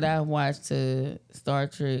thing that I watched to Star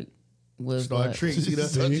Trek was Star what? Trek. See,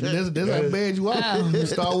 that's how bad you are. Oh.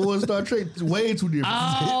 Star Wars, Star Trek, it's way too different.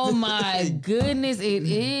 Oh my goodness, it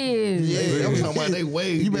is. Yeah, I'm talking about they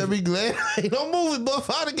way. You better be glad I ain't no movie buff.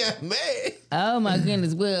 I'd have got mad. Oh my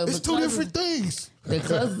goodness. Well, It's two different things. The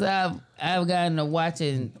closest I've gotten to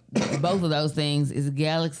watching both of those things is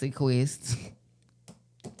Galaxy Quest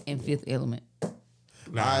and Fifth Element. All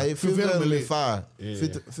right, Fifth Element is fire.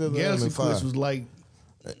 Fifth Galaxy Element fire. Quest was like,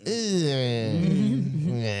 Yeah.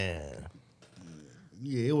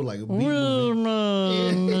 yeah, it was like a B movie.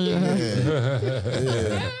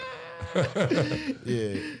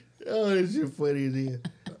 Yeah. Oh, this shit funny as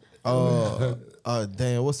hell.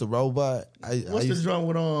 Damn, what's the robot? What's the drum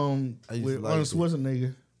with used with to like Arnold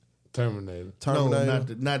Schwarzenegger? Terminator. No, not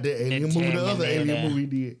the alien movie. The other alien movie he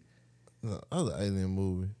did. The other alien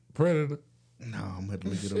movie. Predator. No, I'm gonna have to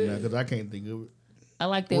look it up now because I can't think of it. I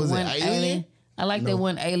like that Was it one Alien? I like that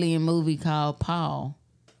one alien movie called Paul.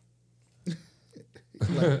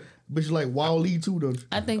 But you like Wall-E too, don't you?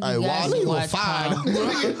 I think Hey, you guys Wally should was watch fire. Paul.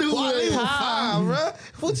 Wally was Paul. fire, bro.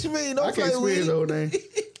 What you mean? Don't I play can't swear with his it. old name.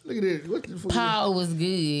 Look at this. What the fuck? Paul was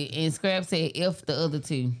good, and Scrap said F the other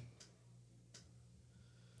two.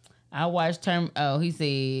 I watched he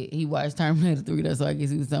said he watched Terminator 3, though, so I guess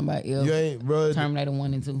he was talking about F. You ain't, bro. Terminator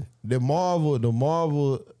 1 and 2. The Marvel.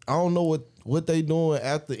 I don't know what they doing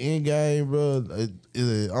after Endgame, bro. I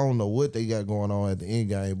don't know what they got going on at the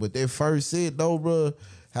Endgame, but that first set though, bro,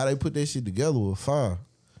 how they put that shit together was fire.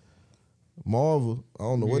 Marvel, I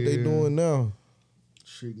don't know what they doing now.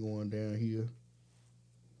 Shit going down here.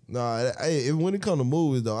 Nah, when it come to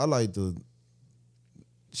movies though, I like to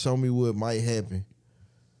show me what might happen,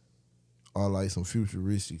 or like some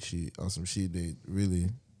futuristic shit, or some shit that really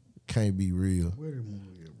can't be real. Where the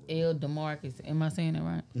movie at, bro? El DeMarcus. Am I saying that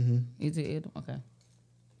right? Mm-hmm. Is it El? Okay.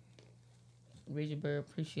 Richard Bird,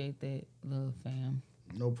 appreciate that. Love, fam.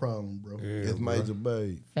 No problem, bro. Yeah, It's bro. Major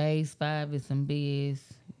Babe. Phase 5 is some BS.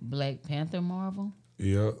 Black Panther Marvel.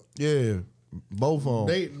 Yeah. Yeah, both of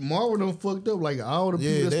them. Marvel done fucked up. Like all the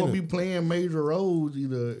people that's they supposed to done- be playing major roles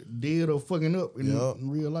either dead or fucking up in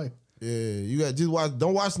real life. Yeah, you got just watch.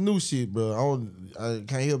 Don't watch the new shit, bro. I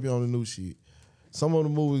can't help you on the new shit. Some of the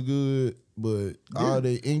movies good, but all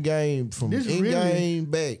the in game from this in really- game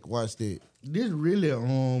back. Watch that. This really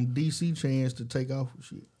DC chance to take off with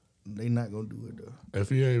shit. They not gonna do it though.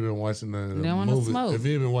 If you ain't been watching none of the They wanna movies, smoke. if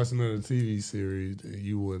you ain't been watching none of the TV series, then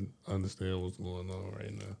you wouldn't understand what's going on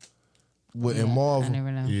right now. What in Marvel? I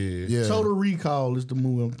never know. Yeah. Total Recall is the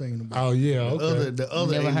movie I'm thinking about. Oh yeah. Okay. The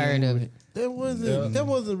other Never alien heard of movie. it. That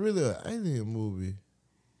wasn't really an alien movie.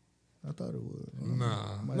 I thought it was.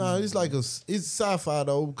 No, it's like it's sci-fi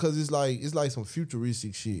though because it's like some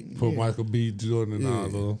futuristic shit. Put Michael B. Jordan in all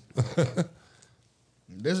though.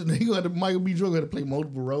 He gonna have to, Michael B. Jordan got to play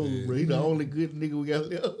multiple roles, bro. He the only good nigga we got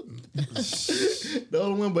left. The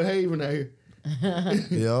only one behaving out here.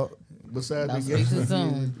 Yeah. Besides Don't the speak too gay.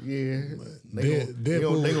 soon. Yeah. They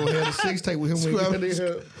gonna have a sex tape with him when he get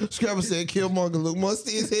there. Scrapper said Killmonger look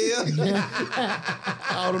musty as hell.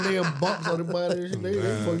 All them damn bumps on the body and shit. They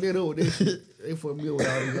fucked that up with that shit. They fucked me up with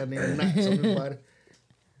all these goddamn knots on his body.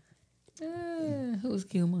 Who's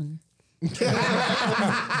Killmonger? The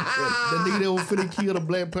nigga that was finna kill the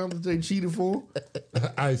Black Panthers they cheated for him.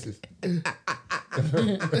 ISIS.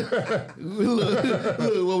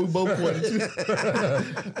 Look what we both pointed to.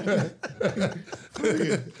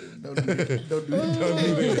 Don't do that.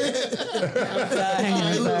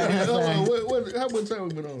 How much time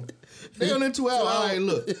we been on? They on that 2 hours. All right,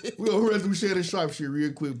 look. We gonna run through Shannon Sharp shit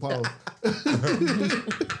real quick, Paul.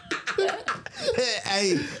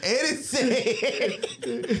 Hey, Eddie said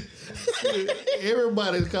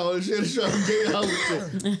everybody's calling Shannon Sharp gay house.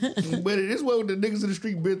 But it's what the niggas in the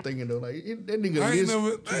street been thinking though. Like that nigga is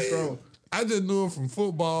too strong. I just knew him from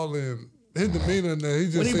football and his demeanor. And he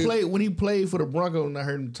just when he played for the Broncos and I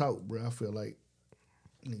heard him talk, bro, I feel like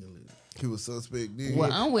nigga. he was suspect. Then.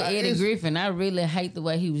 Well, I'm with Eddie Griffin. I really hate the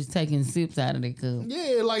way he was taking sips out of the cup.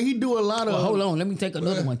 Yeah, like he do a lot of. Well, hold on, let me take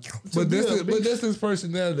another one. But that's his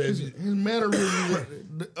personality. His mannerisms,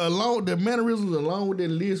 the mannerisms along with that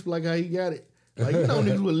lisp, like how he got it. Like you know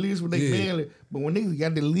niggas with lisp when they manly, but when niggas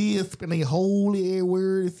got the lisp and they hold every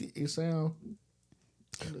word, it sound.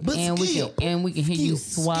 But and we can hear you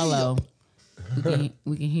swallow. We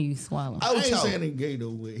can hear you swallow. I ain't saying he gay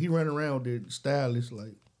though, but he run around with that stylist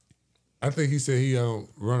like. I think he said he don't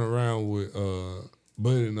run around with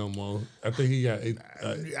Buddy no more. I think he got.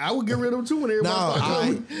 I would get rid of him too when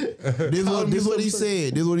everybody. This what he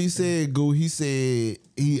said. This what he said. Goo. He said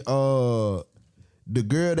the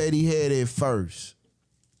girl that he had at first,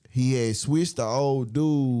 he had switched the old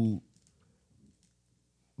dude,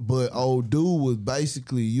 but old dude was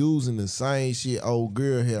basically using the same shit old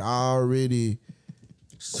girl had already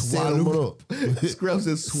set him up. Scrubs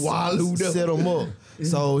said swallowed up. Set him up.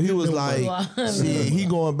 So he was like, shit, he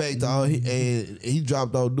going back to all, and he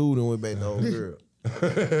dropped old dude and went back to old girl.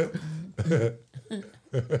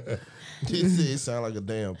 He said it sound like a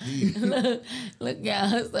damn pig. Look,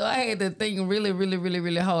 y'all. So I had to think really, really, really,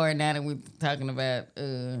 really hard now that we're talking about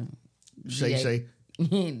Shay.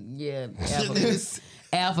 Yeah,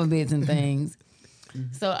 alphabets and things.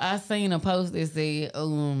 So I seen a post that said, I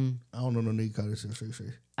don't know no nigga call this Shay.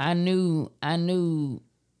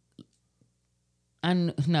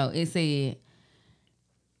 No, it said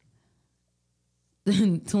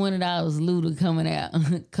 $20 Luda coming out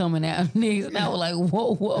niggas. And I was like,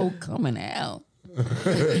 whoa, coming out.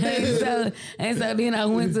 and so then I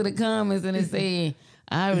went to the comments and it said,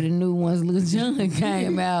 I already knew once Lil Jon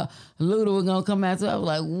came out, Luda was gonna come out too. I was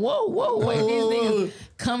like, whoa, wait, these niggas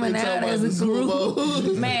coming out as a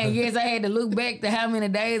group. Man, yes, I had to look back to how many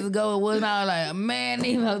days ago it was. And I was like, man,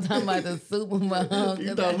 these folks talking about the Super Bowl.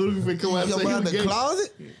 You thought Luda would come out the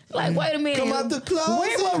closet? Like, wait a minute. Come out the closet?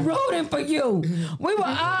 We were rooting for you. We were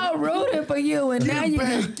all rooting for you. And now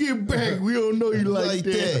you get back. We don't know you like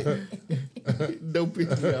that. Don't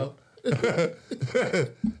piss me off. I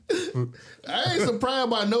ain't surprised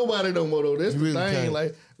by nobody no more though. That's the thing.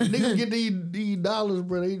 Like niggas get these dollars,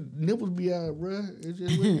 bro. They nipples be out, bro. It's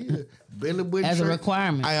just what it is. Belly button as shirt. a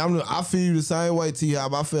requirement. I feel you the same way,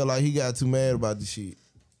 T-Hop. I feel like he got too mad about the shit.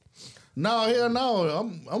 No, hell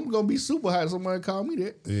no. I'm gonna be super hot. Somebody call me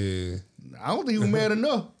that. Yeah. I don't think he was mad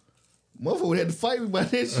enough. Motherfucker would have to fight me about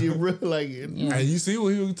that shit, bro. Like, Hey, you see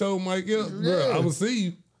what he told Mike else? Bro, I will see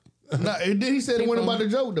you. Nah, and then he said it wasn't about the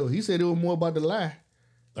joke though. He said it was more about the lie.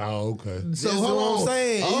 Oh, okay. So that's hold what on. I'm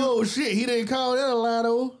saying. Oh shit, he didn't call that a lie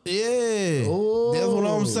though. Yeah. Oh, that's what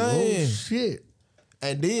I'm saying. Oh shit.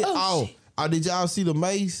 And then did y'all see the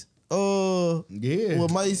Mace? Yeah.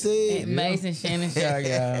 What Mace said? Mace and Shannon Sharp,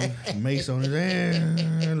 y'all. Mace on his ass,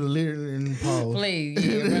 literally in pause. Please,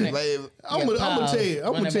 yeah, I'm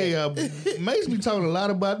gonna tell you. Mace be talking a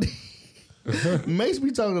lot about. Mace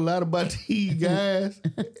be talking a lot about these guys.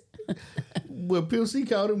 But Pimp C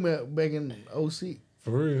caught him back in 06.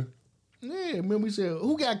 For real? Yeah, remember he said,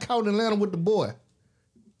 who got caught in Atlanta with the boy?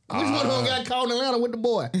 Which one of them got caught in Atlanta with the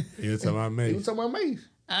boy? You talking about Mace? He was talking about Mace.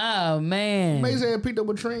 Oh man, Mace had picked up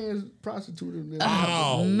a trans prostitute.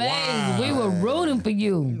 Oh, Mace, wow. we were rooting for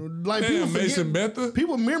you. Like Damn, people Mason forget, Betha.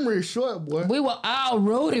 people memory is short, boy. We were all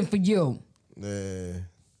rooting for you. Yeah.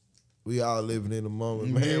 We all living in the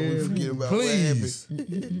moment, man. We forget about Please. what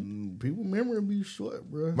happened. People memory be short,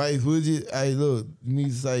 bro. Mate, would you? Hey, look, you need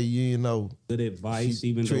to say you know. Good advice, She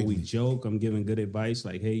even though we tricked me. joke. I'm giving good advice,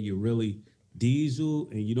 like, hey, you're really diesel,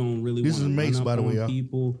 and you don't really This want is to Mace, run by up the way, on y'all.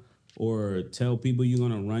 people or tell people you're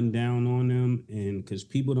gonna run down on them, and because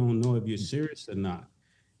people don't know if you're serious or not.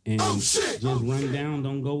 And just run down,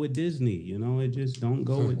 don't go with Disney. You know, it just don't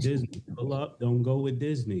go with Disney. Pull up, don't go with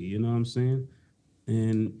Disney. You know what I'm saying?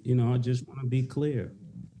 And, you know, I just want to be clear.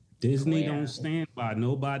 Disney don't stand by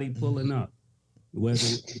nobody pulling up, whether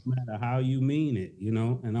it matter how you mean it, you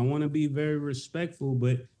know? And I want to be very respectful,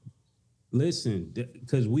 but listen,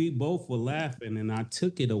 because we both were laughing and I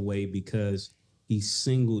took it away because he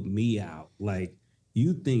singled me out. Like,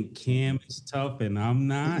 you think Cam is tough and I'm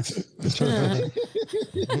not?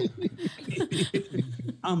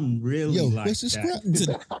 I'm really like what's the that.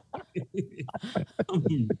 scrap?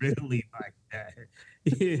 I'm really like that.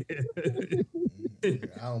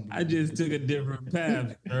 I just took a different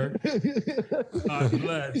path, sir. God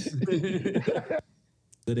bless.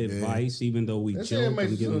 Good advice, even though we joke,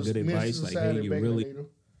 I'm giving good advice. Like, hey, you really.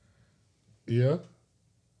 Yeah.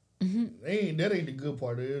 That ain't the good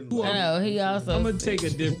part of it. I know he also. I'm gonna take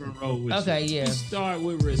a different road with you. Okay, yeah. You start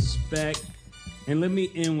with respect, and let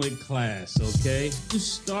me end with class, okay? You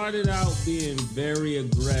started out being very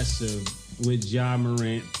aggressive with Ja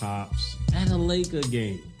Morant pops at a Laker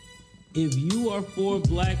game. If you are for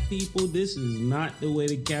black people, this is not the way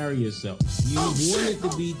to carry yourself. You wanted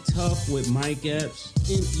to be tough with Mike Epps,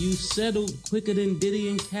 and you settled quicker than Diddy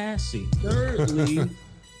and Cassie. Thirdly,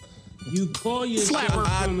 you call yourself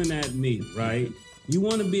coming at me, right? You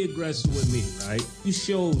want to be aggressive with me, right? You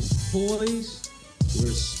show poise,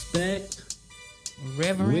 respect,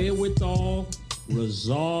 Reverence. wherewithal,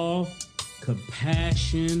 resolve,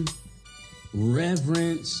 compassion,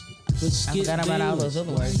 reverence. But skip forgot about all those Bayless.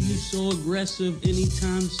 other Why words. are you so aggressive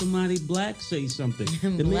anytime somebody black say something?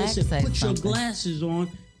 The man Black said, say put your something. glasses on,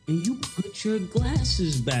 and you put your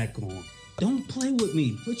glasses back on. Don't play with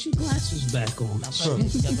me. Put your glasses back on.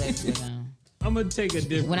 I'm gonna take a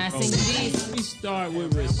different When I road. sing this, We start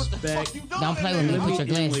with respect. don't play with me. Let Put your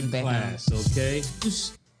me end glasses with back on. class, okay?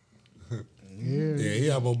 Just Yeah, he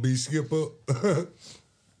gonna be skip up. All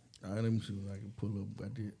right, let me see what I can pull up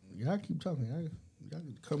about that. Y'all keep talking. Y'all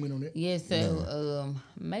can comment on that. Yeah, so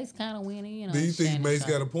Mace kind of went in. Do you think Shannon Mace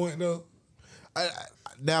Sharp. got a point though?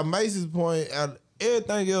 Now Mace's point,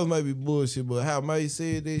 everything else may be bullshit, but how Mace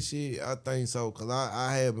said this shit, I think so. Cause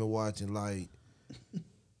I have been watching, like,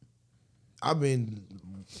 I've been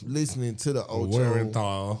listening to the Ocho and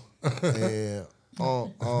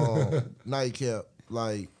Nightcap,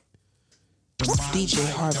 like, DJ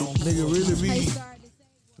Harvey. nigga really be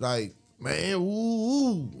like, man,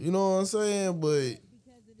 woo, you know what I'm saying? But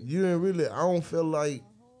you didn't really, I don't feel like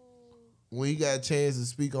when he got a chance to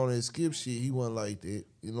speak on that skip shit, he wasn't like that.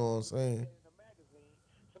 You know what I'm saying?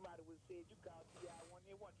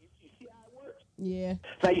 Yeah.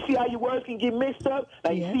 Now you see how your words can get mixed up? Now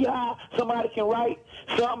you see how somebody can write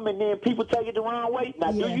something and then people take it the wrong way?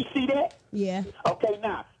 Now do you see that? Yeah. Okay,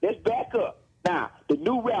 now let's back up. Now, the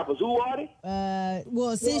new rappers, who are they?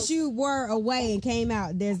 Well, since you were away and came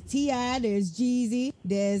out, there's T.I., there's Jeezy,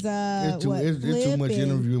 there's It's too Flip much and-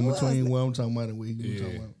 interview who between else? what I'm talking about and what he was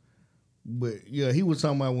talking about. But yeah, he was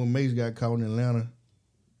talking about when Mace got caught in Atlanta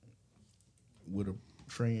with a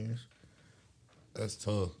trans. That's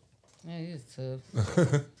tough. That is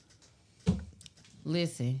tough.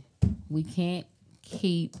 Listen, we can't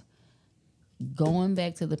keep going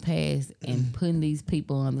back to the past and putting these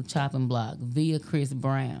people on the chopping block via Chris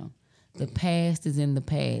Brown. The past is in the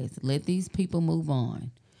past. Let these people move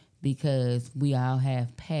on because we all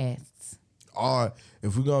have pasts. Or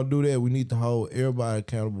if we're gonna do that, we need to hold everybody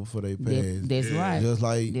accountable for their past. That's right. Just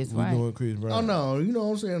like That's we right. doing Chris Brown. Oh no, you know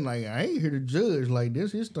what I'm saying? Like I ain't here to judge. Like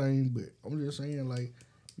this his thing, but I'm just saying like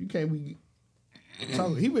you can't be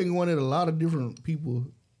talking. He been going at a lot of different people,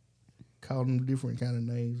 calling them different kind of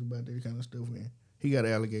names about that kind of stuff. Man, he got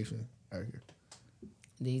an allegation out here.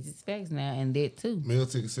 These is facts now, and that too.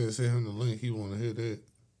 Miltic said send him the link. He want to hear that.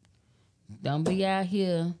 Don't be out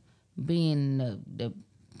here being the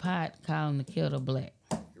pot calling the kettle black.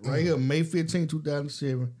 Right here, May 15,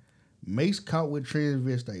 2007. Mace caught with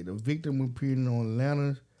transvestite. The victim appeared on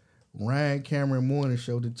Atlanta's Ryan Cameron morning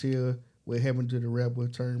show to tell what happened to the rapper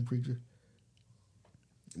turned preacher.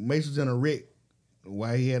 Mace was in a wreck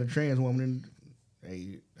while he had a trans woman.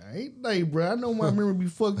 Hey, bro, I know my memory be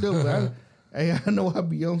fucked up, but Hey, I know I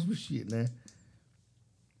be on some shit now.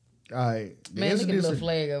 All right. Man, look at the little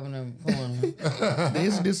flag over in the corner. The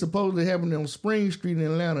incident supposedly happened on Spring Street in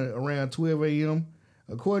Atlanta around 12 a.m.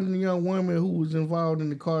 According to the young woman who was involved in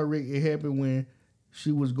the car wreck, it happened when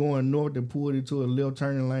she was going north and pulled into a left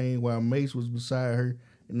turning lane while Mace was beside her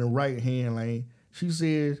in the right-hand lane. She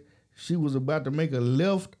said she was about to make a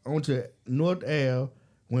left onto North Ave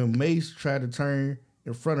when Mace tried to turn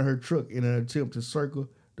in front of her truck in an attempt to circle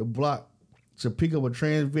the block to pick up a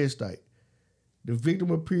transvestite. The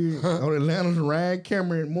victim appeared on Atlanta's Ryan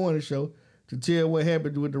Cameron morning show to tell what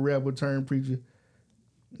happened with the rapper turned preacher,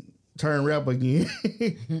 turned rapper again,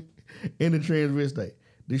 in the transvestite.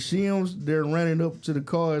 The Shims, they're running up to the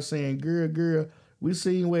car saying, girl, we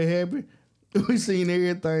seen what happened. We seen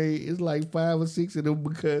everything. It's like 5 or 6 of them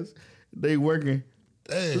because they working.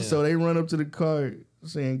 Damn. So they run up to the car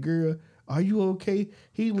saying, girl, are you okay?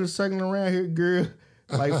 He been circling around here, girl,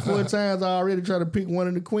 like 4 times. I already tried to pick one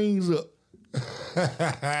of the queens up.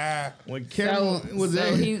 When Cameron was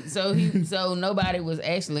there. So nobody was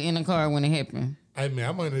actually in the car when it happened. Hey man,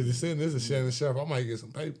 I might need to send this to Shannon Sharp. I might get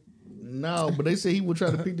some paper. No, but they said he would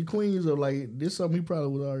try to pick the queens up. Like, this is something he probably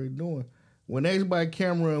was already doing. When asked by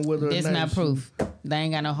Cameron whether or that's not proof. They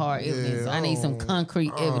ain't got no hard evidence. I need some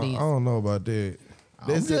concrete evidence. I don't know about that.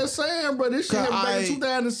 I'm just saying, bro. This shit happened back in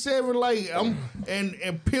 2007. Like,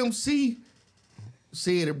 and Pimp C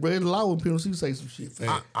said it, bro. It's law when Pimp C say some shit.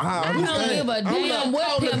 I don't give a damn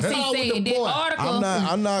what Pimp C said. The article.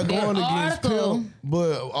 I'm not going against Pimp,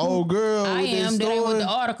 but old girl. I am. That ain't what the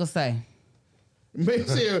article say. Mace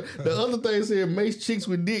said, the other thing said Mace chicks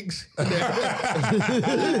with dicks. Mace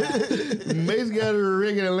got a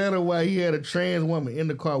rig in Atlanta while he had a trans woman in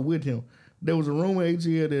the car with him. There was a rumor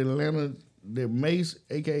that Mace,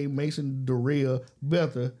 aka Mason Dorrell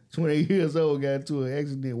Betha, 28 years old, got into an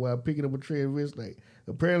accident while picking up a transvestite.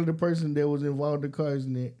 Apparently, the person that was involved in the car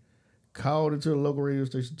accident called into the local radio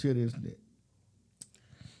station to tell the incident.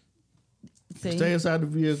 Stay inside the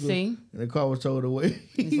vehicle, and the car was towed away.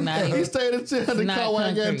 He stayed inside the car while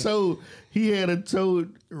I got towed. He had a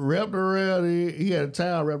toad wrapped around it. He had a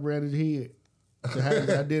towel wrapped around his head to hide his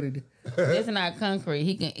identity. That's not concrete.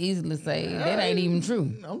 He can easily say that ain't even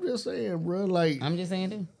true. I'm just saying, bro. Like, I'm just saying,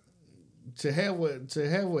 dude. To have an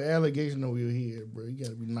allegation over your head, bro, you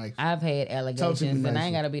gotta be nice. I've had allegations, and I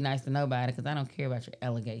ain't gotta be nice to nobody because I don't care about your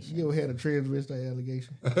allegations. You ever had a transvestite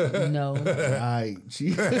allegation? No. All right,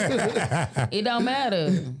 it don't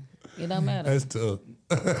matter. It don't matter. That's tough.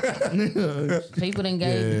 People done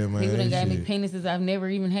gave me penises I've never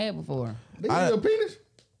even had before. They gave you a penis?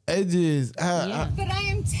 It just. But I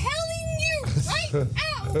am telling you right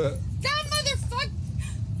now,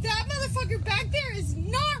 that motherfucker back there is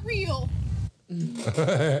not real.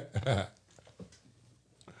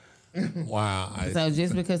 Wow. So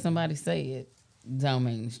just because somebody say it, don't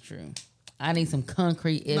mean it's true. I need some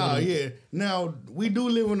concrete evidence. No, yeah. Now, we do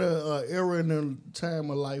live in a era and a time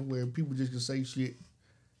of life where people just can say shit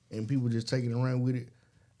and people just taking it around with it.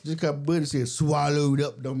 Just because Buddy said swallowed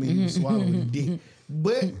up don't mean you swallowed the dick.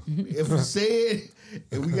 But if we said,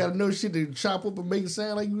 and we got enough shit to chop up and make it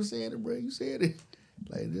sound like you were saying it, bro, you said it.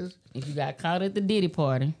 Like this. If you got caught at the Diddy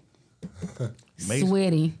party,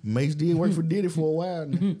 sweaty. Mace did work for Diddy for a while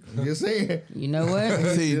now. I'm just saying. You know what?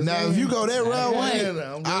 See, now if you go that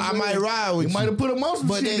route, I might ride with you. You might have put him on some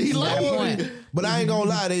shit. He lied. But I ain't gonna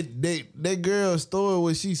lie, that girl's story,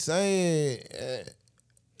 what she's saying,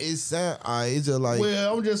 it's just like.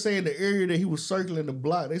 Well, I'm just saying the area that he was circling the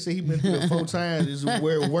block. They say he been through it 4 times. Is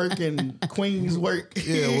where work and queens work.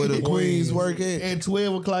 Yeah, where the queens work at. And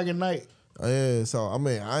 12 o'clock at night. Yeah, so I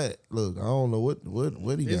mean, I don't know what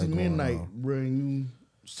he got. It's midnight, bro, and you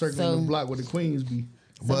circling the block where the queens be.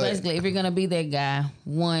 So basically, if you're gonna be that guy,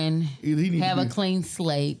 1, have a clean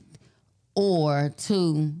slate, or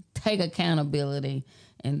 2, take accountability,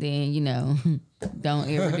 and then don't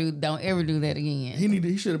ever do that again.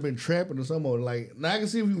 He should have been trapping or something. Like, now I can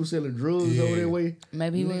see if he was selling drugs over that way.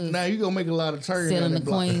 Maybe he was. Now you gonna make a lot of turns selling down the that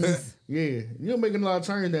block. queens. Yeah, you're making a lot of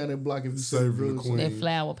turns down that block if you sell drugs. That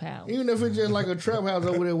flower power. Even if it's just like a trap house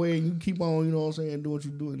over that way and you keep on, you know what I'm saying, do what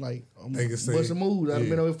you do. Like, I'm busting moves. I've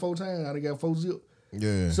been over 4 times. I done got 4 zip.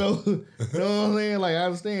 Yeah. So, you know what I'm saying? Like, I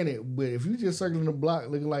understand it. But if you just circling the block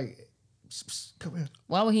looking like, come here.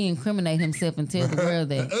 Why would he incriminate himself and tell the world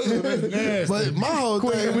that? But my whole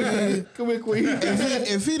thing is, come here, Queen.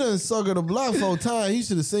 If he done suckered the block 4 times, he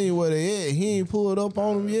should have seen where they at. He ain't pulled up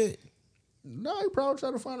on him yet. No, he probably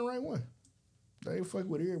trying to find the right one. They ain't fuck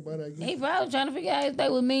with everybody, I guess. He probably trying to figure out if they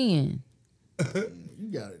were men. You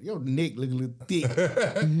got it. Your neck look a little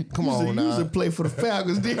thick. Come on now. You used to play for the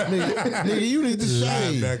Falcons, nigga, you need to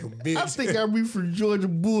shave. I think I be from Georgia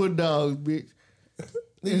Bulldogs, bitch.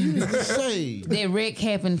 Nigga, you need to shave. That wreck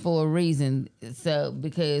happened for a reason. So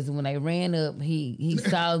because when they ran up, he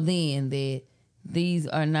saw then that these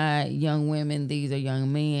are not young women; these are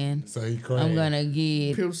young men. So he cried. I'm gonna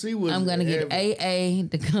get AA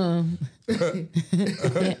to come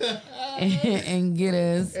and get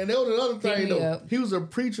us. And that was another thing though. He was a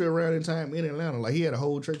preacher around the time in Atlanta. Like he had a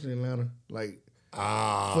whole church in Atlanta. Like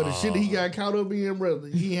for the shit that he got caught up in, brother,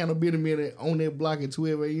 he had no business on that block at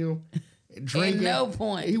 12 a.m. drinking. At no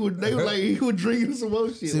point. They was like he was drinking some more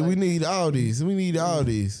shit. See, like, we need all these. We need all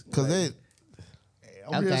these because that.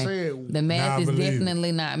 I'm just saying. The math is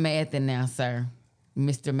definitely not mathing now, sir.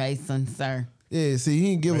 Mr. Mason, sir. Yeah, see, he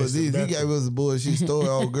didn't give us this. He gave us a bullshit story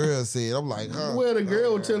old girl said. I'm like, huh? Well, the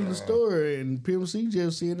girl was telling the story, and Pimp C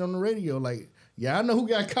just said it on the radio. Like, yeah, I know who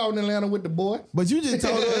got caught in Atlanta with the boy. But you just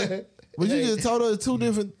told her. But you just told us two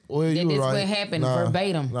different. Well, you were right. That's what happened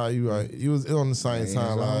verbatim. Nah, you right. You was on the same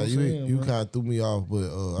timeline. You kind of threw me off, but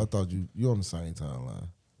I thought you on the same timeline.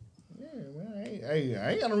 Yeah, man.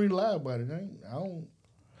 I ain't got no reason to lie about it. I don't.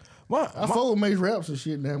 I fuck with Mace raps and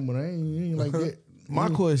shit now, but I ain't like that. My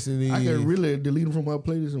question is, I can really delete them from my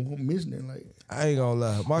playlist and won't missing it. Like I ain't gonna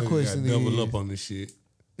lie. My question is, double up on this shit.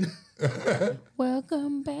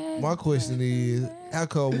 Welcome back. My question is, how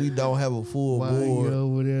come we don't have a full why board? You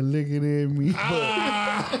over there looking at me?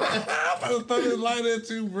 I'm about to throw this light at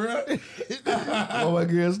you, bro. Oh, my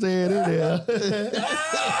girl staying in there.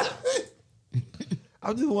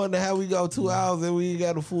 I just wonder how we go 2 hours and we ain't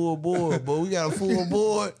got a full board, but we got a full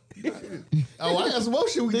board. Oh, I got some more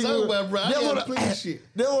shit we can talk about, bro. I got plenty shit.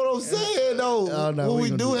 That's what I'm saying, though. Oh, no, when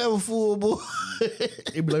we do have a full board,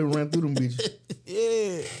 it be like we run through them bitches.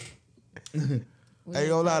 Yeah. Ain't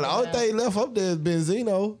gonna lie. The only thing left up there is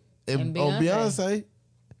Benzino and Beyonce.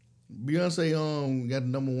 Beyonce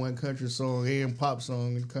got the #1 country song and pop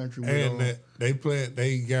song in the country. And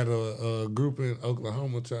they got a group in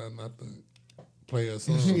Oklahoma trying not to play a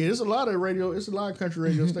song. Yeah, it's a lot of country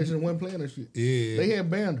radio stations that wasn't playing that shit. Yeah. They had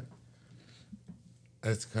banned her.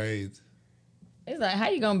 That's crazy. It's like, how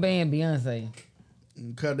you gonna ban Beyonce?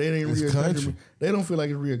 Cause they ain't real country. They don't feel like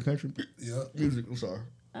it's real country music. I'm sorry.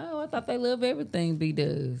 Oh, I thought they love everything B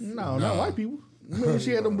does. No, not white people. Remember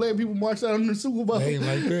she had them black people march out in the Super Bowl. They ain't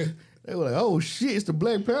like that. They were like, oh shit, it's the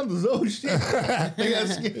Black Panthers. Oh shit. They got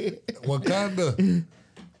scared. Wakanda.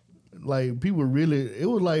 Like people really, it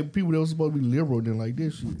was like people that was supposed to be liberal then like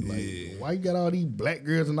this shit. Like, why you got all these black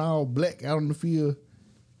girls and all black out on the field?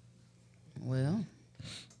 Well,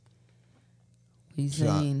 we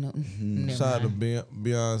saying shout out to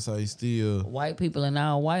Beyonce still. White people and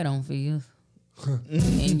all white on fields.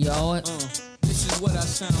 In yard. This is what I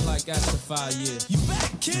sound like after 5 years. You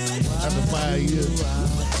back, kid? After 5 years.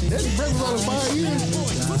 That's breakfast on 5 years.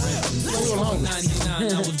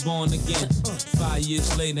 99, I was born again. 5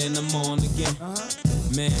 years later and I'm on again.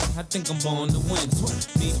 Man, I think I'm born to win.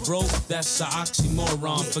 Me broke, that's an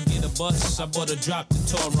oxymoron. Forget a bus, I bought a drop to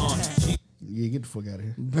Toron. Yeah, get the fuck out of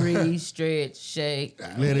here. Breathe, stretch, shake.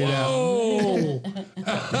 Let it out.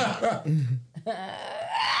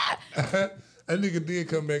 That nigga did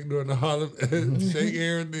come back during the Harlem Shake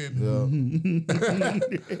Aaron did.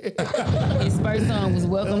 His first song was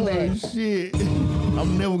Welcome Back. Shit.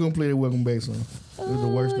 I'm never gonna play that Welcome Back song. It was the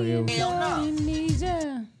worst thing ever.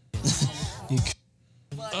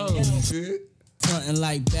 Oh shit. Frontin'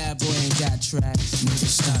 like bad boy ain't got tracks. Nigga,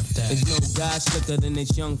 stop that. There's no guy slicker than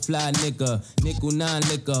this young fly nigga. Nickel 9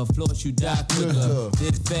 liquor, floss you die quicker.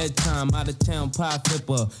 Did fed time, out of town pie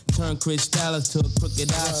flipper. Turn Chris Dallas to a crooked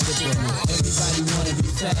eye slipper. Everybody wanna be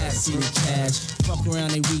fast, see the cash. Fuck around,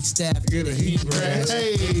 they weak staff, get a heat rash.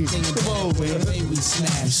 Hey, come on, man. We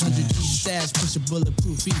smash. 100 deep stash, push a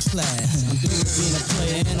bulletproof each class. I'm through being a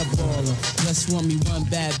player and a baller. Just want me one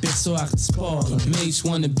bad bitch so I can spoil her. Mace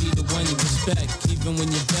wanna be the one you respect. Even when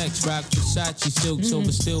you're vexed, rock Versace silks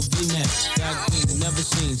over still V-neck. Got things never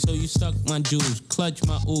seen, so you suck my jewels, clutch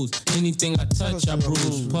my ooze. Anything I touch, I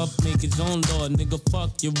bruise. Puff make his own law, nigga,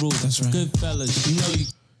 fuck your rules. That's right. Good fellas, you know you.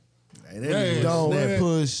 Don't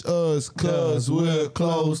push us, cause we're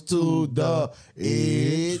close to the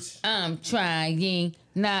edge. I'm trying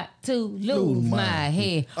not to lose my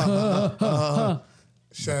head.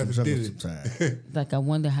 Shout out to Like I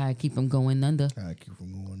wonder how I keep them going under. How I keep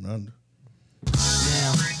from going under.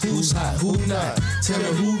 Now, who's hot, who not? Tell me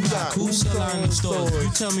who rock, who sell out in the store.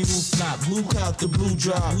 You tell me who flop, who caught the blue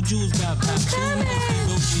drop, who Jews got pop, who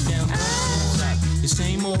Gucci down, The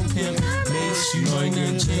same old pimp. Mace, you know ain't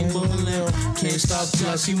nothing changed but a limp. Can't stop till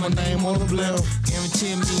I see my name on the blimp.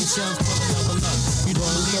 Guarantee me yourself, double up. You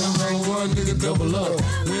don't believe in wrong one, nigga, double up.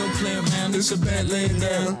 We don't play around, it's a bet, lay it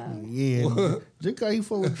down. Yeah, just cause he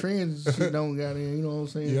fuck with trends and shit don't got in, you know what I'm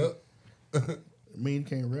saying? Yep. Mean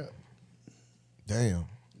can't rap. Damn.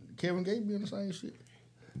 Kevin Gates be on the same shit.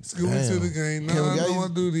 School me to the game. No, I don't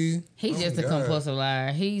want to do these. He's just a compulsive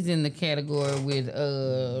liar. He's in the category with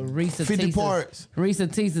Reesa 50 parts. Reesa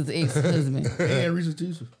Teesa's ex-husband. And Reesa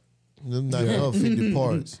Teesa. Them not 50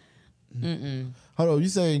 parts. Hold on, you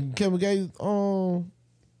saying Kevin Gates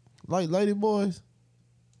like Lady Boys?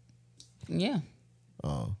 Yeah.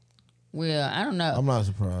 Oh. Well, I don't know. I'm not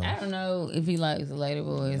surprised. I don't know if he likes the Lady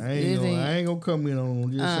Boys. I ain't gonna come in on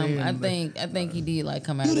him. Just saying. I think he did like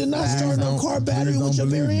come out. You did not start no car battery with your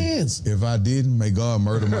bare hands. If I didn't, may God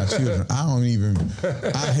murder my children. I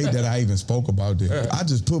hate that I even spoke about that. I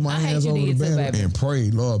just put my hands over the battery and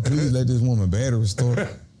prayed, Lord, please let this woman battery restore.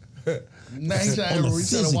 Now he's trying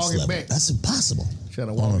to walk it back. That's impossible.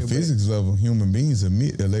 On a physics level, human beings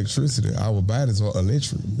emit electricity. Our bodies are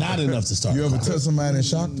electric. Not enough to start. You ever touch somebody and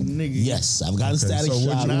shock them? Nigga. Yes, I've gotten static so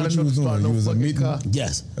shock. What you was doing? You was emitting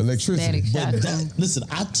yes electricity. Listen,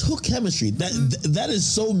 I took chemistry. That is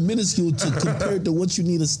so minuscule compared to what you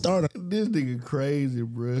need to start. This nigga crazy,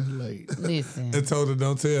 bro. Like, listen. I told her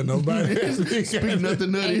don't tell nobody. Speak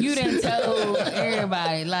nothing of And you done told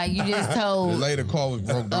everybody. Like you just told. The lady car was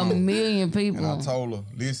broke down. 1 million people. And I told her,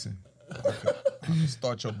 listen. I can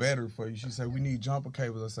start your battery for you. She said, we need jumper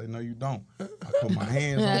cables. I say, no, you don't. I put my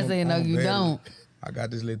hands on I say, no, you don't. I got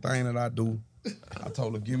this little thing that I do. I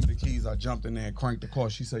told her, give me the keys. I jumped in there and cranked the car.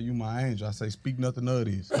 She said, you my angel. I say, speak nothing of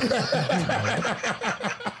this.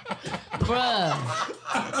 Bruh.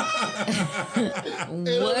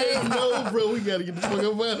 What? No, bro, we gotta get the fuck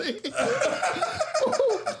up out of here.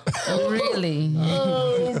 Really?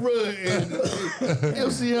 Oh, bro.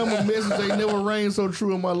 FCM a message ain't never rained so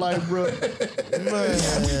true in my life, bro. Man.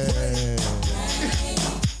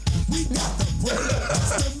 We got the break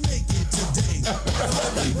to make it today.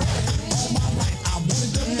 All my life, I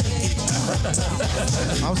wanted to make it.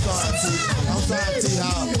 I'm sorry,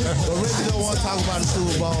 T-Hop. But really don't want to talk about the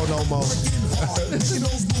Super Bowl no more. Making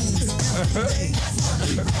those moves every day.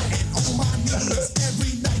 And on my knees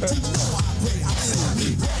every night. You know I pray. I say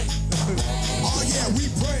we pray. Oh yeah, we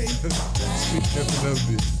pray.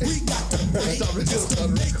 We got to pray just to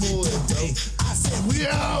make it today. I said we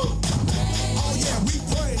out. Oh yeah, we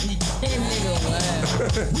pray.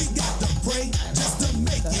 We got to pray just to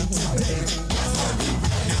make it today.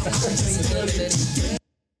 Now I just